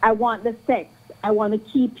 I want the sex. I want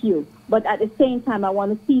to keep you. But at the same time, I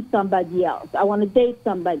want to see somebody else. I want to date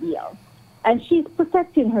somebody else. And she's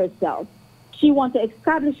protecting herself. She wants to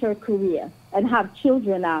establish her career and have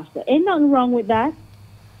children after. Ain't nothing wrong with that.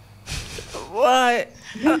 Why?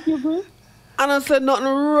 Don't you agree? I don't say nothing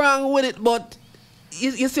wrong with it, but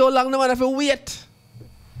you see how long the man have to wait?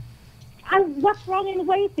 And what's wrong in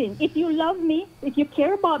waiting? If you love me, if you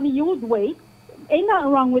care about me, you would wait. Ain't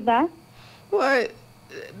nothing wrong with that. Why?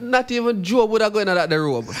 Not even Joe would have gone out the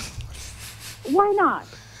robe. Why not?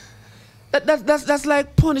 That's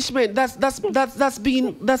like punishment. That's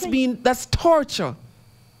torture.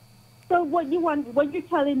 So what you're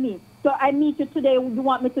telling me? So I meet you today. You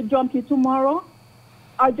want me to jump you tomorrow,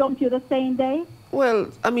 or jump you the same day? Well,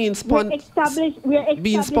 I mean,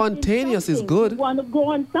 being spontaneous is good. You want to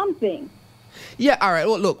go on something? Yeah. All right.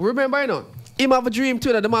 Well, look. Remember, him have a dream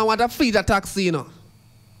too that the man want a fleet of taxi,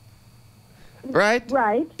 Right?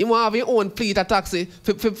 Right. He want have his own fleet of taxi.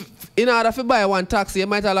 In order to buy one taxi, you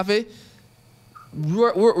might have to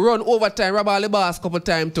run overtime, rob all the boss couple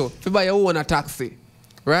times too. To buy your own taxi.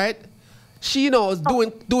 Right? She is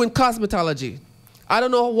doing cosmetology. I don't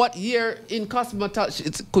know what year in cosmetology.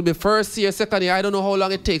 It could be first year, second year. I don't know how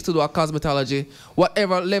long it takes to do a cosmetology.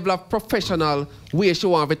 Whatever level of professional way she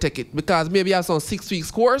want to take it. Because maybe you have some 6 weeks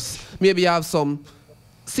course. Maybe you have some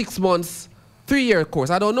 6 months, 3-year course.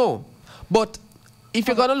 I don't know. But if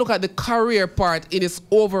you're going to look at the career part in its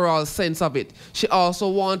overall sense of it, she also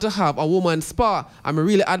want to have a woman's spa. I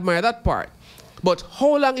really admire that part. But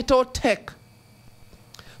how long it will take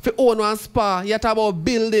for own one spa? You have to have about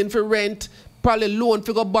building for rent, probably loan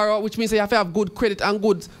for go borrow, which means you have to have good credit and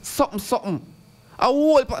good something. A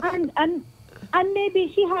whole and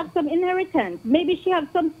maybe she has some inheritance. Maybe she has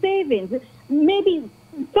some savings. Maybe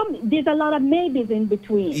there's a lot of maybes in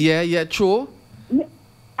between. Yeah, true.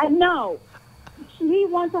 And now, he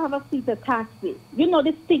wants to have a fleet of taxi. You know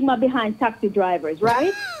the stigma behind taxi drivers,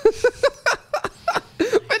 right?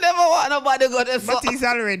 We never want nobody go there. But he's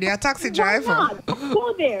already a taxi driver.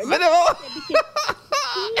 go there.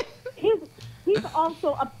 He's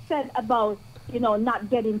also upset about, not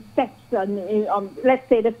getting sex on, let's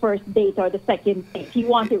say, the first date or the second date. He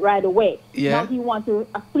wants it right away. Yeah. Now he wants to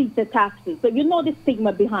fleet the taxi. So you know the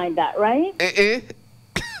stigma behind that, right?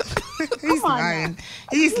 He's lying.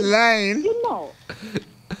 He's lying. You know.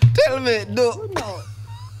 Tell me, no.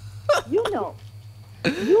 You know.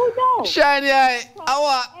 You know. Shiny eye.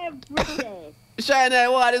 Every day. Shiny eye,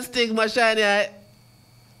 what is stigma, shiny eye?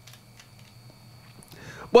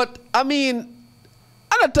 But, I mean,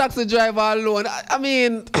 I'm a taxi driver alone. I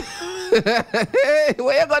mean,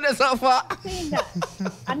 where you going to suffer?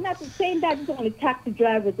 I'm not saying that it's only taxi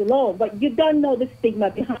drivers alone, but you don't know the stigma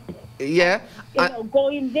behind it. Yeah.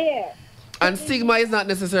 Going there. And stigma is not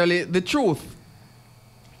necessarily the truth.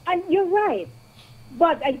 And you're right.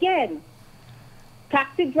 But again,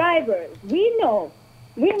 taxi drivers, we know.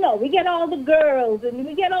 We get all the girls, and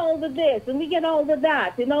we get all the this, and we get all the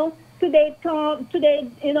that, Today Tom, today,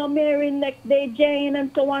 Mary, next day Jane,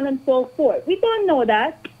 and so on and so forth. We don't know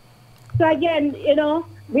that. So again,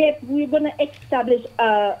 we're going to establish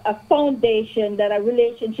a foundation, a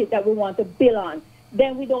relationship that we want to build on.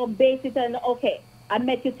 Then we don't base it on, okay, I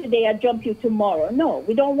met you today, I jump you tomorrow. No,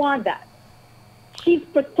 we don't want that. She's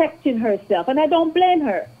protecting herself, and I don't blame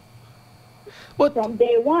her. But from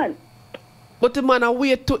day one. But the man, I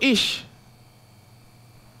wait to ish.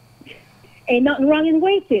 Ain't nothing wrong in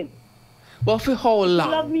waiting. But for how long?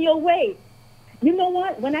 Love me or wait. You know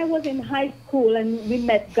what? When I was in high school and we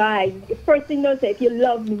met guys, the first thing they'll say, if you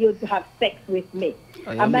love me, you'd have sex with me.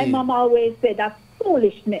 And my mom always said, that's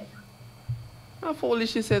foolishness. How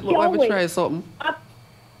foolish, she said, well, why we try something?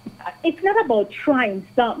 It's not about trying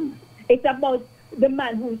something. It's about the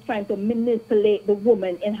man who's trying to manipulate the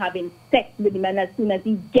woman in having sex with him, and as soon as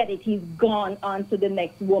he get it, he's gone on to the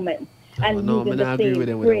next woman. And no, I'm not agree with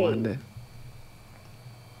them with that one day.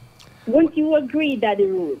 Wouldn't you agree, Daddy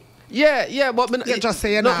Rude? Yeah, but you just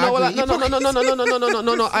say no.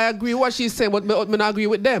 I agree what she's saying, but I not agree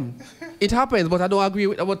with them. It happens, but I don't agree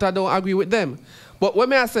with them. But what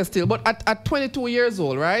may I say still? But at 22 years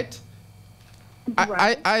old, right?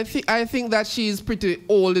 I think that she's pretty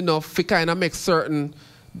old enough to kind of make certain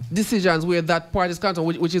decisions where that part is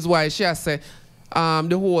concerned, which is why she has said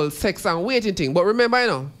the whole sex and waiting thing. But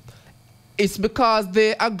remember, it's because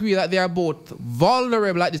they agree that they are both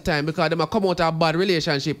vulnerable at the time because they might come out of a bad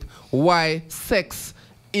relationship. Why sex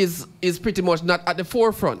is pretty much not at the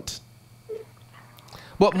forefront.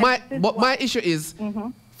 But my issue is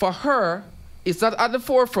for her, it's not at the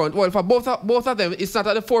forefront. Well, for both of them, it's not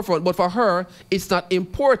at the forefront. But for her, it's not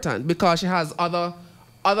important because she has other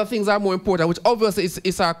things that are more important, which obviously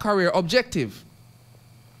is her career objective.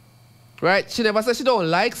 Right? She never said she don't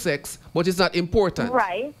like sex, but it's not important.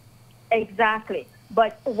 Right. Exactly.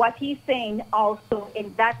 But what he's saying also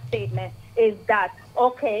in that statement is that,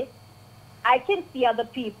 okay, I can see other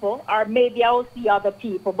people, or maybe I'll see other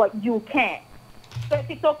people, but you can't. So if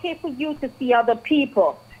it's okay for you to see other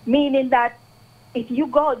people, meaning that if you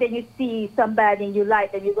go, then you see somebody you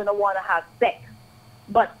like, then you're going to want to have sex.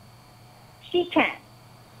 But she can't.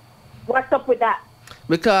 What's up with that?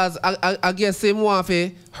 Because I guess him want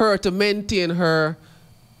her to maintain her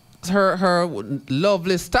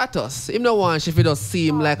lovely status. Him no want she just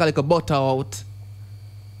seem like a butter out.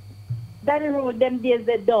 That is them days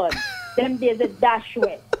they done. Them days they dash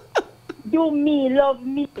with. Do me, love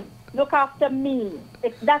me, look after me.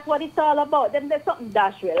 That's what it's all about. Them there's something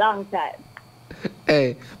dash with long time.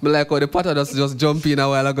 Hey, me like how the pattern just jump in a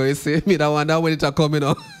while ago. You see me that wonder when it's coming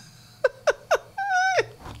up.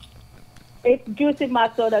 It's Juicy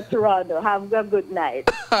Masoda Toronto. Have a good night.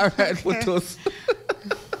 All right, Putos.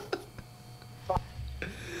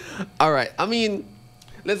 All right. I mean,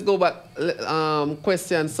 let's go back.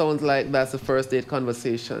 Question sounds like that's the first date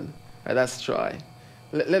conversation. Right, let's try.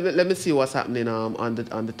 Let me see what's happening on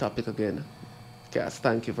the topic again. Yes,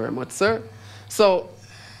 thank you very much, sir. So,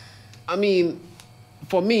 I mean,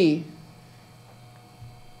 for me,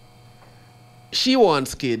 she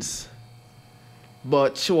wants kids,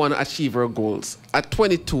 but she want to achieve her goals at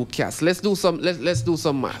 22. Cass, let's do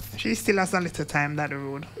some math. She still has a little time that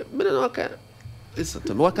road. But no, okay. Listen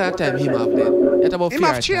to me. What kind of time him have then? Yet about him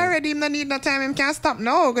have three already. Him don't need no time. Him can't stop.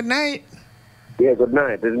 No. Good night. Yeah, good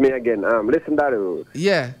night. This is me again. Listen, Daddy Rude.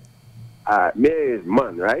 Yeah. Mary is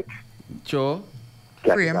man, right? Sure.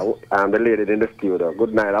 I'm the lady in the studio.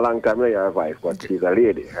 Good night. A long time I hear her voice, but she's a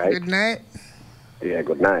lady, right? Good night. Yeah,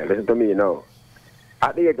 good night. Listen to me now.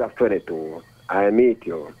 At the age of 22, I meet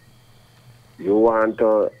you. You want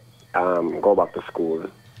to go back to school.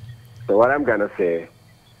 So what I'm gonna say,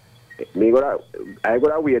 I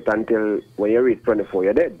gotta wait until when you reach 24,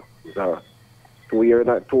 you're dead. So 2 years,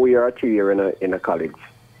 2 year or 3 year in a college.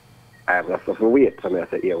 I have got stuff to wait. So I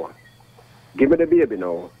said, yeah, give me the baby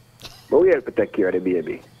now. But we help to take care of the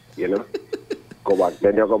baby, you know.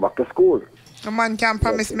 Then you go back to school. No man can't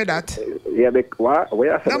promise me that. Yeah, what?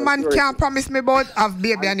 No man can't promise me about have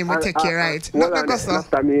baby and him will take care, right? Not go so.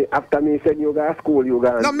 After me send you go to school, you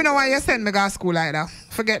go. No, me no want you send me go to school either.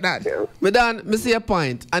 Forget that. Yeah. Me Dan, me see a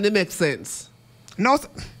point, and it makes sense. No,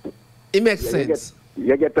 it makes sense.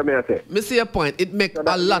 You get to me, I say. Me see a point. It makes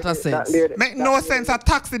a lot of sense. Make no sense. A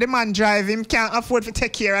taxi the man drive him can't afford to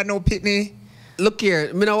take care of no pitney. Look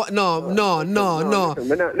here, me no. Listen.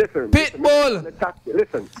 Pitbull.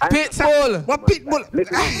 Listen. Pitbull. What pitbull?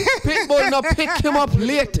 Pitbull no pick him up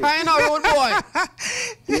later, you know, road boy.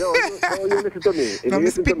 You listen to me. No,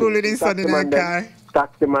 Miss Pitbull with his son in her car.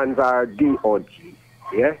 Taximans are DOG,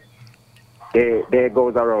 yeah? They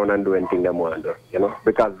goes around and do anything they want to do, you know?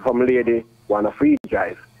 Because some lady want a free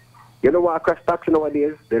drive. You know what crash taxi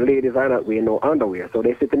nowadays? The ladies are not wearing no underwear, so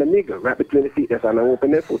they sit in the middle, right between the seats and open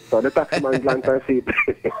their foot. So the taxi man glance and see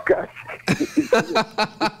crash.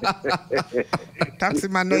 Taxi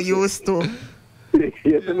man no used to. You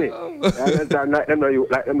see me?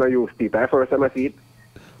 Like them no used to. I first time I see it.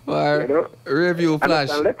 Or, you know? Review flash.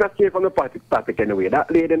 And let's just hear from the topic anyway. That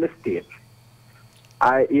lady in the States,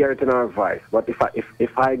 I hear it in her voice. But if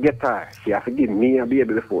I get her, she has to give me a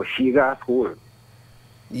baby before she got school.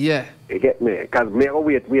 Yeah. You get me? Because me go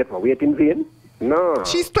wait in vain? No.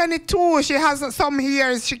 She's 22. She has some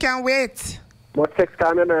years. She can wait. But sex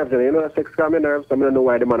calm your nerves, you know, sex calm your nerves. I don't know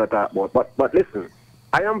why the man talk about. But listen,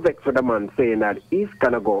 I am vexed for the man saying that he's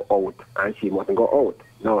going to go out and she mustn't go out.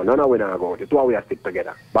 No, we're not going out. It's why we are stick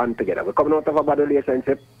together, band together. We're coming out of a bad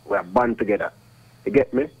relationship, we are band together. You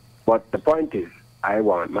get me? But the point is, I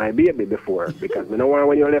want my baby before, because you know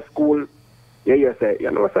when you left school, you say,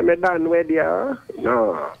 you know, so me done with you.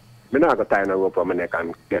 No. Me not going to tie no rope on my neck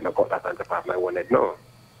and get no cutlass and chop off my one head. No.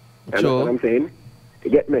 You know what I'm saying?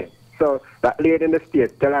 You get me? So that lady in the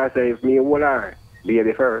States, tell her, say, if me hold her,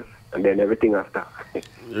 baby first, and then everything after.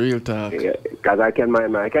 Real talk. Because I can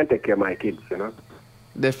take care of my kids, you know.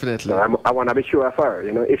 Definitely. So I want to be sure of her,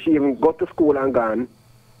 you know. If she even go to school and gone,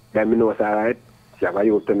 then me know it's all right. She have a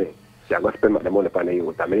youth to me. She have to spend the money on the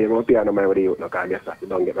youth. I mean, you don't pay no money with the youth, no, because I guess that you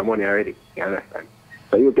don't get my money already. You understand?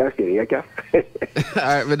 So you can stay, you can. All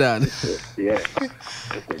right, me done. Yeah. You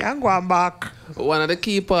can go back. One of the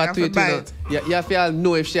key parts to it, you have to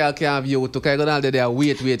know if she can have youth. Okay, go down there,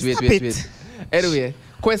 wait. Anyway,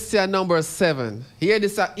 question number 7. Here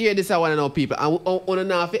this I want to know, people. I want to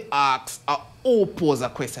know if you ask or pose a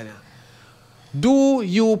question here. Do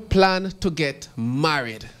you plan to get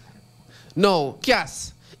married? No,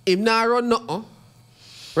 Cass, if not run nothing,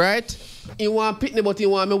 right? He want pitney, but he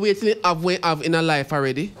want me wait till he have in a life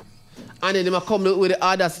already. And then he might come with the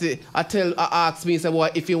audacity. Ask me, say,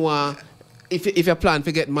 what if you want, if you plan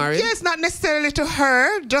to get married? Yes, not necessarily to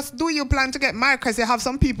her. Just do you plan to get married? Because you have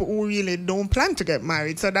some people who really don't plan to get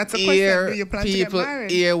married. So that's a question. Do you plan to get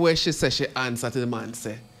married? Here where she says she answer to the man,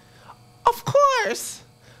 say, of course,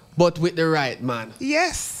 but with the right man.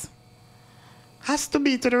 Yes. Has to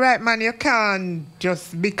be to the right man. You can't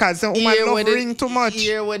just because a woman love ring too much.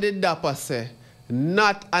 Here where the dapper say,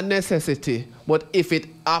 not a necessity, but if it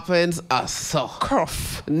happens, so.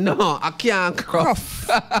 Cruff. No, I can't cruff.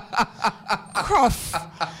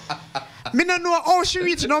 Me don't know how she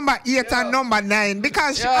reached number 8 and number 9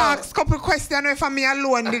 because she asked a couple questions if I'm me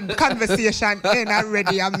alone, the conversation end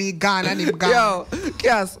already and me gone and him gone. Yo,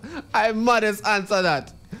 Cass, I must answer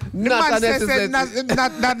that. Not a necessity.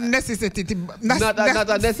 Not necessity. Not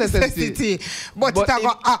a necessity. But it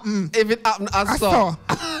will happen. If it happen, I saw.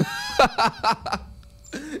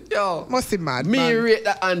 Yo, must be mad. Me rate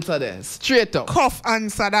the answer there. Straight up. Cuff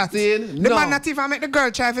answer that. See? The man not even make the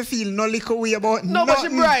girl try to feel no little way about no, nothing. But she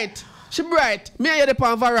bright. She bright. Me and you the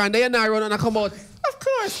on veranda, you not run and I come out. Of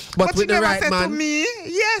course. But with the right man. To me,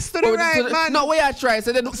 yes, to the right man. No, way I try.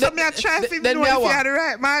 So me I try to know if you are the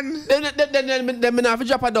right man. Then me not have to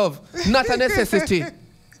drop a dove. Not a necessity.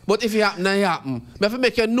 But if it happen, it happen. Me have to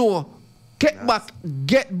make you know. Get back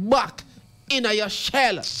in your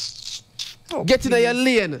shell. Oh, get in your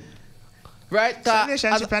lane. Right?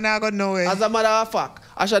 Relationship and I got nowhere. As a matter of fact,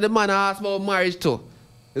 I should the man ask about marriage too.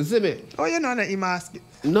 You see me? Oh, you know that him ask it.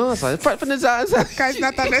 No, sir. For the answer. Because it's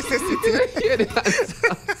not a necessity.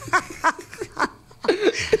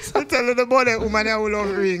 I tell you the body woman I will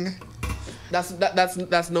love ring.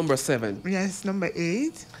 That's number 7. Yes, number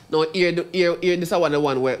 8. No, here this is the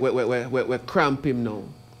one where cramp him now.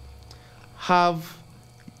 Have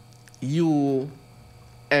you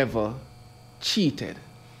ever cheated?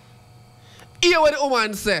 Hear what the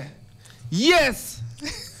woman say. Yes.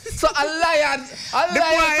 So a liar from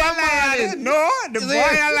morning. No, the boy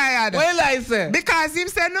a liar. What lie say? Because him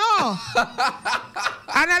say no.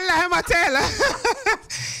 And I lie him a tell her.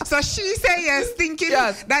 So she say yes, thinking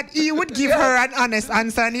that he would give her an honest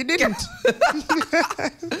answer, and he didn't.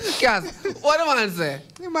 Cass, what the man say?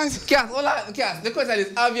 Cass, the question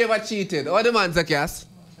is, have you ever cheated? What the man say, Cass?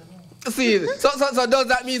 See, so does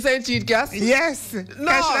that mean saying cheat, Cass? Yes. No.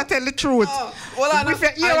 Can she not tell the truth? If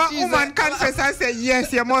you hear a woman confess and say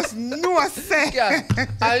yes, you must know say. Yes.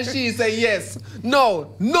 And she say yes.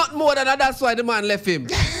 No, not more than that. That's why the man left him.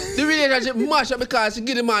 The relationship mashed up because she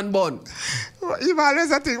give the man bun. You always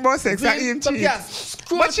think about sex and him cheat.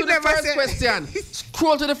 Scroll to the first question.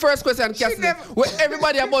 Scroll to the first question, Cass. Where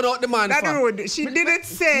everybody about out the man. She didn't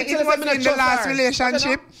say it was in the last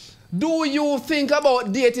relationship. Do you think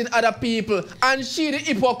about dating other people? And she the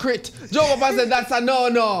hypocrite. Joe Papa said that's a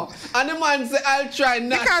no. And the man said, I'll try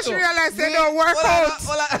not because to. Because she realized it don't work out.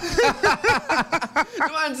 The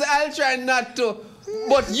man said, I'll try not to.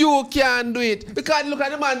 But you can't do it. Because look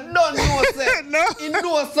at the man, don't know say. No. He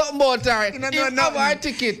knows something about her. He have her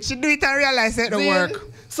ticket. She do it and realize it don't work.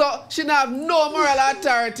 So she don't have no moral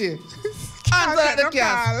authority. Answer the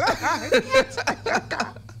cast.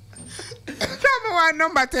 Come on,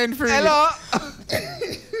 number 10 for Hello.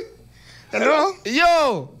 Hello.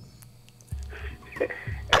 Yo.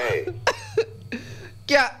 Hey.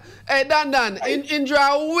 Yeah. Hey, Dan, in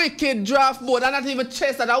draw wicked draft board, and not even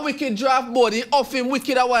chase that a wicked draft board. He off him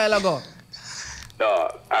wicked a while ago. No,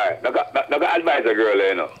 alright. No got advise a girl,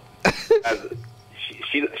 you know. As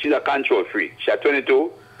she's a control freak. She's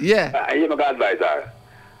 22. Yeah. And you got advise her.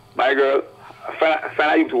 My girl,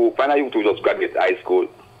 find you to just graduate high school.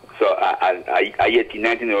 So I 18,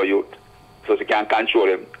 19-year-old youth, so she can't control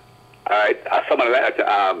him. All right, as someone like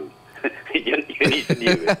that, you need to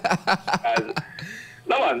deal with.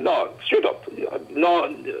 No, straight up. No,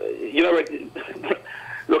 you know,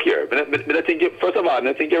 look here. But I think, first of all,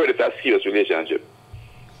 I think you're ready for a serious relationship,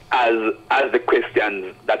 as the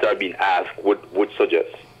questions that are being asked would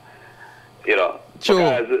suggest. You know, sure.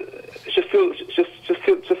 Because she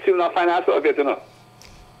still not find herself yet, you know.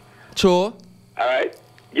 Sure. All right.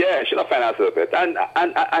 Yeah, she not find herself yet,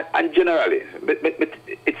 and generally, but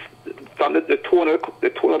it's from the tone of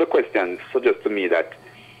the question suggests to me that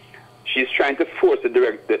she's trying to force the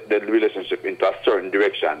relationship into a certain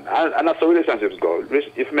direction, and that's how relationships go.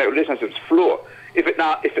 If relationships flow, if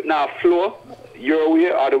it now flow your way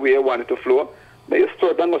or the way you want it to flow, then you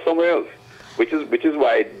start and go somewhere else. Which is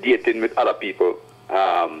why dating with other people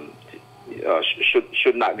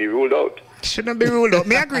should not be ruled out. Shouldn't be ruled out.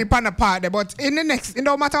 Me agree upon the part there, but in the next, it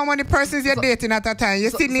don't matter how many persons you're dating at a time, you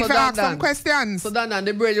still need to ask some questions. So Dan,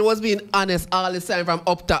 the brother was being honest all the time from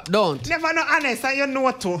up top, don't? Never not honest, and you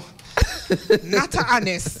know too. Not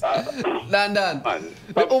honest. Dan.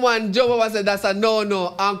 The woman jump up and said that's a no,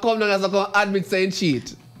 and come down as a admit saying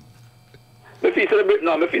cheat. Me feel the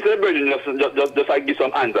brother just like give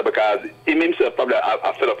some answer because himself probably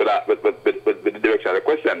are fed up with that with the direction of the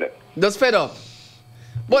question. Just fed up.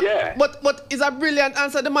 But, yeah. but is a brilliant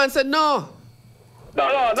answer? The man said no.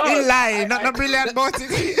 No. He lie, not brilliant about it.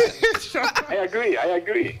 I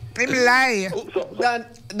agree. He lie.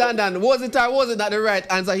 Dan, was it or was it not the right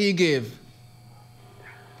answer he gave?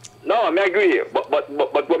 No, I agree. But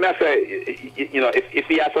what may I say, you know, if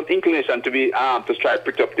he has some inclination to be to try to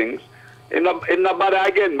pick up things, it's not bad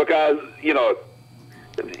again because, you know,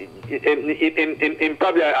 in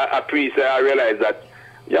probably a priest, I realize that,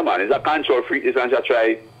 yeah, man, it's a control freak. This and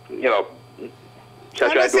try, you know.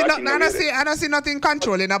 I don't see nothing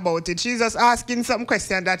controlling about it. She's just asking some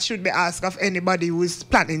question that should be asked of anybody who's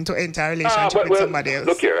planning to enter a relationship with somebody else.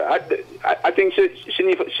 Look here, I think she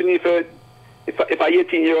need to, if a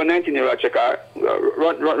 18-year-old, 19-year-old check her,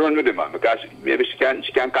 run with him, man, because maybe she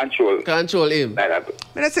can control him. Like that. But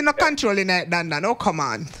that's not controlling it, Dan. Oh, come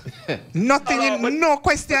on. No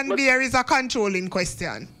question there is a controlling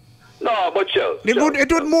question. No, but chill.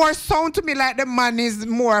 It would more sound to me like the man is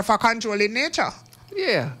more of a controlling nature.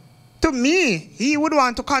 Yeah. To me, he would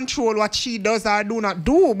want to control what she does or do not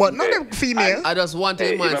do, but not the female. I just want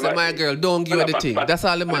the man to say, my girl, don't give her the thing. That's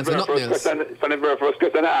all the man say, nothing else. From the very first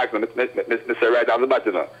question I asked him, Mr. Right off the bat,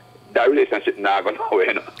 you know, that relationship not going nowhere,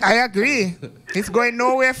 you know. I agree. It's going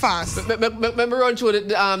nowhere fast. Let me run through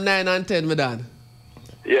the 9 and 10, madam.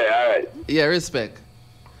 Yeah, all right. Yeah, respect.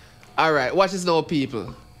 All right, watch this now,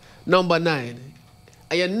 people. Number 9.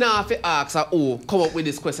 And you now have to ask her, come up with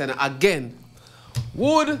this question again.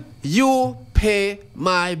 Would you pay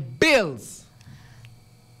my bills?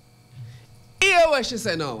 Here what she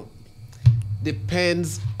said now.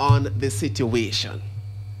 Depends on the situation.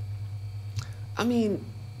 I mean,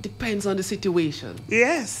 depends on the situation.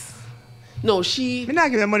 Yes. No, she... Me not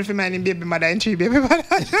give her money for my baby mother and 3 baby mother.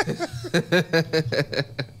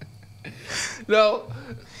 No,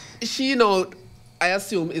 she, you know, I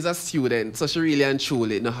assume is a student, so she really and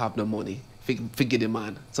truly not have no money for get the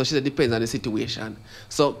man. So she said depends on the situation.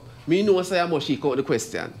 So me know say how much she caught the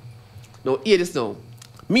question. Now hear this now.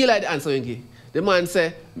 Me like the answer you give. The man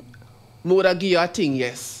say, me would give you a thing,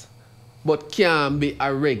 yes, but can't be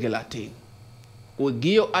a regular thing. Will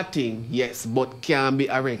give you a thing, yes, but can't be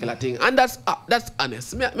a regular thing. And that's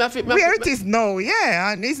honest. Where it is now,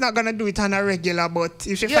 yeah. And he's not going to do it on a regular, but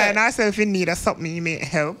if she find herself in need of something, he may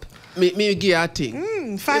help. Me give her a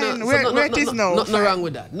thing. Fine. You know, where it is now. Nothing wrong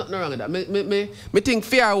with that. Nothing wrong with that. Me think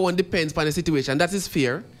fair one depends on the situation. That is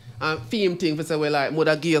fair. And fame thing for say, well, like,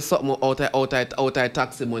 mother give you something out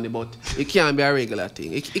taxi money, but it can't be a regular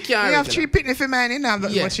thing. It can't. You have 3 pitney for man in that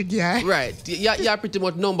much you get. Right. You're pretty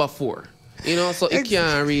much number 4. You know, so it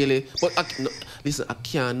can't really. But listen, I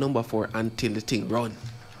can't number 4 until the thing run.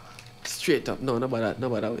 Straight up. No, not about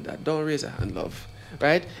that with that. Don't raise your hand, love.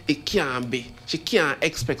 Right? It can't be. She can't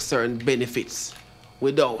expect certain benefits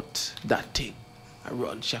without that thing. I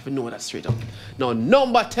run. She have to know that straight up. Now,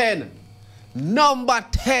 number 10. Number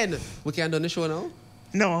 10. We can do the show now?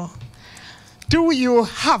 No. Do you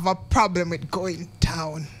have a problem with going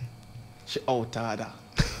down? She out order.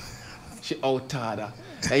 She out order.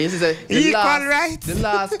 And you see, the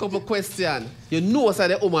last couple questions, you know, so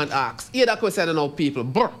the woman asks. Hear that question now, people.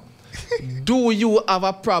 Brr. Do you have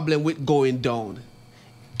a problem with going down?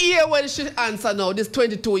 Here when she answer now, this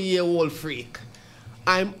 22-year-old freak.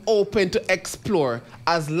 I'm open to explore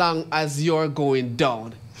as long as you're going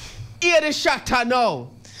down. Hear the shatter now.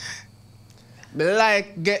 Me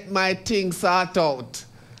like get my things sorted out.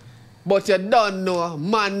 But you don't know,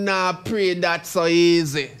 man nah pray that so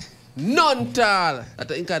easy. None tall. I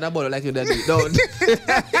think kind of like you don't.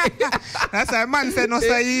 That's why man said not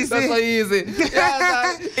so easy. Not so easy.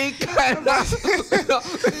 Yeah, it kind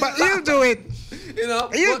of. But he'll do it. You know,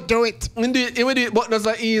 he'll do it. He do it, but not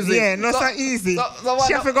so easy. Yeah, not so easy.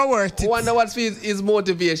 She have to go worth it. Wonder what's his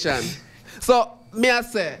motivation. So, me I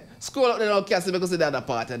say, scroll up the now, Cassie, because the other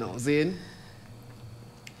part now, Zane.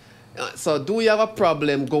 So, do you have a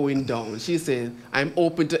problem going down? She's saying, I'm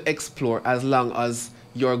open to explore as long as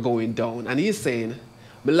you're going down. And he's saying,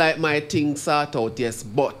 me like my things sort out, yes,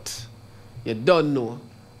 but you don't know,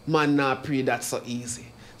 man not pray that so easy.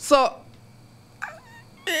 So,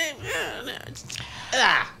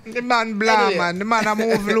 the man blah, anyway. Man. The man a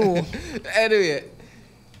move low. Anyway,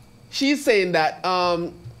 she's saying that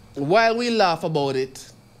while we laugh about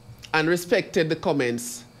it and respected the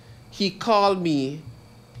comments, he called me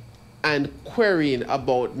and querying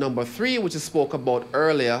about number 3, which I spoke about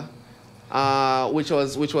earlier, which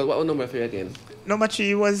was what was number 3 again? Number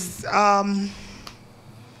 3 was about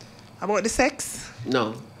the sex.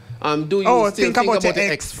 No. Do you still think about the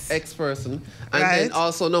ex person? And right. then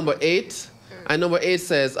also number 8. And number 8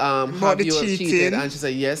 says, have you cheated? And she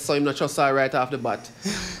said yes, so I'm not trust her right off the bat.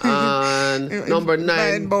 And number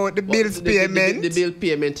 9, about the bills payment. The bill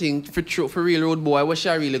payment thing for real road boy. Where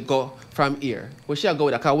shall I really go from here? Where shall I go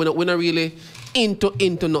with that? Because we're not really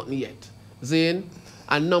into nothing yet. Zane.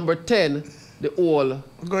 And number 10, the whole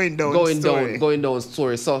going down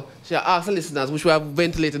story. So she asked the listeners, which we have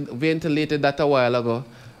ventilated that a while ago.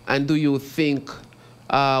 And do you think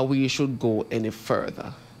we should go any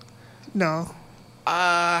further? No.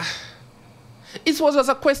 It was just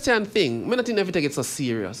a question thing. I don't think never take it so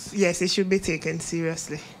serious. Yes, it should be taken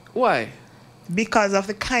seriously. Why? Because of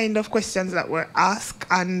the kind of questions that were asked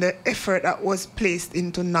and the effort that was placed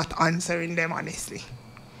into not answering them honestly.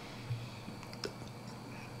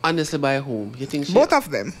 Honestly, by whom? You think both of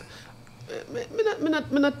them? I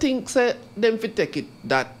not think say them fit take it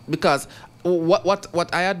that because what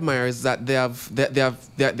I admire is that they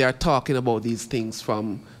are talking about these things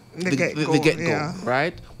from the get-go, yeah.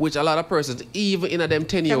 Right? Which a lot of persons, even in a them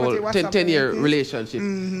 10-year relationship,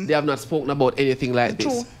 they have not spoken about anything like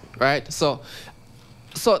this. Right? So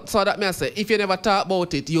that may I say, if you never talk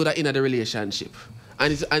about it, you're in the relationship.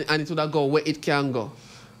 And it would go where it can go.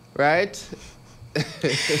 Right?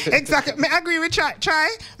 Exactly. I agree with Try.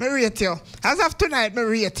 Me rate you. As of tonight, me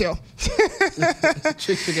rate you.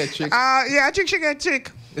 Trick should get trick. Yeah, trick should get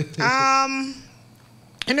trick.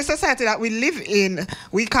 In the society that we live in,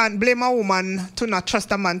 we can't blame a woman to not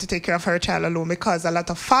trust a man to take care of her child alone because a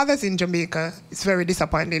lot of fathers in Jamaica, it's very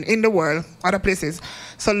disappointing, in the world, other places.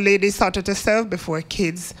 So ladies started to serve before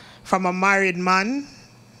kids from a married man.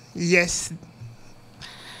 Yes.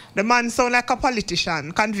 The man sound like a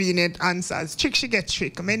politician. Convenient answers. Trick she get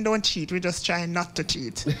trick. Men don't cheat. We just try not to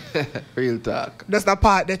cheat. Real talk. That's the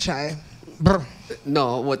part they try.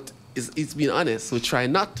 No, what is it's being honest. We try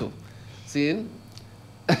not to. See?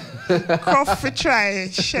 Coffee try,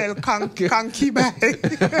 shell conky by.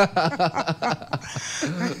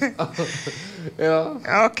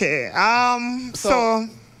 Yeah. Okay. So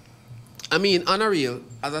I mean, on a real,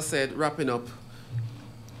 as I said, wrapping up.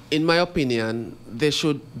 In my opinion, they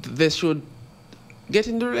should get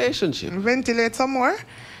in the relationship. Ventilate some more.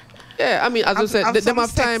 Yeah, I mean, as I said, they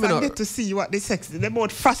have time enough. Get to see what the sex is. They're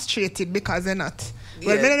both frustrated because they're not.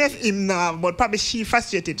 Well, I don't know if him now, but probably she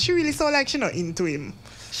frustrated. She really so like she not into him.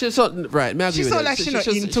 She so right. Me agree she with so that. like she not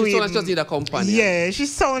into him. She so like just need a companion. Yeah, she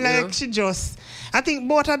so like she just. I think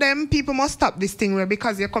both of them people must stop this thing where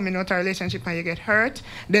because you're coming out of a relationship and you get hurt,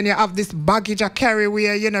 then you have this baggage of carry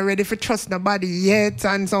where you're not ready to trust nobody yet,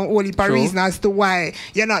 and some whole heap of reason as to why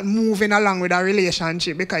you're not moving along with a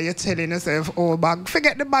relationship because you're telling yourself, oh,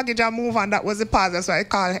 forget the baggage and move on. That was the past. That's why I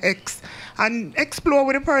call X. And explore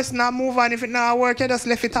with the person and move on. If it not work, you just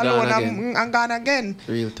left it alone and gone again.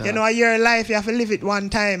 Real talk. You know, your life, you have to live it one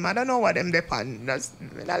time. I don't know what them depend. I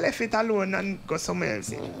left it alone and go somewhere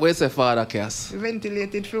else. Where's the father, Cass?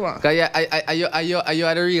 Ventilate it through. Are you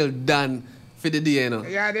the real Dan for the day, you know?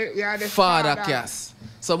 Yeah, the father Cass.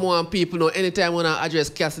 Some more people know anytime when I address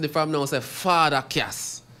Cassidy from now, say Father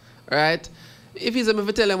Cass. Right? If he's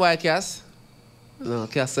me tell him why Cass. No,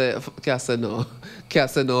 Cass say no.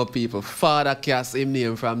 Cass say no people. Father Cass him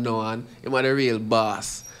name from now on. Him are the real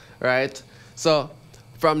boss. Right? So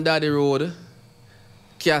from Daddy Road,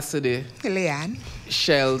 Cassidy, Leanne,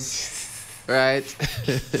 Shells, right?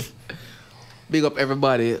 Big up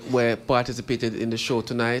everybody who participated in the show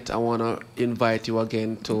tonight. I want to invite you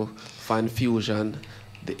again to Fan Fusion,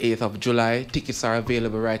 the 8th of July. Tickets are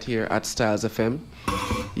available right here at Styles FM.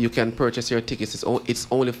 You can purchase your tickets. It's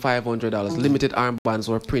only $500. Limited armbands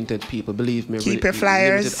were printed, people. Believe me. Keep your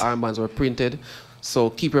flyers. Limited armbands were printed. So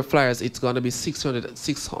keep your flyers. It's going to be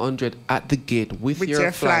 600 at the gate with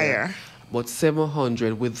your flyer. But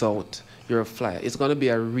 700 without your flyer. It's going to be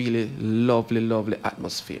a really lovely, lovely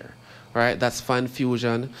atmosphere. Right? That's Fan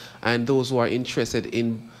Fusion. And those who are interested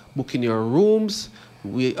in booking your rooms,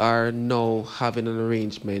 we are now having an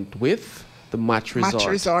arrangement with the Match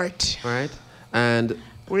Resort. Right? And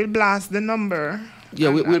we'll blast the number. Yeah,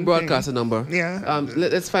 we'll broadcast the number. Yeah.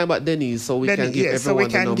 Let's find out Denise so we can give everyone the number. So we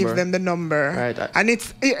can give them the number. Right. And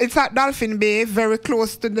it's at Dolphin Bay, very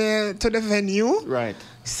close to the venue. Right.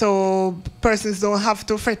 So persons don't have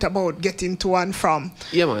to fret about getting to and from.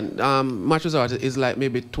 Yeah, man. Match Resort is like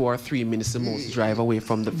maybe 2 or 3 minutes the most drive away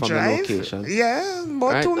from the location. Yeah,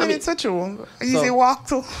 about right? 2 minutes or two. Easy walk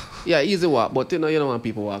too. Yeah, easy walk. But you don't want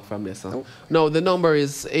people walk from there. So. No, the number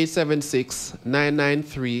is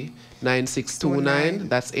 876-993-9629.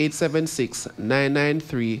 That's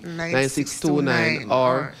 876-993-9629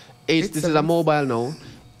 or this is a mobile now.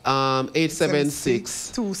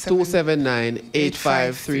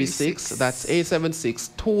 876-279-8536. That's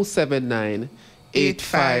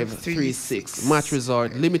 876-279-8536. Match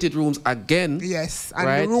Resort. Limited rooms again. Yes,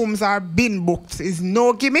 and the rooms are bin booked. It's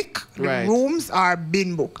no gimmick. The rooms are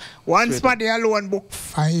bin booked. One spot alone book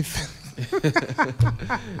 5.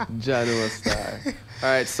 Jano star. All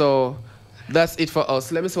right, so that's it for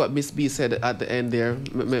us. Let me see what Miss B said at the end there.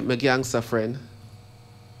 My gangster friend.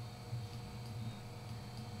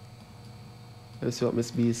 Let's see what Miss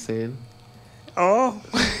B is saying. Oh,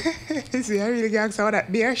 is I really gangster all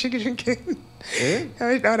that beer she drinking? Eh?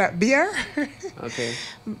 All that beer? Okay.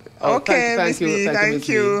 Okay, Miss B, thank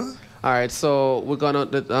you. All right, so we're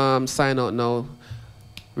gonna sign out now.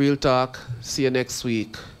 Real talk. See you next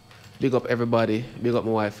week. Big up everybody. Big up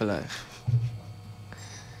my wife for life.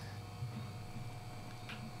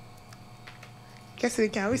 Guess we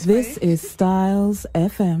can whisper. This is Styles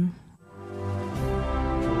FM.